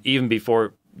direction even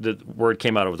before the word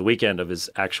came out over the weekend of his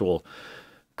actual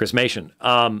chrismation.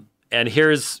 And it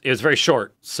was very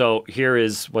short, so here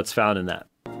is what's found in that.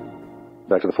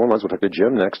 Back to the phone lines. We'll talk to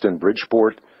Jim next in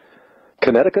Bridgeport,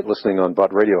 Connecticut, listening on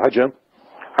Bot Radio. Hi, Jim.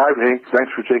 Hi, Hank.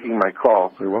 Thanks for taking my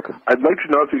call. You're welcome. I'd like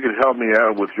to know if you could help me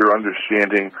out with your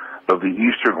understanding of the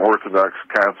Eastern Orthodox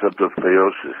concept of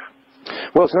theosis.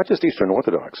 Well, it's not just Eastern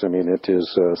Orthodox. I mean, it is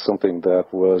something that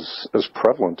was as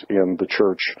prevalent in the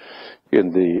church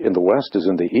in the West as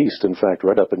in the East. In fact,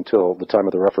 right up until the time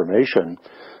of the Reformation,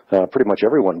 pretty much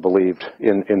everyone believed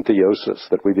in theosis,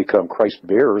 that we become Christ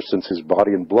bearers since his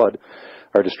body and blood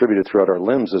are distributed throughout our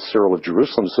limbs, as Cyril of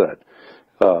Jerusalem said.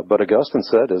 But Augustine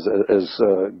said, as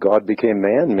God became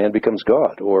man, man becomes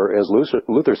God. Or as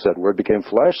Luther said, word became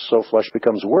flesh, so flesh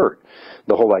becomes word.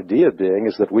 The whole idea being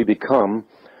is that we become,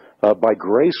 by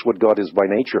grace, what God is by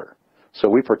nature. So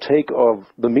we partake of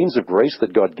the means of grace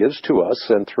that God gives to us,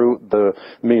 and through the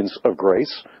means of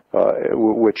grace,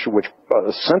 which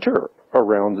center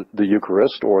around the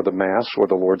Eucharist or the Mass or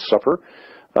the Lord's Supper,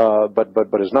 but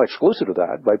is not exclusive to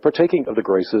that. By partaking of the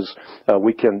graces,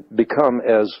 we can become,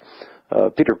 as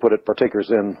Peter put it, partakers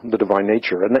in the divine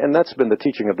nature. And that's been the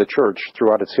teaching of the church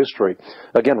throughout its history.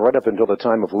 Again, right up until the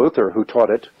time of Luther, who taught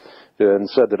it and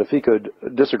said that if he could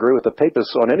disagree with the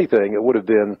papists on anything, it would have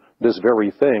been this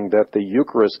very thing, that the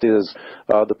Eucharist is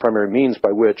the primary means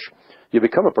by which you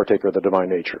become a partaker of the divine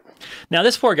nature. Now,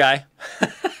 this poor guy,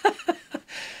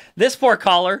 this poor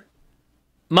caller,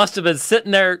 must have been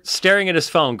sitting there staring at his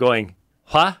phone going,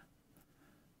 what?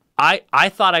 I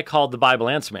thought I called the Bible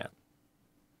Answer Man.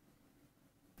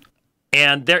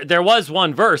 And there was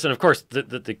one verse, and of course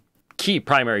the key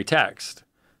primary text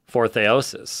for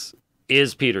theosis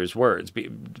is Peter's words,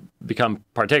 become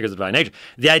partakers of divine nature.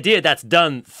 The idea that's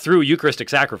done through Eucharistic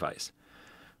sacrifice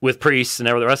with priests and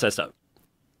the rest of that stuff,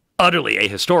 utterly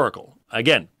ahistorical.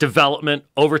 Again, development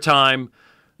over time,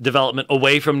 development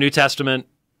away from New Testament.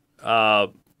 There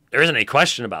isn't any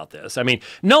question about this. I mean,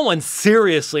 no one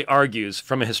seriously argues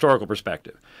from a historical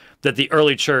perspective that the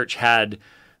early church had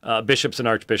bishops and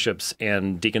archbishops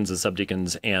and deacons and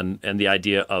subdeacons and the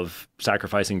idea of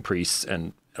sacrificing priests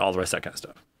and all the rest of that kind of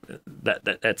stuff.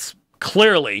 That's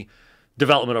clearly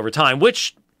development over time,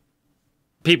 which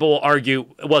people will argue,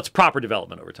 well, it's proper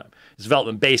development over time. It's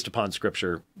development based upon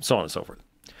Scripture, so on and so forth.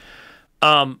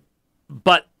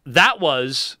 But that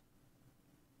was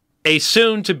a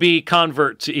soon-to-be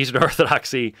convert to Eastern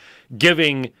Orthodoxy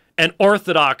giving an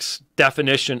Orthodox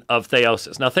definition of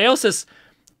theosis. Now, theosis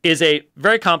is a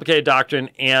very complicated doctrine,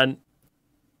 and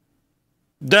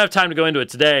don't have time to go into it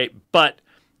today, but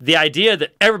the idea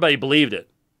that everybody believed it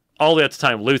all the way up to the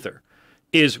time of Luther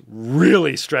is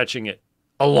really stretching it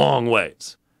a long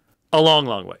ways. A long,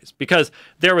 long ways. Because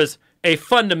there was a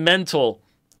fundamental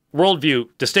worldview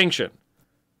distinction,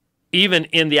 even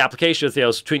in the application of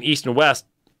theos between East and West,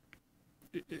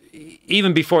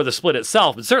 even before the split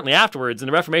itself, but certainly afterwards, and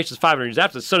the Reformation is 500 years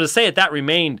after. So to say that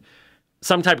remained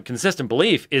some type of consistent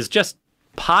belief is just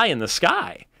pie in the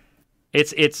sky.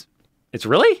 It's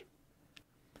really.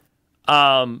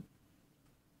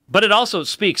 But it also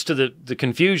speaks to the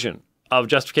confusion of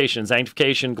justification,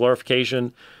 sanctification,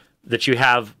 glorification that you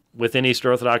have within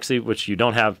Eastern Orthodoxy, which you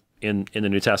don't have in the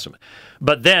New Testament.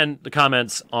 But then the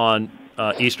comments on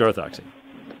Eastern Orthodoxy.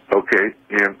 Okay.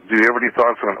 And do you have any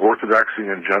thoughts on Orthodoxy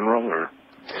in general, or?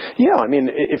 Yeah, I mean,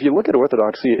 if you look at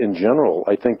Orthodoxy in general,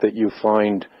 I think that you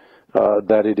find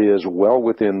that it is well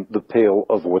within the pale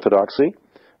of Orthodoxy,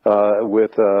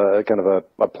 with kind of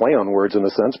a play on words in a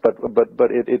sense, but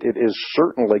it is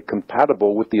certainly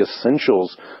compatible with the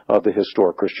essentials of the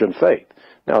historic Christian faith.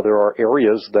 Now, there are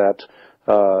areas that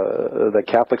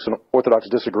Catholics and Orthodox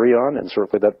disagree on, and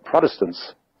certainly that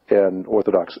Protestants and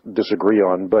Orthodox disagree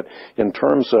on, but in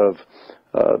terms of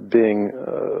being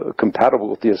compatible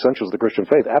with the essentials of the Christian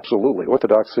faith, absolutely.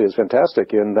 Orthodoxy is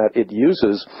fantastic in that it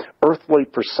uses earthly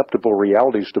perceptible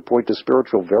realities to point to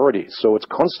spiritual verities. So it's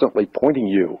constantly pointing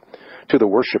you to the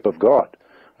worship of God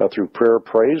through prayer,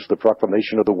 praise, the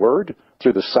proclamation of the word,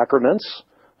 through the sacraments,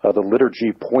 the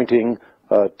liturgy pointing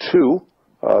to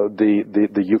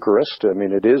the Eucharist. I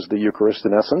mean, it is the Eucharist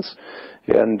in essence.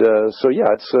 And so,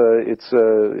 yeah, it's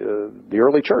the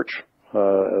early church.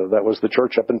 That was the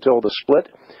church up until the split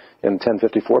in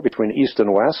 1054 between East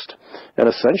and West, and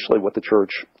essentially what the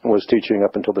church was teaching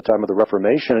up until the time of the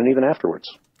Reformation and even afterwards.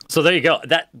 So there you go.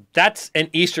 That's an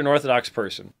Eastern Orthodox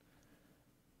person,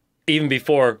 even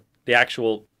before the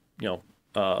actual,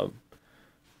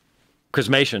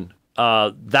 chrismation.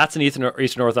 That's an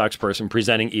Eastern Orthodox person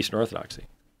presenting Eastern Orthodoxy.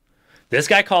 This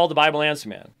guy called the Bible Answer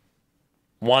Man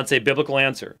wants a biblical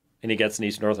answer, and he gets an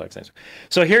Eastern Orthodox answer.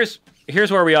 So here's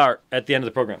where we are at the end of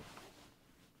the program.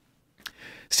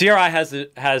 CRI has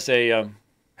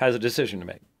a decision to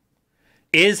make.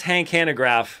 Is Hank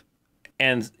Hanegraaff,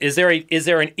 and is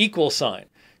there an equal sign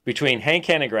between Hank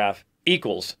Hanegraaff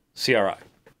equals CRI?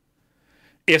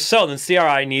 If so, then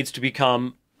CRI needs to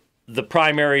become the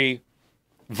primary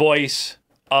voice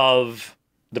of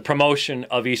the promotion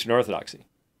of Eastern Orthodoxy.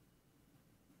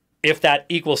 If that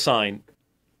equal sign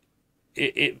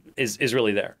is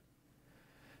really there.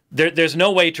 There's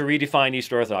no way to redefine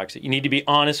Eastern Orthodoxy. You need to be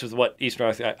honest with what Eastern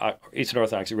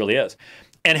Orthodoxy really is.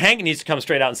 And Hank needs to come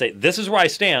straight out and say, this is where I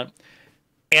stand.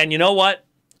 And you know what?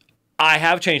 I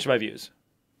have changed my views.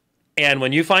 And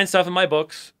when you find stuff in my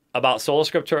books about sola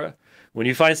scriptura, when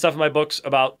you find stuff in my books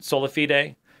about sola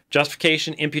fide,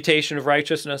 justification, imputation of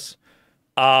righteousness,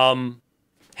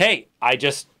 hey,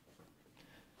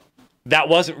 that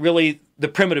wasn't really the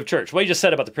primitive church. What you just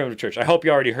said about the primitive church, I hope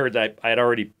you already heard that. I had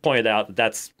already pointed out that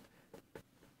that's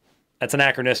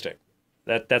anachronistic.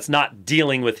 That's not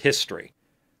dealing with history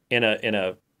in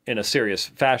a serious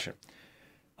fashion.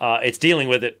 It's dealing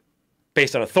with it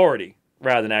based on authority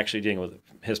rather than actually dealing with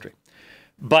history.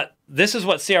 But this is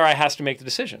what CRI has to make the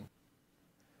decision.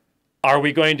 Are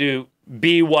we going to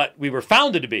be what we were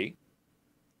founded to be,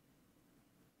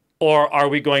 or are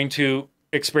we going to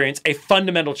experience a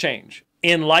fundamental change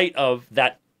in light of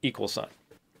that equal sign?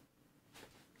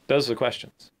 Those are the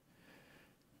questions.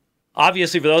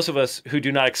 Obviously, for those of us who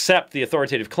do not accept the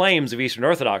authoritative claims of Eastern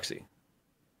Orthodoxy,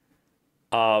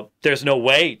 there's no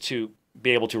way to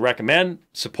be able to recommend,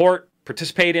 support,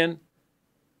 participate in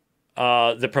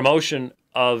the promotion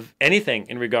of anything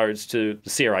in regards to the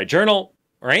CRI Journal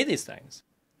or any of these things,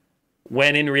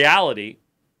 when in reality,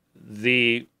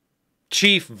 the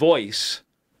chief voice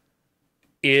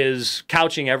is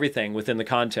couching everything within the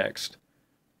context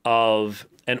of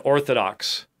an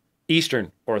Orthodox,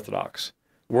 Eastern Orthodox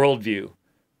worldview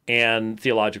and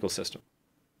theological system.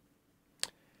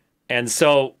 And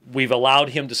so we've allowed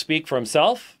him to speak for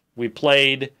himself. We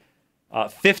played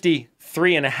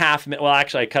 53 and a half minutes. Well,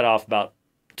 actually, I cut off about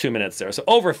 2 minutes there. So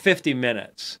over 50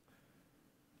 minutes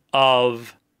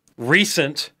of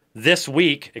recent, this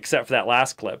week, except for that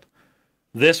last clip,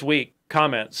 this week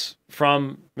comments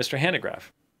from Mr.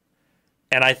 Hanegraaff.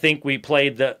 And I think we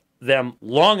played them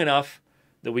long enough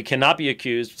that we cannot be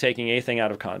accused of taking anything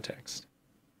out of context.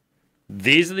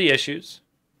 These are the issues.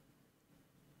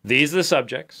 These are the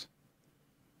subjects.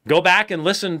 Go back and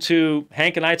listen to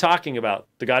Hank and I talking about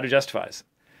the God who justifies.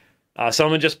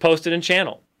 Someone just posted in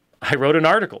channel. I wrote an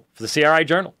article for the CRI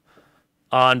Journal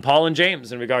on Paul and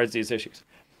James in regards to these issues.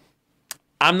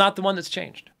 I'm not the one that's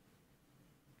changed.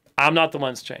 I'm not the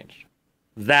one that's changed.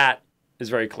 That is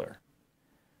very clear.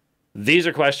 These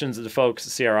are questions that the folks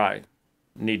at CRI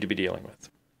need to be dealing with.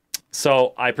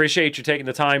 So I appreciate you taking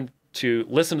the time to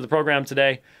listen to the program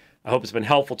today. I hope it's been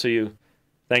helpful to you.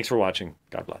 Thanks for watching.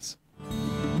 God bless.